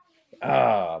 Yikes!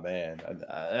 Ah, man,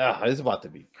 it's about to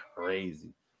be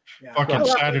crazy. Yeah. Fucking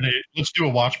Saturday. Let's do a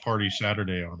watch party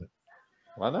Saturday on it.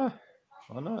 Why not?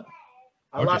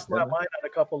 I lost my mind on a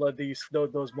couple of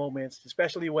those moments,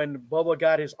 especially when Boba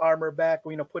got his armor back,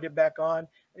 put it back on, and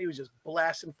he was just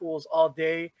blasting fools all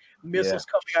day. Missiles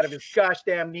coming out of his gosh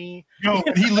damn knee. Yo,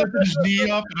 he lifted his knee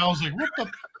up, and I was like, "What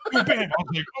the?" Bam! I was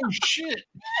like, "Oh shit!"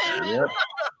 Yep.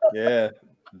 Yeah,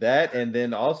 that, and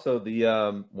then also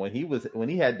the when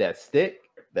he had that stick,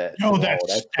 that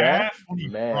staff when he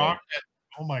rocked that.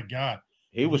 Oh my god,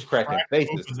 he was cracking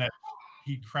faces.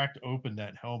 He cracked open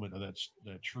that helmet of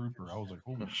that trooper. I was like,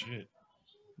 holy shit.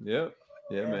 Yep.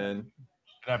 Yeah, man.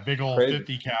 That big old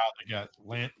 50 cal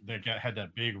had that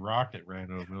big rock that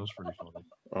ran over. It was pretty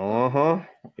funny.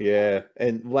 Yeah.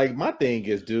 And like my thing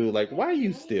is, dude, like, why are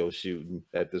you still shooting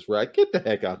at this rock? Get the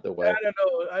heck out the way. I don't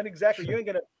know. Exactly. You ain't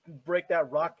gonna break that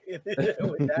rock with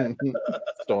that.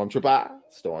 Stormtrooper.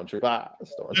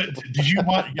 Did you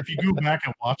watch? If you go back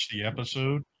and watch the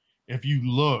episode, if you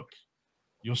look,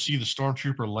 you'll see the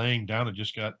stormtrooper laying down and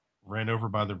just got ran over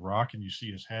by the rock, and you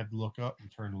see his head look up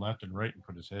and turn left and right and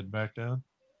put his head back down.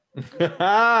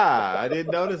 I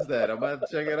didn't notice that. I'm about to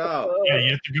check it out. Yeah, you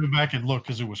have to go back and look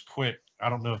because it was quick. I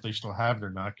don't know if they still have it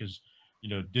or not because,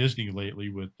 Disney lately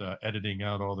with editing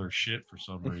out all their shit for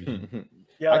some reason.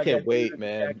 Yeah, I can't wait,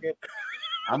 man.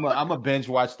 I'm a binge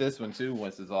watch this one too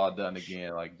once it's all done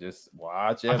again. Like, just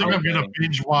watch it. I think I'm going to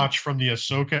binge watch from the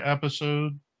Ahsoka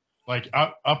episode. Like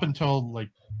up until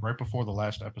like right before the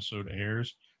last episode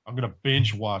airs, I'm gonna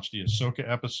binge watch the Ahsoka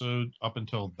episode up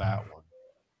until that one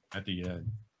at the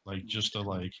end, like just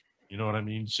to you know what I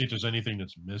mean, see if there's anything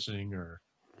that's missing or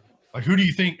like who do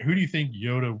you think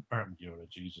Yoda,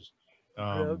 Jesus,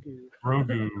 Grogu,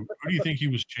 who do you think he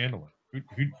was channeling?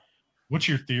 What's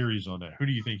your theories on that? Who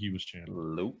do you think he was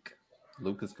channeling?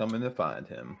 Luke is coming to find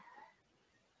him.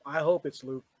 I hope it's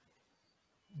Luke,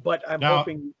 but I'm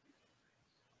hoping.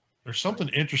 There's something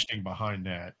interesting behind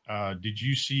that. Did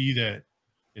you see that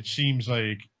it seems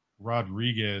like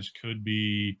Rodriguez could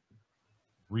be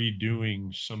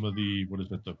redoing some of the,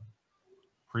 the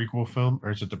prequel film?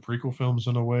 Or is it the prequel films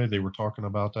in a way? They were talking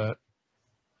about that.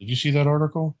 Did you see that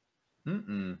article?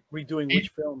 Redoing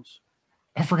which films?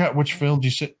 I forgot which films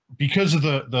you said. Because of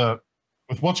the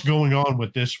with what's going on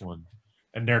with this one.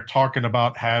 And they're talking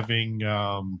about having,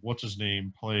 what's his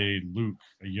name, play Luke,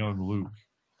 a young Luke.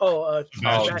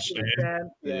 Sebastian Stan.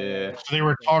 Yeah. So they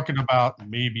were talking about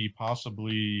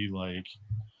possibly like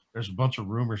there's a bunch of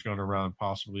rumors going around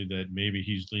possibly that maybe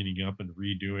he's leaning up and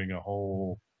redoing a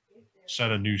whole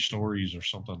set of new stories or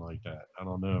something like that. I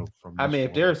don't know.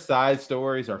 If they're side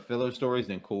stories or filler stories,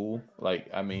 then cool. Like,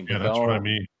 yeah, that's what I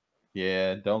mean.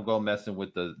 Yeah, don't go messing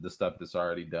with the stuff that's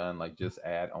already done. Like, just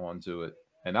add on to it.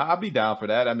 And I'll be down for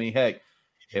that. I mean, heck,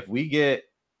 if we get,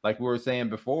 like we were saying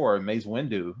before, Mace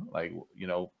Windu, like,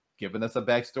 giving us a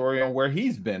backstory on where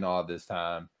he's been all this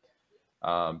time.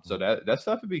 So that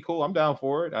stuff would be cool. I'm down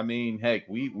for it. I mean, heck,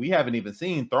 we haven't even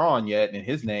seen Thrawn yet, and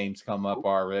his name's come up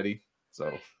already. So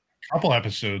a couple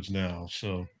episodes now.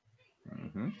 So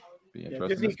be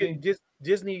interesting.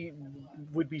 Disney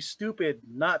would be stupid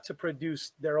not to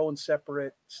produce their own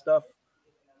separate stuff,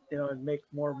 and make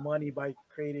more money by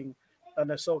creating an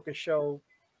Ahsoka show.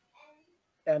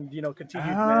 And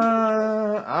continue.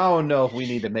 I don't know if we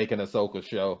need to make an Ahsoka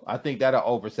show. I think that'll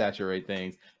oversaturate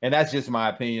things, and that's just my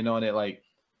opinion on it. Like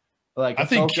I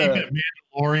think keep it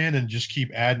Mandalorian and just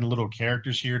keep adding little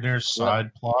characters here and there,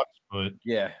 side plots. But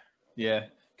yeah,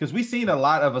 because we've seen a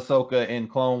lot of Ahsoka in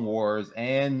Clone Wars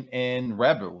and in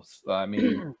Rebels. I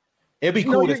mean, it'd be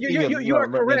cool to see him. You are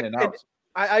correct.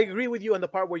 I agree with you on the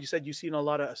part where you said you've seen a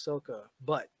lot of Ahsoka,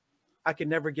 but I can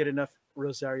never get enough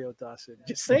Rosario Dawson.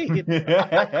 Just saying. You think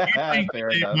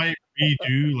they might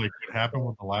redo like what happened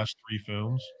with the last 3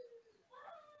 films?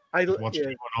 What's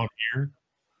going on here?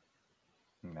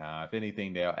 Nah, if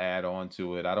anything, they'll add on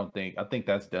to it. I think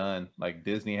that's done. Like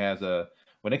Disney has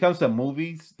when it comes to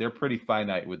movies, they're pretty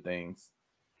finite with things.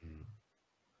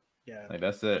 Yeah. Like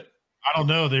that's it. I don't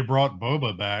know. They brought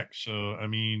Boba back, so I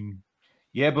mean,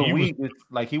 Yeah, but he it's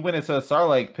like he went into a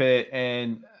Sarlacc pit,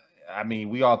 and I mean,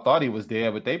 we all thought he was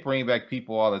dead, but they bring back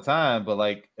people all the time. But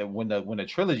like when the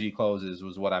trilogy closes,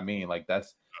 was what I mean. Like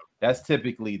that's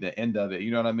typically the end of it.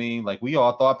 You know what I mean? Like we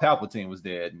all thought Palpatine was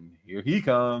dead, and here he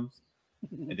comes,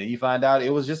 and then you find out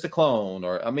it was just a clone.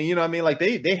 Or I mean, you know what I mean? Like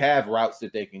they have routes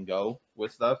that they can go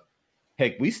with stuff.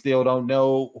 Heck, we still don't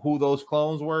know who those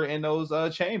clones were in those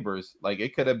chambers. Like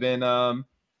it could have been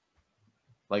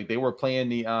like they were playing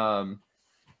the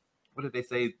what did they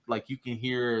say? Like you can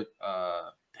hear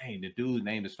dang, the dude's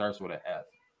name that starts with a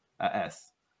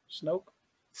S.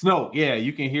 Snoke, yeah,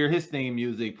 you can hear his theme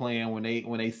music playing when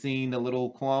they seen the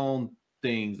little clone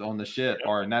things on the ship,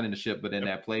 or not in the ship, but in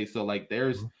that place. So like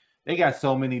they got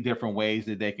so many different ways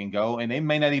that they can go, and they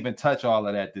may not even touch all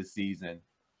of that this season.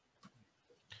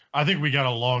 I think we got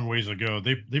a long ways to go.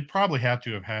 They probably have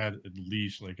to have had at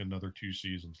least like another 2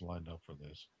 seasons lined up for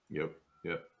this. Yep.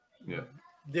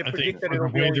 They I think predict that for it'll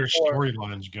the be way only their 4.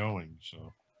 storyline's going.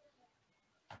 So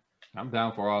I'm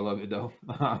down for all of it, though.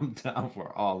 I'm down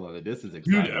for all of it. This is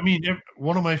exciting. Dude, I mean,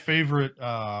 one of my favorite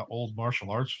old martial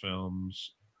arts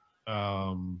films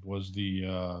was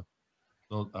the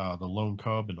Lone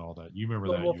Cub and all that. You remember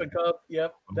Lone that? Wolf and Cub.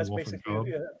 Yep, that's Wolf and basically Cub.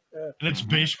 yeah. And it's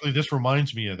basically, this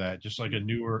reminds me of that, just like a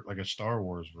newer, like a Star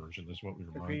Wars version. That's what we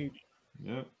remind me.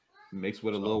 Yep, mixed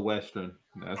with a little Western.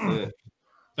 That's it.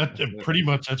 That's pretty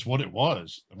much that's what it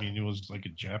was. I mean, it was like a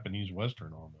Japanese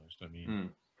Western almost. I mean,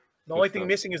 the only thing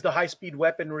missing is the high speed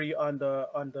weaponry on the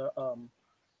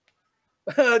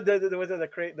the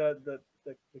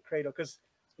cradle, because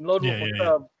in Lone Wolf and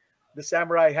Cub, the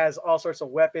samurai has all sorts of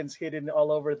weapons hidden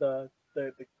all over the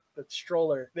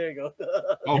stroller. There you go.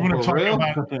 Oh, you want to for real?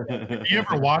 talk about? Have you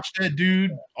ever watched that,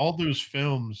 dude? All those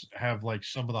films have like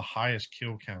some of the highest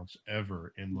kill counts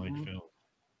ever in like film.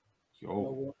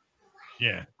 Yo.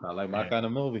 Yeah, not like my kind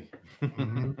of movie.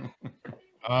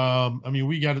 I mean,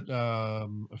 we got a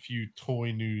few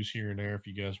toy news here and there. If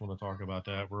you guys want to talk about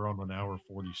that, we're on an hour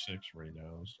 46 right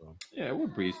now. So yeah, we'll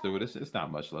breeze through it. It's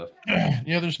not much left.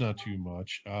 Yeah, there's not too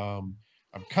much. I'm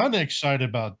kind of excited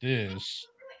about this.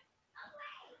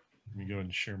 Let me go ahead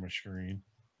and share my screen.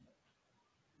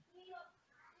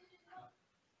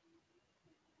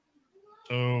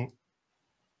 So,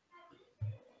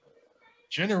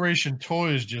 Generation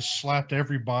Toys just slapped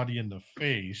everybody in the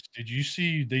face. Did you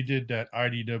see they did that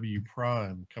IDW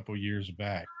Prime a couple years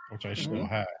back, which I still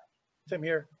have? Same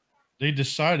here. They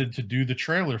decided to do the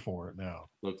trailer for it now.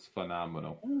 Looks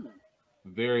phenomenal.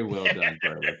 Very well done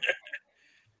trailer.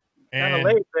 Kind of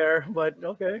late there, but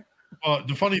okay. Well,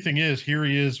 the funny thing is, here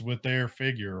he is with their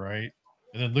figure, right?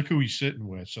 And then look who he's sitting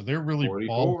with. So they're really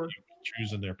ballsy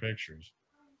choosing their pictures.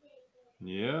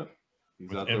 Yeah. He's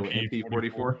with out there with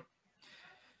EP44.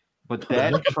 But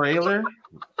that trailer,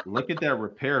 look at that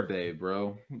repair bay,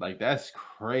 bro. Like, that's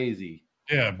crazy.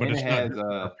 Yeah, but and it's not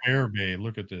a repair bay.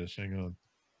 Look at this. Hang on.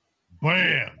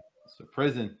 Bam! It's a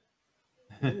prison.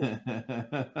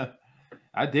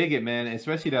 I dig it, man.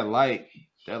 Especially that light.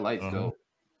 That light's dope.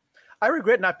 I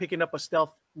regret not picking up a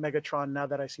stealth Megatron now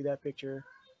that I see that picture.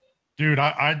 Dude,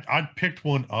 I picked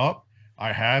one up.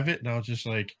 I have it, and I was just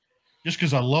like, just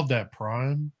because I love that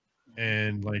Prime,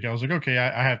 and like I was like, okay,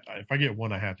 I have to, if I get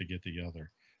one, I have to get the other.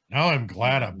 Now I'm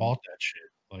glad I bought that shit.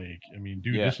 Like, I mean,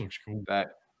 dude, this looks cool.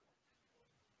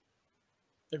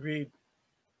 Agreed.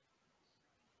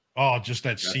 Oh, just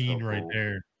that scene so right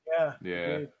there. Yeah.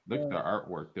 Yeah. Look at the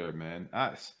artwork there, man.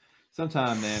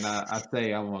 Sometimes, man, I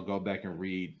say I want to go back and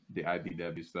read the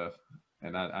IDW stuff,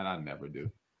 and I never do.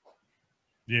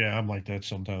 Yeah, I'm like that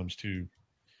sometimes too.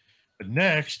 But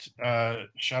next,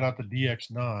 shout out to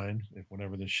DX9 if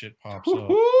whenever this shit pops up.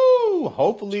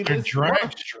 Hopefully this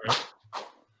drag strip.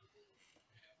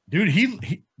 Dude,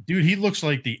 he looks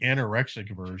like the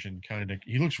anorexic version, kind of.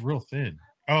 He looks real thin.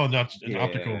 Oh, that's an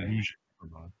optical illusion.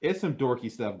 It's some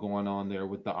dorky stuff going on there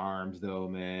with the arms, though,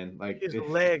 man. Like his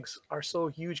legs are so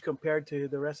huge compared to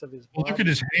the rest of his body. Well, look at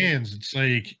his hands. It's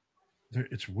like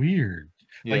it's weird.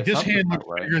 Yeah, like this hand looks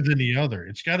bigger than the other.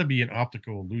 It's got to be an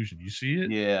optical illusion. You see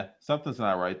it? Yeah, something's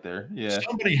not right there. Yeah,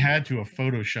 somebody had to have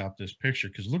photoshopped this picture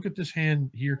because look at this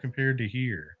hand here compared to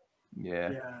here.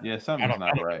 Yeah, something's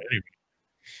not right. Anyway.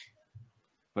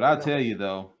 But I'll tell you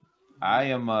though,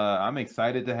 I'm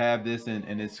excited to have this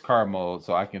in its car mode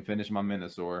so I can finish my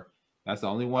Minosaur. That's the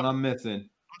only one I'm missing.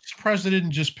 I'm surprised they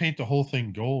didn't just paint the whole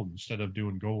thing gold instead of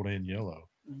doing gold and yellow.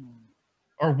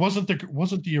 Or wasn't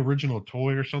the original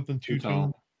toy or something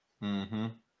two-tone?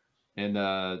 And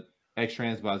X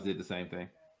Transbots did the same thing.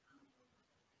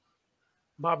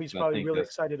 Bobby's So I probably think really that's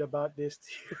excited about this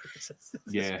too.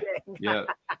 yeah, yeah,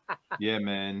 yeah,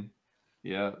 man,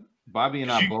 yeah. Bobby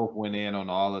and I both went in on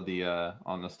all of the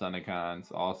on the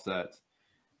Stunticons, all sets,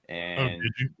 Oh, and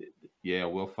did you? yeah,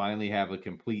 we'll finally have a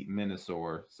complete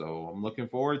Minosaur. So I'm looking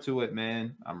forward to it,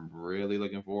 man. I'm really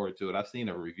looking forward to it. I've seen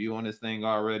a review on this thing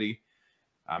already.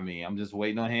 I mean, I'm just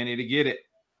waiting on Hanny to get it.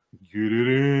 Get it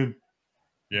in.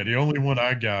 Yeah, the only one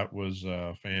I got was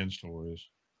Fans Toys.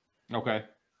 Okay.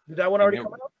 Did that one already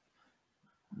come out?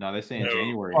 No, they're saying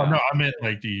January. Oh now. no, I meant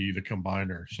like the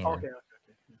combiner. Sorry. Okay.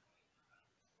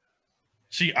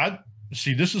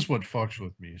 See, this is what fucks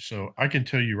with me. So I can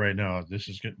tell you right now, this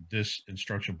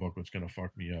instruction book was gonna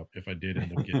fuck me up if I did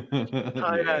end up getting.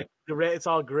 Yeah, the red. It's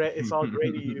all gray. It's all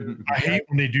gray to you. I hate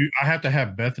when they do. I have to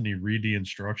have Bethany read the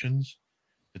instructions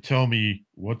to tell me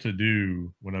what to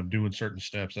do when I'm doing certain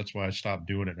steps. That's why I stopped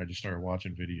doing it. And I just started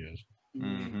watching videos.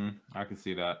 I can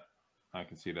see that. I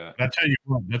can see that. I tell you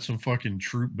what, that's some fucking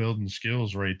troop building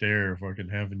skills right there. Fucking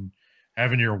having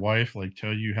your wife like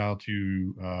tell you how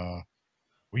to.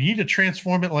 We need to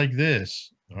transform it like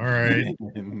this. All right,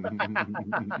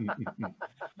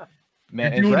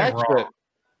 man. And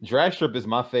Drag Strip is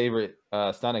my favorite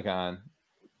Stunticon.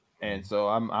 And so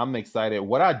I'm excited.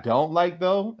 What I don't like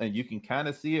though, and you can kind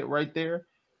of see it right there,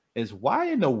 is why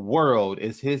in the world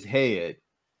is his head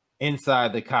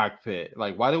inside the cockpit?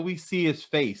 Like, why do we see his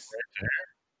face?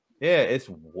 Yeah, it's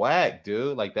whack,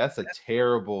 dude. Like, that's a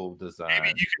terrible design.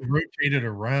 Maybe you can rotate it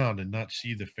around and not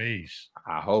see the face.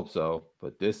 I hope so,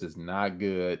 but this is not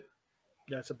good.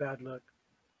 That's a bad look.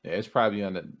 Yeah, it's probably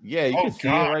on the. Yeah, you can see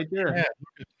it right there.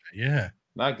 Yeah.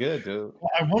 Not good, dude.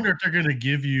 Well, I wonder if they're going to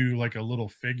give you like a little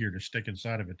figure to stick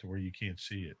inside of it to where you can't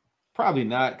see it. Probably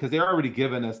not, because they're already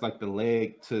giving us like the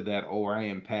leg to that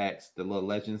Orion packs, the little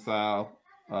legend style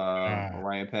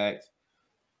Orion packs.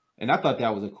 And I thought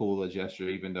that was a cooler gesture,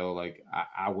 even though like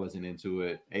I wasn't into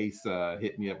it. Ace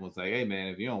hit me up and was like, "Hey man,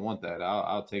 if you don't want that,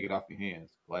 I'll take it off your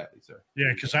hands gladly, sir."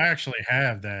 Yeah, because I actually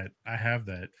have that. I have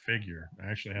that figure.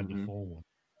 I actually have the full one.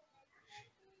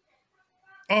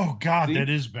 Oh God, that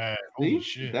is bad. Holy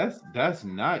shit. That's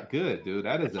not good, dude.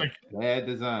 That is a bad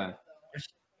design.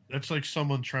 That's like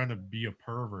someone trying to be a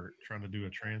pervert, trying to do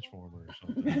a transformer or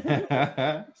something.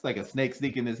 It's like a snake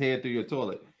sneaking his head through your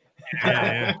toilet.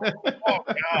 Yeah. Oh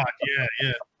God,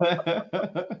 yeah.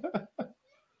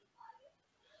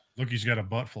 Look, he's got a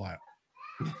butt flap.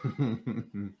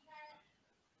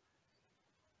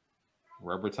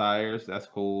 Rubber tires, that's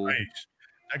cool. Nice.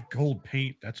 That gold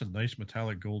paint, that's a nice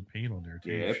metallic gold paint on there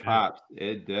too. Yeah, it pops.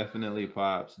 It definitely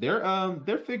pops. Their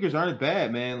figures aren't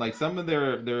bad, man. Like some of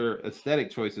their aesthetic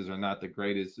choices are not the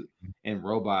greatest in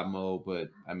robot mode,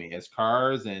 but I mean as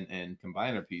cars and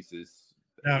combiner pieces.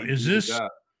 Now is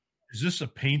this a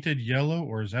painted yellow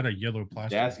or is that a yellow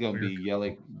plastic? That's gonna be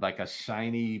yellow, like a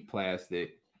shiny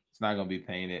plastic. It's not gonna be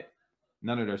painted.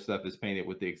 None of their stuff is painted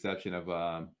with the exception of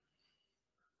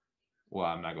well,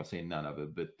 I'm not gonna say none of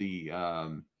it, but the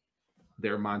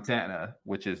their Montana,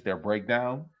 which is their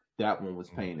breakdown, that one was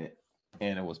painted,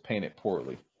 and it was painted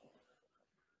poorly.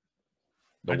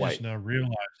 I just now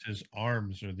realized his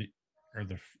arms are the.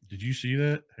 Did you see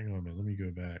that? Hang on a minute. Let me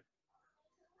go back.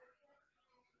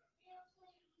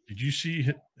 Did you see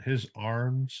his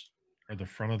arms are the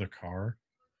front of the car?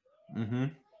 Mm-hmm.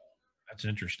 That's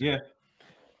interesting. Yeah.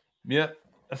 Yeah.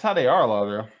 That's how they are,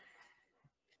 Lauderdale.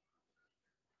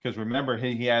 Because remember,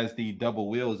 he has the double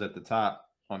wheels at the top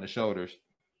on the shoulders.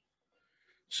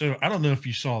 So I don't know if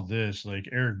you saw this. Like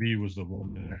Eric B was the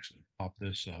one that actually popped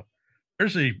this up.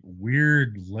 There's a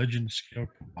weird legend scale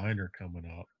combiner coming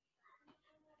up.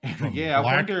 Yeah, I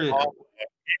wonder.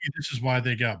 Maybe this is why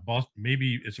they got busted.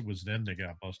 Maybe it was them that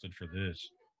got busted for this.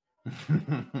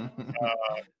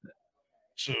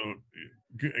 So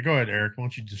go ahead, Eric. Why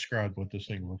don't you describe what this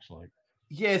thing looks like?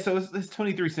 Yeah, so it's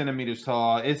 23 centimeters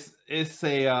tall. It's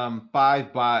a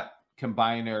 5-bot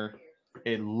combiner.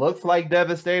 It looks like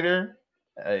Devastator.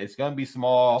 It's gonna be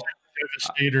small.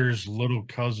 Devastator's little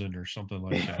cousin or something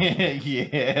like that.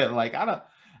 Yeah, like I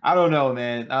don't know,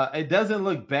 man. It doesn't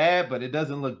look bad, but it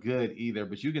doesn't look good either.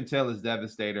 But you can tell it's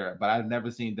Devastator. But I've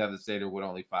never seen Devastator with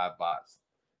only 5 bots.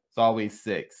 It's always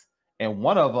 6. And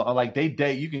one of them, like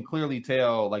you can clearly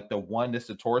tell, like the one that's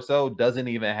the torso doesn't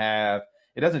even have.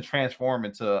 It doesn't transform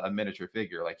into a miniature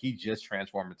figure. Like he just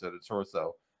transformed into the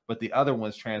torso, but the other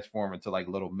ones transform into like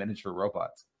little miniature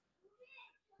robots.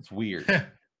 It's weird.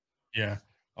 Yeah.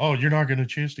 Oh, you're not getting a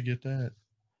chance to get that.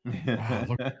 Wow,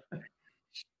 look.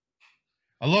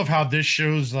 I love how this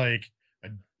shows like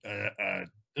a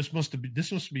This must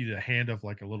be the hand of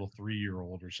like a little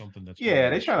 3-year-old or something. That's Yeah,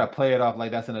 they try to play it off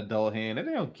like that's an adult hand, and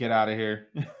they don't get out of here,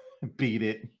 beat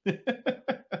it.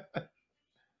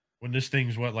 When this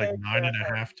thing's what, like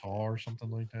 9.5 tall or something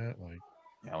like that. Like,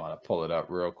 yeah, I want to pull it up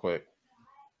real quick.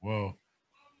 Whoa.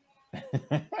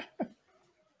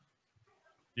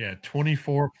 Yeah,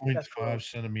 24.5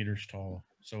 centimeters tall.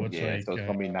 So it's yeah, like, so it's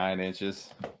gonna be 9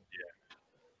 inches. Yeah.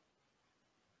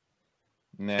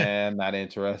 Nah, I'm not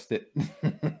interested.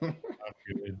 Not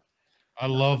good. I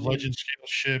love legend scale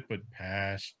shit, but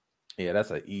pass. Yeah,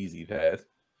 that's an easy pass.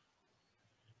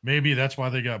 Maybe that's why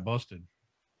they got busted.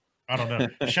 I don't know.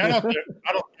 Shout out to,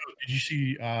 I don't know. Did you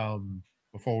see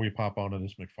before we pop onto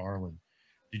this McFarlane?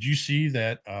 Did you see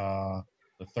that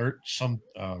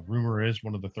rumor is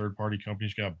one of the third party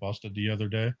companies got busted the other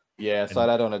day? Yeah, I saw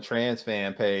that on a trans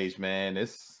fan page, man.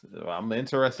 I'm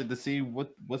interested to see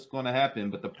what's going to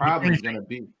happen, but the problem is going to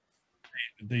be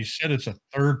they said it's a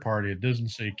third party. It doesn't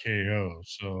say KO,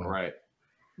 so right.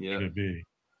 Yeah, could it be?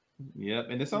 Yep,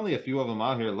 and there's only a few of them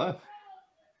out here left.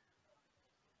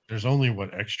 There's only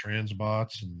what X-Trans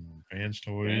bots and Fans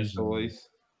Toys.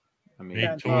 I mean,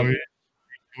 Big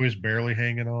toys barely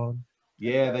hanging on.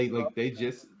 Yeah, they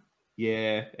just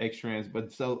X-Trans,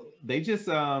 but so they just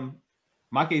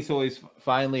Maki Toys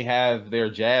finally have their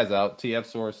Jazz out. TF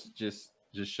Source just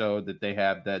showed that they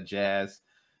have that Jazz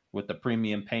with the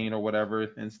premium paint or whatever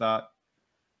in stock,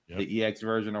 the EX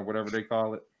version or whatever they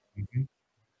call it. Mm-hmm.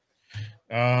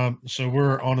 So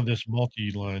we're onto this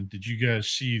multi-line. Did you guys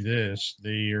see this?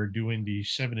 They are doing the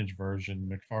 7-inch version.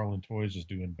 McFarlane Toys is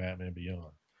doing Batman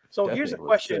Beyond. So here's a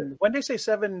question. When they say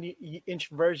 7-inch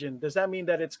version, does that mean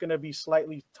that it's going to be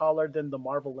slightly taller than the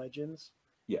Marvel Legends?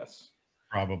 Yes.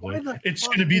 Probably. It's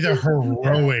going to be the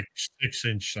heroic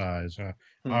 6-inch size.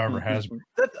 However,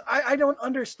 I don't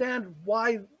understand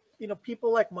why,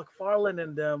 people like McFarlane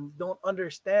and them don't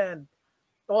understand.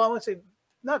 Well, I would say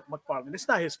not McFarlane. It's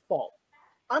not his fault.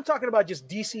 I'm talking about just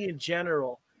DC in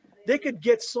general. They could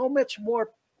get so much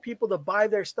more people to buy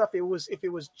their stuff. If it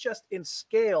was just in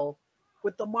scale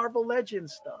with the Marvel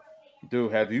Legends stuff.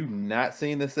 Dude, have you not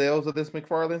seen the sales of this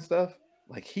McFarlane stuff?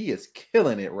 Like, he is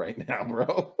killing it right now,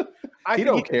 bro. I think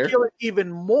he could kill it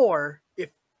even more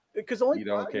because only you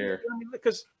don't care.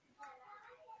 Because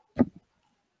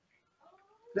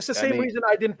that's the same reason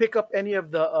I didn't pick up any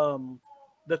of the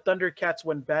Thundercats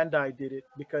when Bandai did it,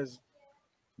 because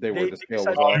the scale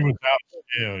was out.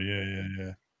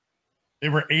 Yeah. They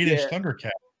were 8-inch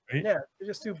Thundercats. Right? Yeah, they're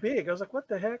just too big. I was like, what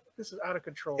the heck? This is out of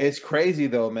control. It's crazy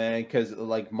though, man, because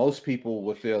like most people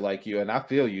would feel like you, and I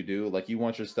feel you do. Like, you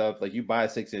want your stuff, like you buy a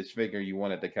 6-inch figure, you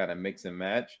want it to kind of mix and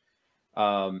match.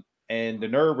 And the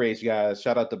Nerd Rage guys,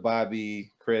 shout out to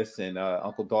Bobby, Chris, and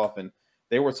Uncle Dolphin.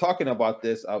 They were talking about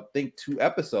this, I think 2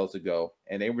 episodes ago,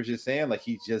 and they were just saying like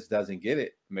he just doesn't get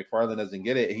it. McFarlane doesn't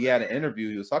get it. He had an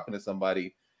interview. He was talking to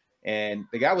somebody, and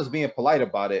the guy was being polite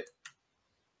about it.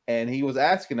 And he was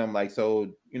asking them, like,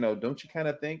 so, don't you kind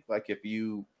of think like if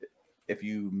you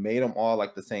made them all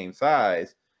like the same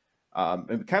size,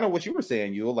 and kind of what you were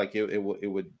saying, like it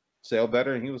would sell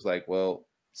better? And he was like, well,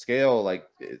 scale, like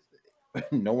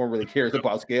no one really cares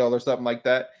about scale or something like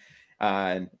that.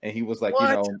 And he was like,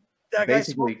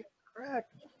 basically,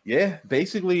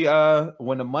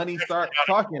 when the money starts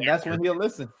talking, that's when he'll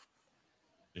listen.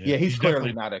 Yeah, he's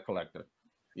clearly not a collector.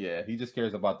 Yeah, he just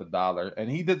cares about the dollar, and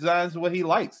he designs what he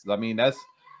likes. I mean, that's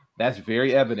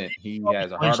very evident. He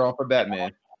has a hard on for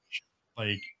Batman.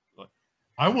 Like,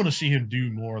 I want to see him do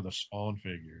more of the Spawn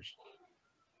figures.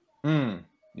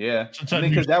 Yeah,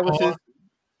 because that was his.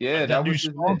 Yeah, that was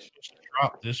his Spawn supposed to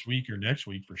drop this week or next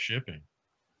week for shipping.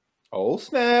 Oh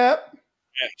snap!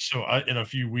 Yeah, so in a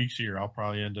few weeks here, I'll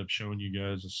probably end up showing you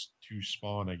guys 2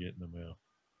 Spawn I get in the mail.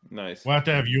 Nice. We'll have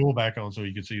to have Yule back on so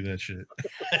you can see that shit.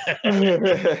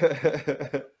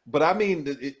 But I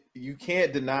mean, you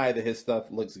can't deny that his stuff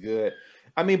looks good.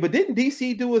 I mean, but didn't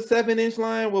DC do a 7-inch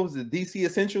line? What was it, DC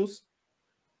Essentials?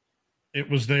 It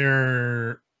was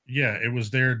their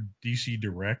DC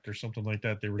Direct or something like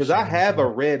that. They were, because I have a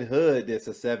Red Hood that's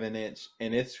a 7-inch,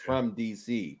 and it's from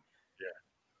DC.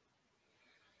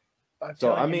 Yeah.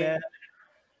 So I mean,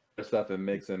 there's stuff in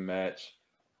mix and match.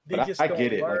 But I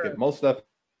get it. Like, if most stuff.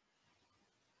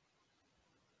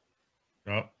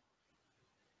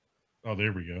 Oh,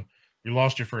 there we go. We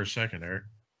lost you for a second, Eric.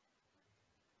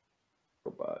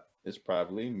 Robot. It's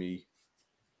probably me.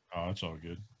 Oh, it's all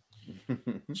good.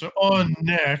 So on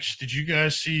next, did you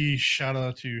guys see? Shout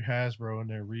out to Hasbro and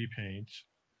their repaints.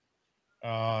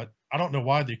 I don't know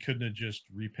why they couldn't have just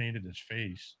repainted his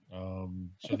face. So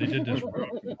they did this.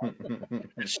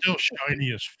 It's still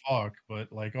shiny as fuck,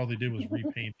 but like all they did was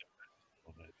repaint it a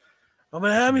little bit. I'm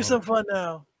gonna have me some fun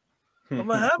now. I'm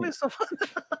gonna have me some fun.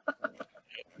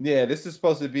 Yeah, this is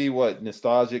supposed to be what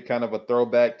nostalgic, kind of a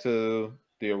throwback to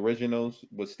the originals,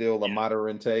 but still a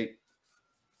modern take.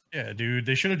 Yeah, dude,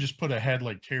 they should have just put a head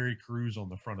like Terry Crews on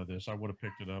the front of this. I would have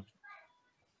picked it up.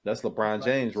 That's LeBron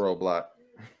James roadblock.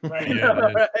 Right. Yeah,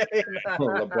 Right.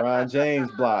 LeBron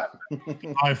James block.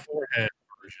 my forehead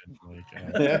version.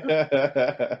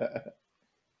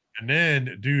 And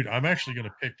then, dude, I'm actually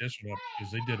gonna pick this one up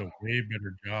because they did a way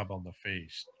better job on the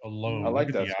face alone. I like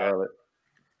Look at that the Scarlet.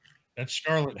 That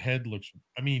Scarlet head looks.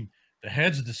 I mean, the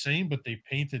head's the same, but they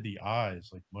painted the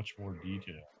eyes like much more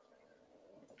detail.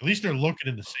 At least they're looking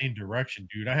in the same direction,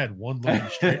 dude. I had one looking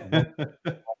straight. One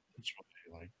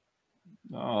like,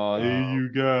 oh, hey, you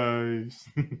guys.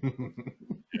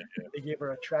 They gave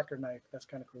her a tracker knife. That's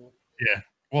kind of cool. Yeah.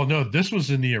 Well, no, this was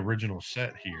in the original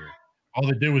set here. All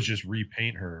they did was just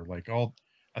repaint her.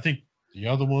 I think the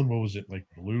other one, what was it, like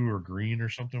blue or green or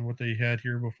something? What they had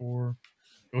here before?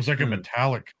 It was like a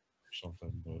metallic or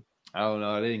something. But I don't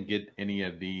know. I didn't get any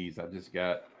of these. I just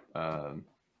got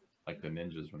like the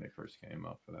ninjas when they first came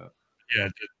out for that. Yeah,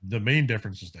 the main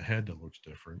difference is the head that looks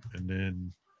different. And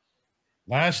then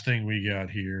last thing we got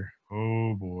here.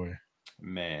 Oh boy,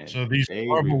 man! So these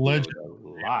Marvel Legends a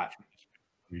lot.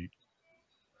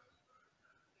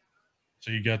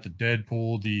 So you got the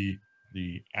Deadpool,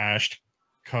 the ash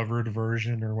covered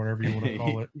version or whatever you want to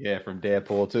call it. Yeah, from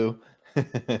Deadpool 2.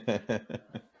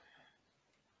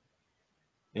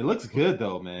 It looks good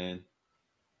though, man.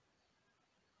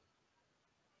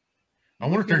 I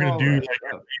wonder if they're gonna do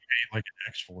like an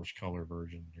X-Force color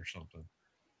version or something.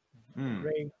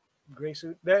 Gray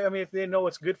suit. I mean, if they know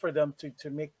it's good for them to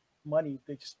make money,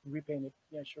 they just repaint it.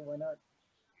 Yeah, sure, why not?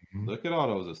 Look at all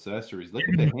those accessories. Look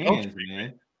at the hands,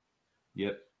 man.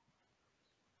 Yep.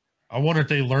 I wonder if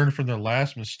they learned from their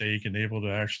last mistake and able to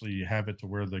actually have it to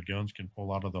where the guns can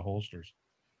pull out of the holsters.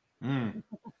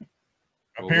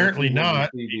 Apparently not.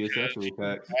 The accessory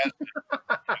packs.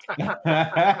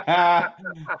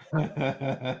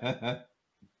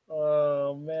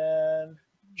 Oh man.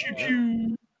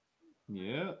 Choo-choo.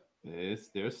 Yeah.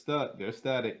 They're stuck. They're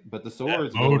static. But the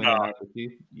swords go in and out the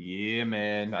teeth. Yeah,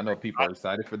 man. I know people are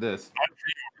excited for this.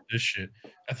 This shit.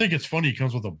 I think it's funny. It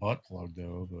comes with a butt plug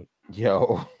though, but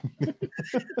yo.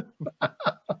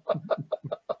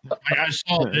 I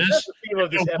saw this. No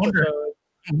wonder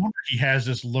he has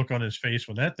this look on his face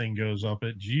when that thing goes up.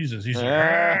 Jesus, he's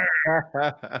like,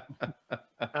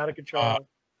 out of control.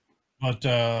 But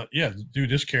yeah, dude,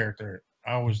 this character,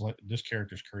 I always like this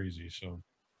character's crazy. So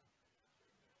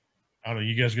I don't know.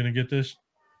 You guys gonna get this?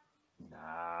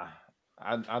 Nah,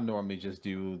 I normally just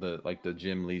do the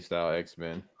Jim Lee style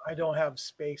X-Men. I don't have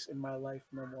space in my life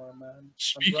no more, man.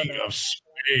 Speaking of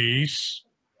space,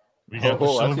 we got the I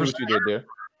see Silver what you did there.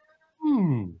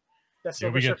 Ooh. That's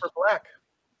Silver Surfer Black.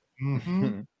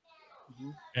 Mm-hmm.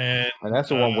 And that's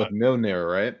the one with Milner,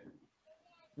 right?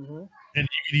 Mm-hmm. And you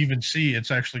can even see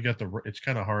it's actually got it's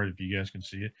kind of hard if you guys can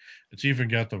see it. It's even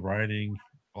got the writing,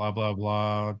 blah, blah,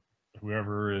 blah,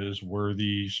 whoever is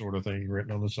worthy sort of thing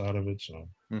written on the side of it. So,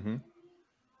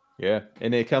 yeah.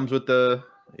 And it comes with a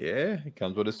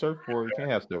surfboard. You can't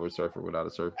have Silver Surfer without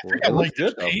a surfboard. I like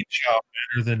this paint job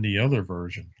better than the other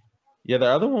version. Yeah, the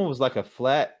other one was like a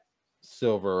flat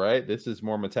silver, right? This is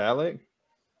more metallic.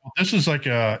 Well, this is like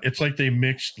it's like they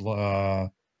mixed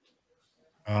I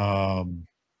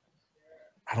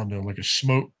don't know, like a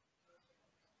smoke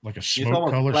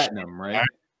color, platinum, right?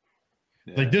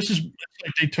 Yeah. Like this is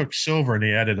like they took silver and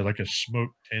they added like a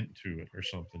smoke tint to it or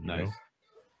something. Nice. You know?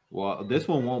 Well, this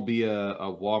one won't be a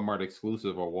Walmart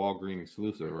exclusive or Walgreens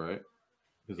exclusive, right?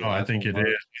 Oh, I think it is. I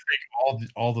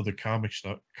think all of the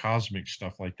cosmic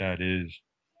stuff like that is.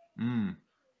 I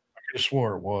could have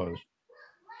swore it was.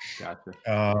 Gotcha.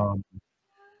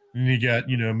 And you got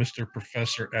Mr.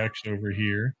 Professor X over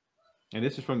here. And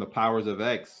this is from the Powers of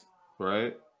X,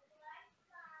 right?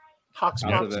 Hawks,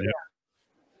 yeah.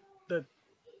 The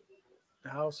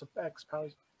House of X,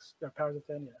 Powers of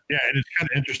Ten, yeah. Yeah, and it's kind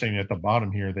of interesting at the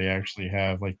bottom here they actually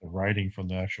have like the writing from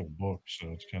the actual book, so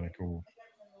it's kind of cool.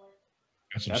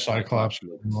 Got some Cyclops.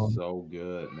 Looks so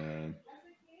good, man.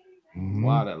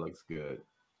 Wow, that looks good.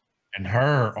 And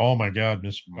her, oh my God,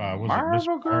 Miss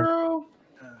Marvel Girl.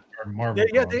 Marvel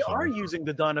yeah, they are using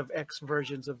the Dawn of X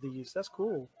versions of these. That's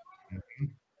cool.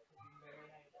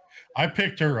 I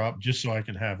picked her up just so I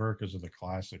can have her because of the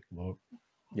classic look.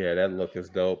 Yeah, that look is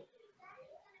dope.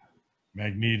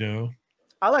 Magneto.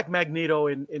 I like Magneto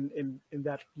in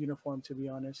that uniform, to be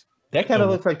honest. That kind of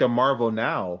looks like the Marvel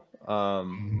Now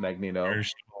Magneto.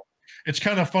 It's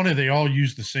kind of funny. They all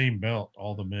use the same belt,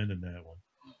 all the men in that one.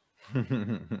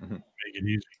 Make it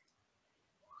easy.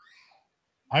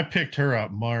 I picked her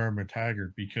up, Myra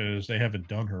McTaggart, because they haven't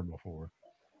done her before.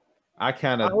 I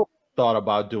kind of thought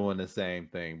about doing the same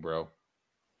thing, bro.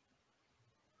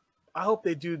 I hope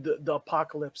they do the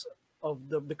apocalypse of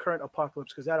the current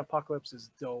apocalypse, because that apocalypse is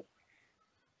dope.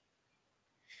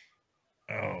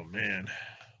 Oh man,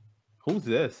 who's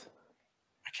this?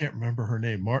 I can't remember her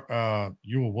name.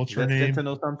 Yule, what's Is her that name?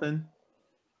 Sentinel something?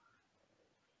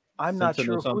 I'm not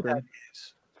sure who that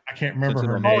is. I can't remember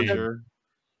Sentinel her name. Major.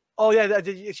 Oh yeah,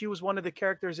 she was one of the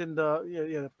characters in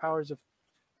the Powers of.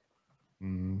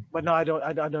 But no, I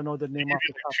don't know the name off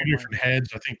the top two of my different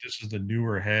heads. I think this is the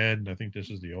newer head, and I think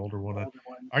this is the older one.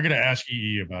 I gotta ask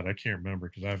EE about it. I can't remember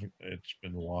because it's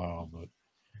been a while. But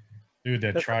dude,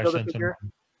 that Tri-Sentinel.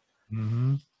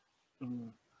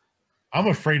 I'm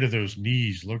afraid of those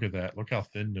knees. Look at that. Look how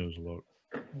thin those look.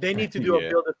 They need to do a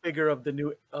build a figure of the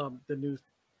new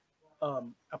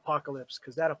Apocalypse,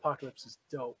 because that Apocalypse is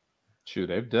dope. Shoot,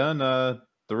 they've done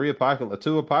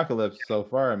two Apocalypse so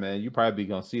far, man. You probably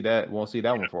gonna see that. Won't see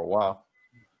that one for a while.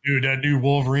 Dude, that new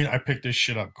Wolverine, I picked this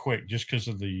shit up quick just because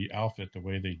of the outfit, the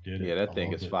way they did it. Yeah, that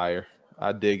thing is fire.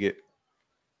 I dig it.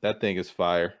 That thing is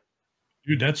fire.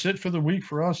 Dude, that's it for the week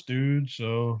for us, dude.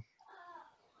 So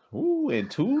in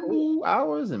 2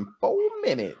 hours and 4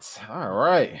 minutes. All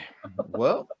right.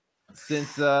 Well,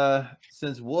 since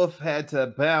Wolf had to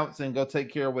bounce and go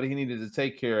take care of what he needed to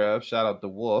take care of, shout out to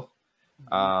Wolf.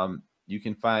 You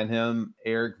can find him,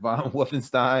 Eric Von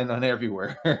Wolfenstein, on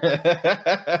everywhere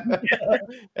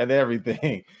and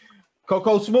everything.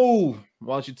 Coco Smooth,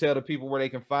 why don't you tell the people where they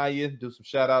can find you? Do some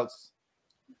shout outs.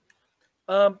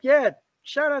 Yeah,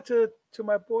 shout out to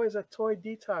my boys at Toy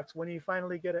Detox when you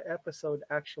finally get an episode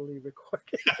actually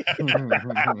recorded.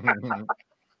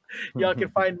 Y'all can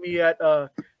find me at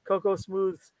Coco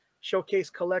Smooth Showcase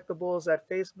Collectibles at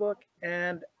Facebook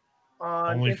and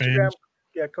on Instagram.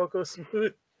 Yeah, Coco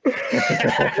Smooth. Pictures of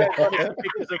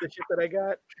the shit that I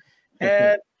got,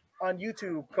 and on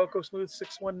YouTube, Coco Smooth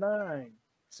 619.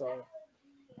 So,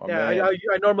 I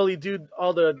normally do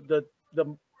all the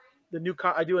new.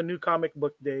 I do a new comic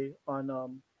book day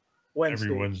on Wednesday.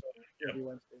 Every Wednesday. Every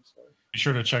Wednesday. So be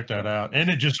sure to check that out. And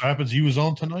it just happens he was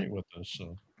on tonight with us.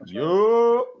 So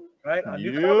right on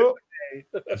new comic book day.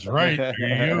 That's right. There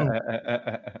you go.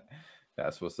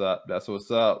 That's what's up. That's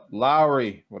what's up.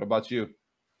 Lowry, what about you?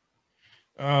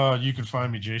 You can find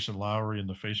me, Jason Lowry, in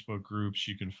the Facebook groups.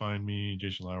 You can find me,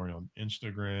 Jason Lowry, on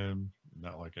Instagram.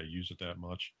 Not like I use it that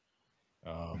much.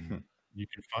 You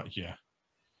can find,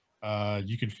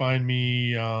 you can find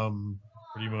me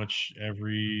pretty much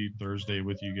every Thursday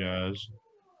with you guys,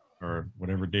 or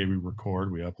whatever day we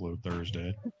record. We upload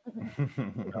Thursday.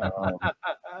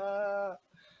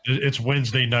 It's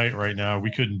Wednesday night right now.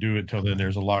 We couldn't do it till then.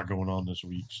 There's a lot going on this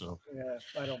week, so yeah,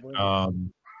 I don't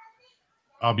blame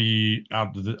I'll be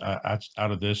out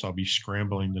of this. I'll be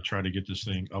scrambling to try to get this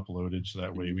thing uploaded so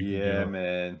that way we can. Yeah,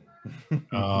 man.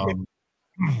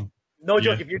 No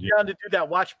joke. If you're down to do that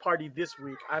watch party this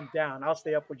week, I'm down. I'll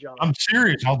stay up with y'all. I'm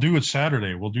serious. I'll do it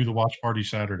Saturday. We'll do the watch party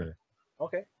Saturday.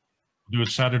 Okay. We'll do it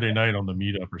Saturday night on the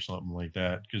meetup or something like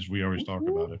that because we always talk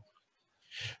about it.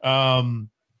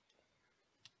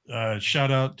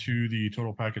 Shout out to the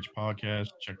Total Package Podcast.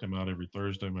 Check them out every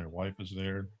Thursday. My wife is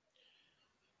there.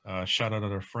 Shout out to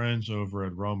our friends over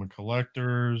at Roman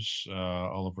Collectors,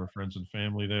 all of our friends and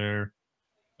family there.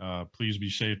 Please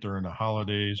be safe during the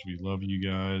holidays. We love you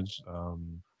guys.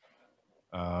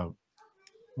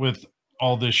 With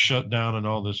all this shutdown and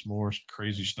all this more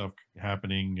crazy stuff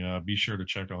happening, be sure to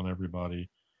check on everybody.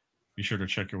 Be sure to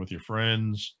check it with your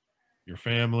friends, your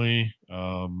family.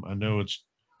 I know it's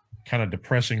kind of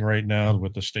depressing right now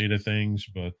with the state of things,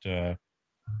 but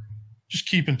just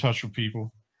keep in touch with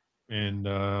people. And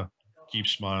keep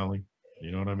smiling.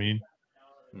 You know what I mean?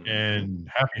 And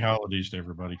happy holidays to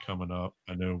everybody coming up.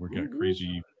 I know we've got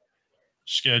crazy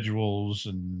schedules,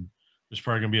 and there's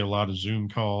probably going to be a lot of Zoom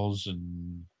calls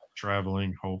and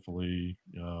traveling, hopefully,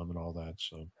 and all that.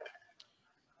 So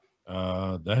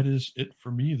that is it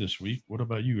for me this week. What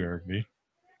about you, Eric B?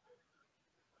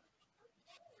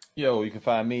 Yo, you can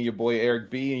find me, your boy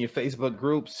Eric B, in your Facebook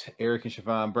groups, Eric and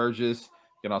Siobhan Burgess.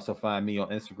 You can also find me on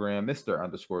Instagram,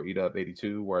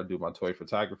 Mr_EatUp82, where I do my toy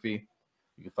photography.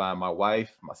 You can find my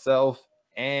wife, myself,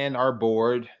 and our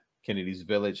board,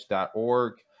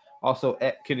 kennedysvillage.org. Also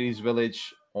at Kennedy's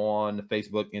Village on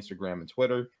Facebook, Instagram, and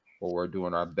Twitter, where we're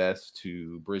doing our best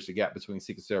to bridge the gap between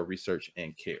sickle cell research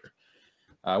and care.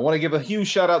 I want to give a huge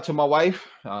shout out to my wife,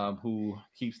 who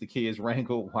keeps the kids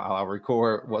wrangled while I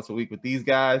record once a week with these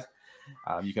guys.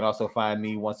 You can also find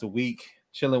me once a week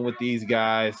chilling with these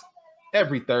guys.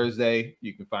 Every Thursday,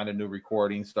 you can find a new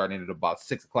recording starting at about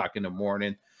 6 o'clock in the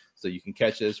morning. so you can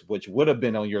catch us, which would have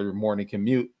been on your morning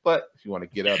commute. But if you want to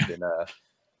get up and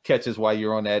catch us while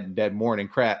you're on that morning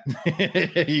crap,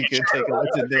 you can take a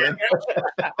listen then.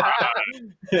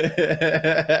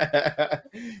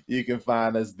 You can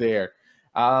find us there.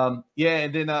 Yeah,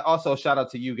 and then also shout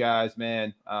out to you guys,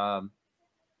 man.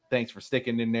 Thanks for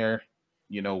sticking in there.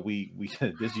 You know, we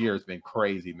this year has been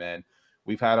crazy, man.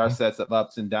 We've had our sets of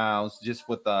ups and downs just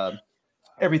with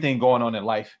everything going on in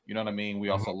life. You know what I mean? We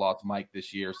also lost Mike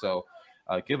this year. So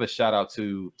give a shout out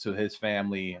to his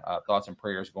family. Thoughts and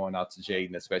prayers going out to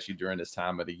Jaden, especially during this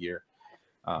time of the year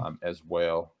as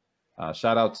well.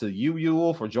 Shout out to you,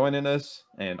 Yule, for joining us,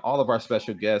 and all of our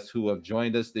special guests who have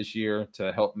joined us this year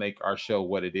to help make our show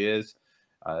what it is.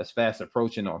 It's fast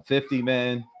approaching on 50,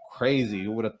 man. Crazy.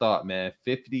 Who would have thought, man?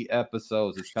 50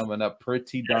 episodes is coming up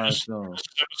pretty darn soon.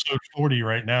 Episode 40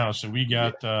 right now. So we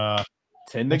got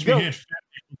 10 to go. We hit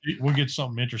 50, we'll get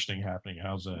something interesting happening.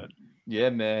 How's that? Yeah,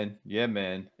 man. Yeah,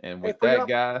 man. And with that,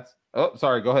 guys. Oh,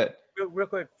 sorry. Go ahead. Real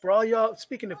quick. For all y'all,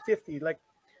 speaking of 50, like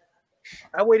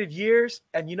I waited years,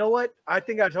 and you know what? I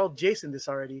think I told Jason this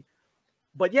already.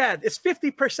 But yeah, it's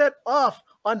 50% off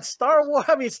on Star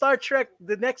Trek: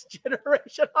 The Next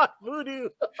Generation on Vudu.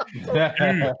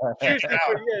 Seriously,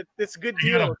 it's a good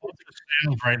deal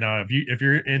right now. If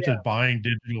you're into buying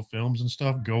digital films and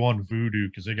stuff, go on Vudu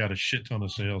because they got a shit ton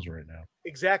of sales right now.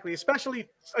 Exactly, especially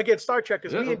again Star Trek,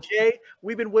 because me and Jay,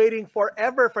 we've been waiting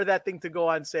forever for that thing to go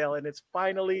on sale, and it's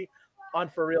finally on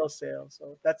for real sale.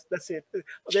 So that's it.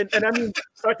 And I mean,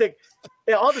 Star Trek,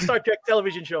 all the Star Trek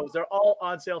television shows, they're all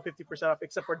on sale 50% off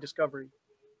except for Discovery.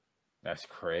 That's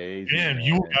crazy. Damn,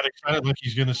 you got excited like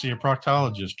he's going to see a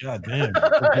proctologist. God damn. Get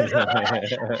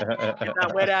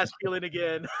that wet ass feeling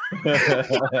again. Sorry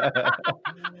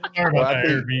about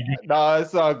that, no,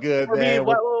 it's all good, for man.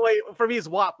 Me, wait, for me, it's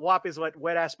WAP. WAP is what?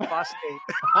 Wet ass prostate.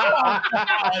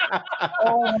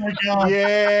 Oh my God.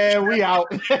 Yeah, we out.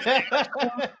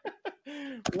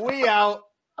 We out.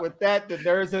 With that, the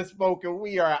nerds have spoken.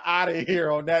 We are out of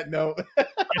here on that note. Get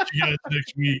you guys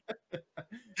next week.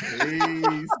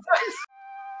 Peace.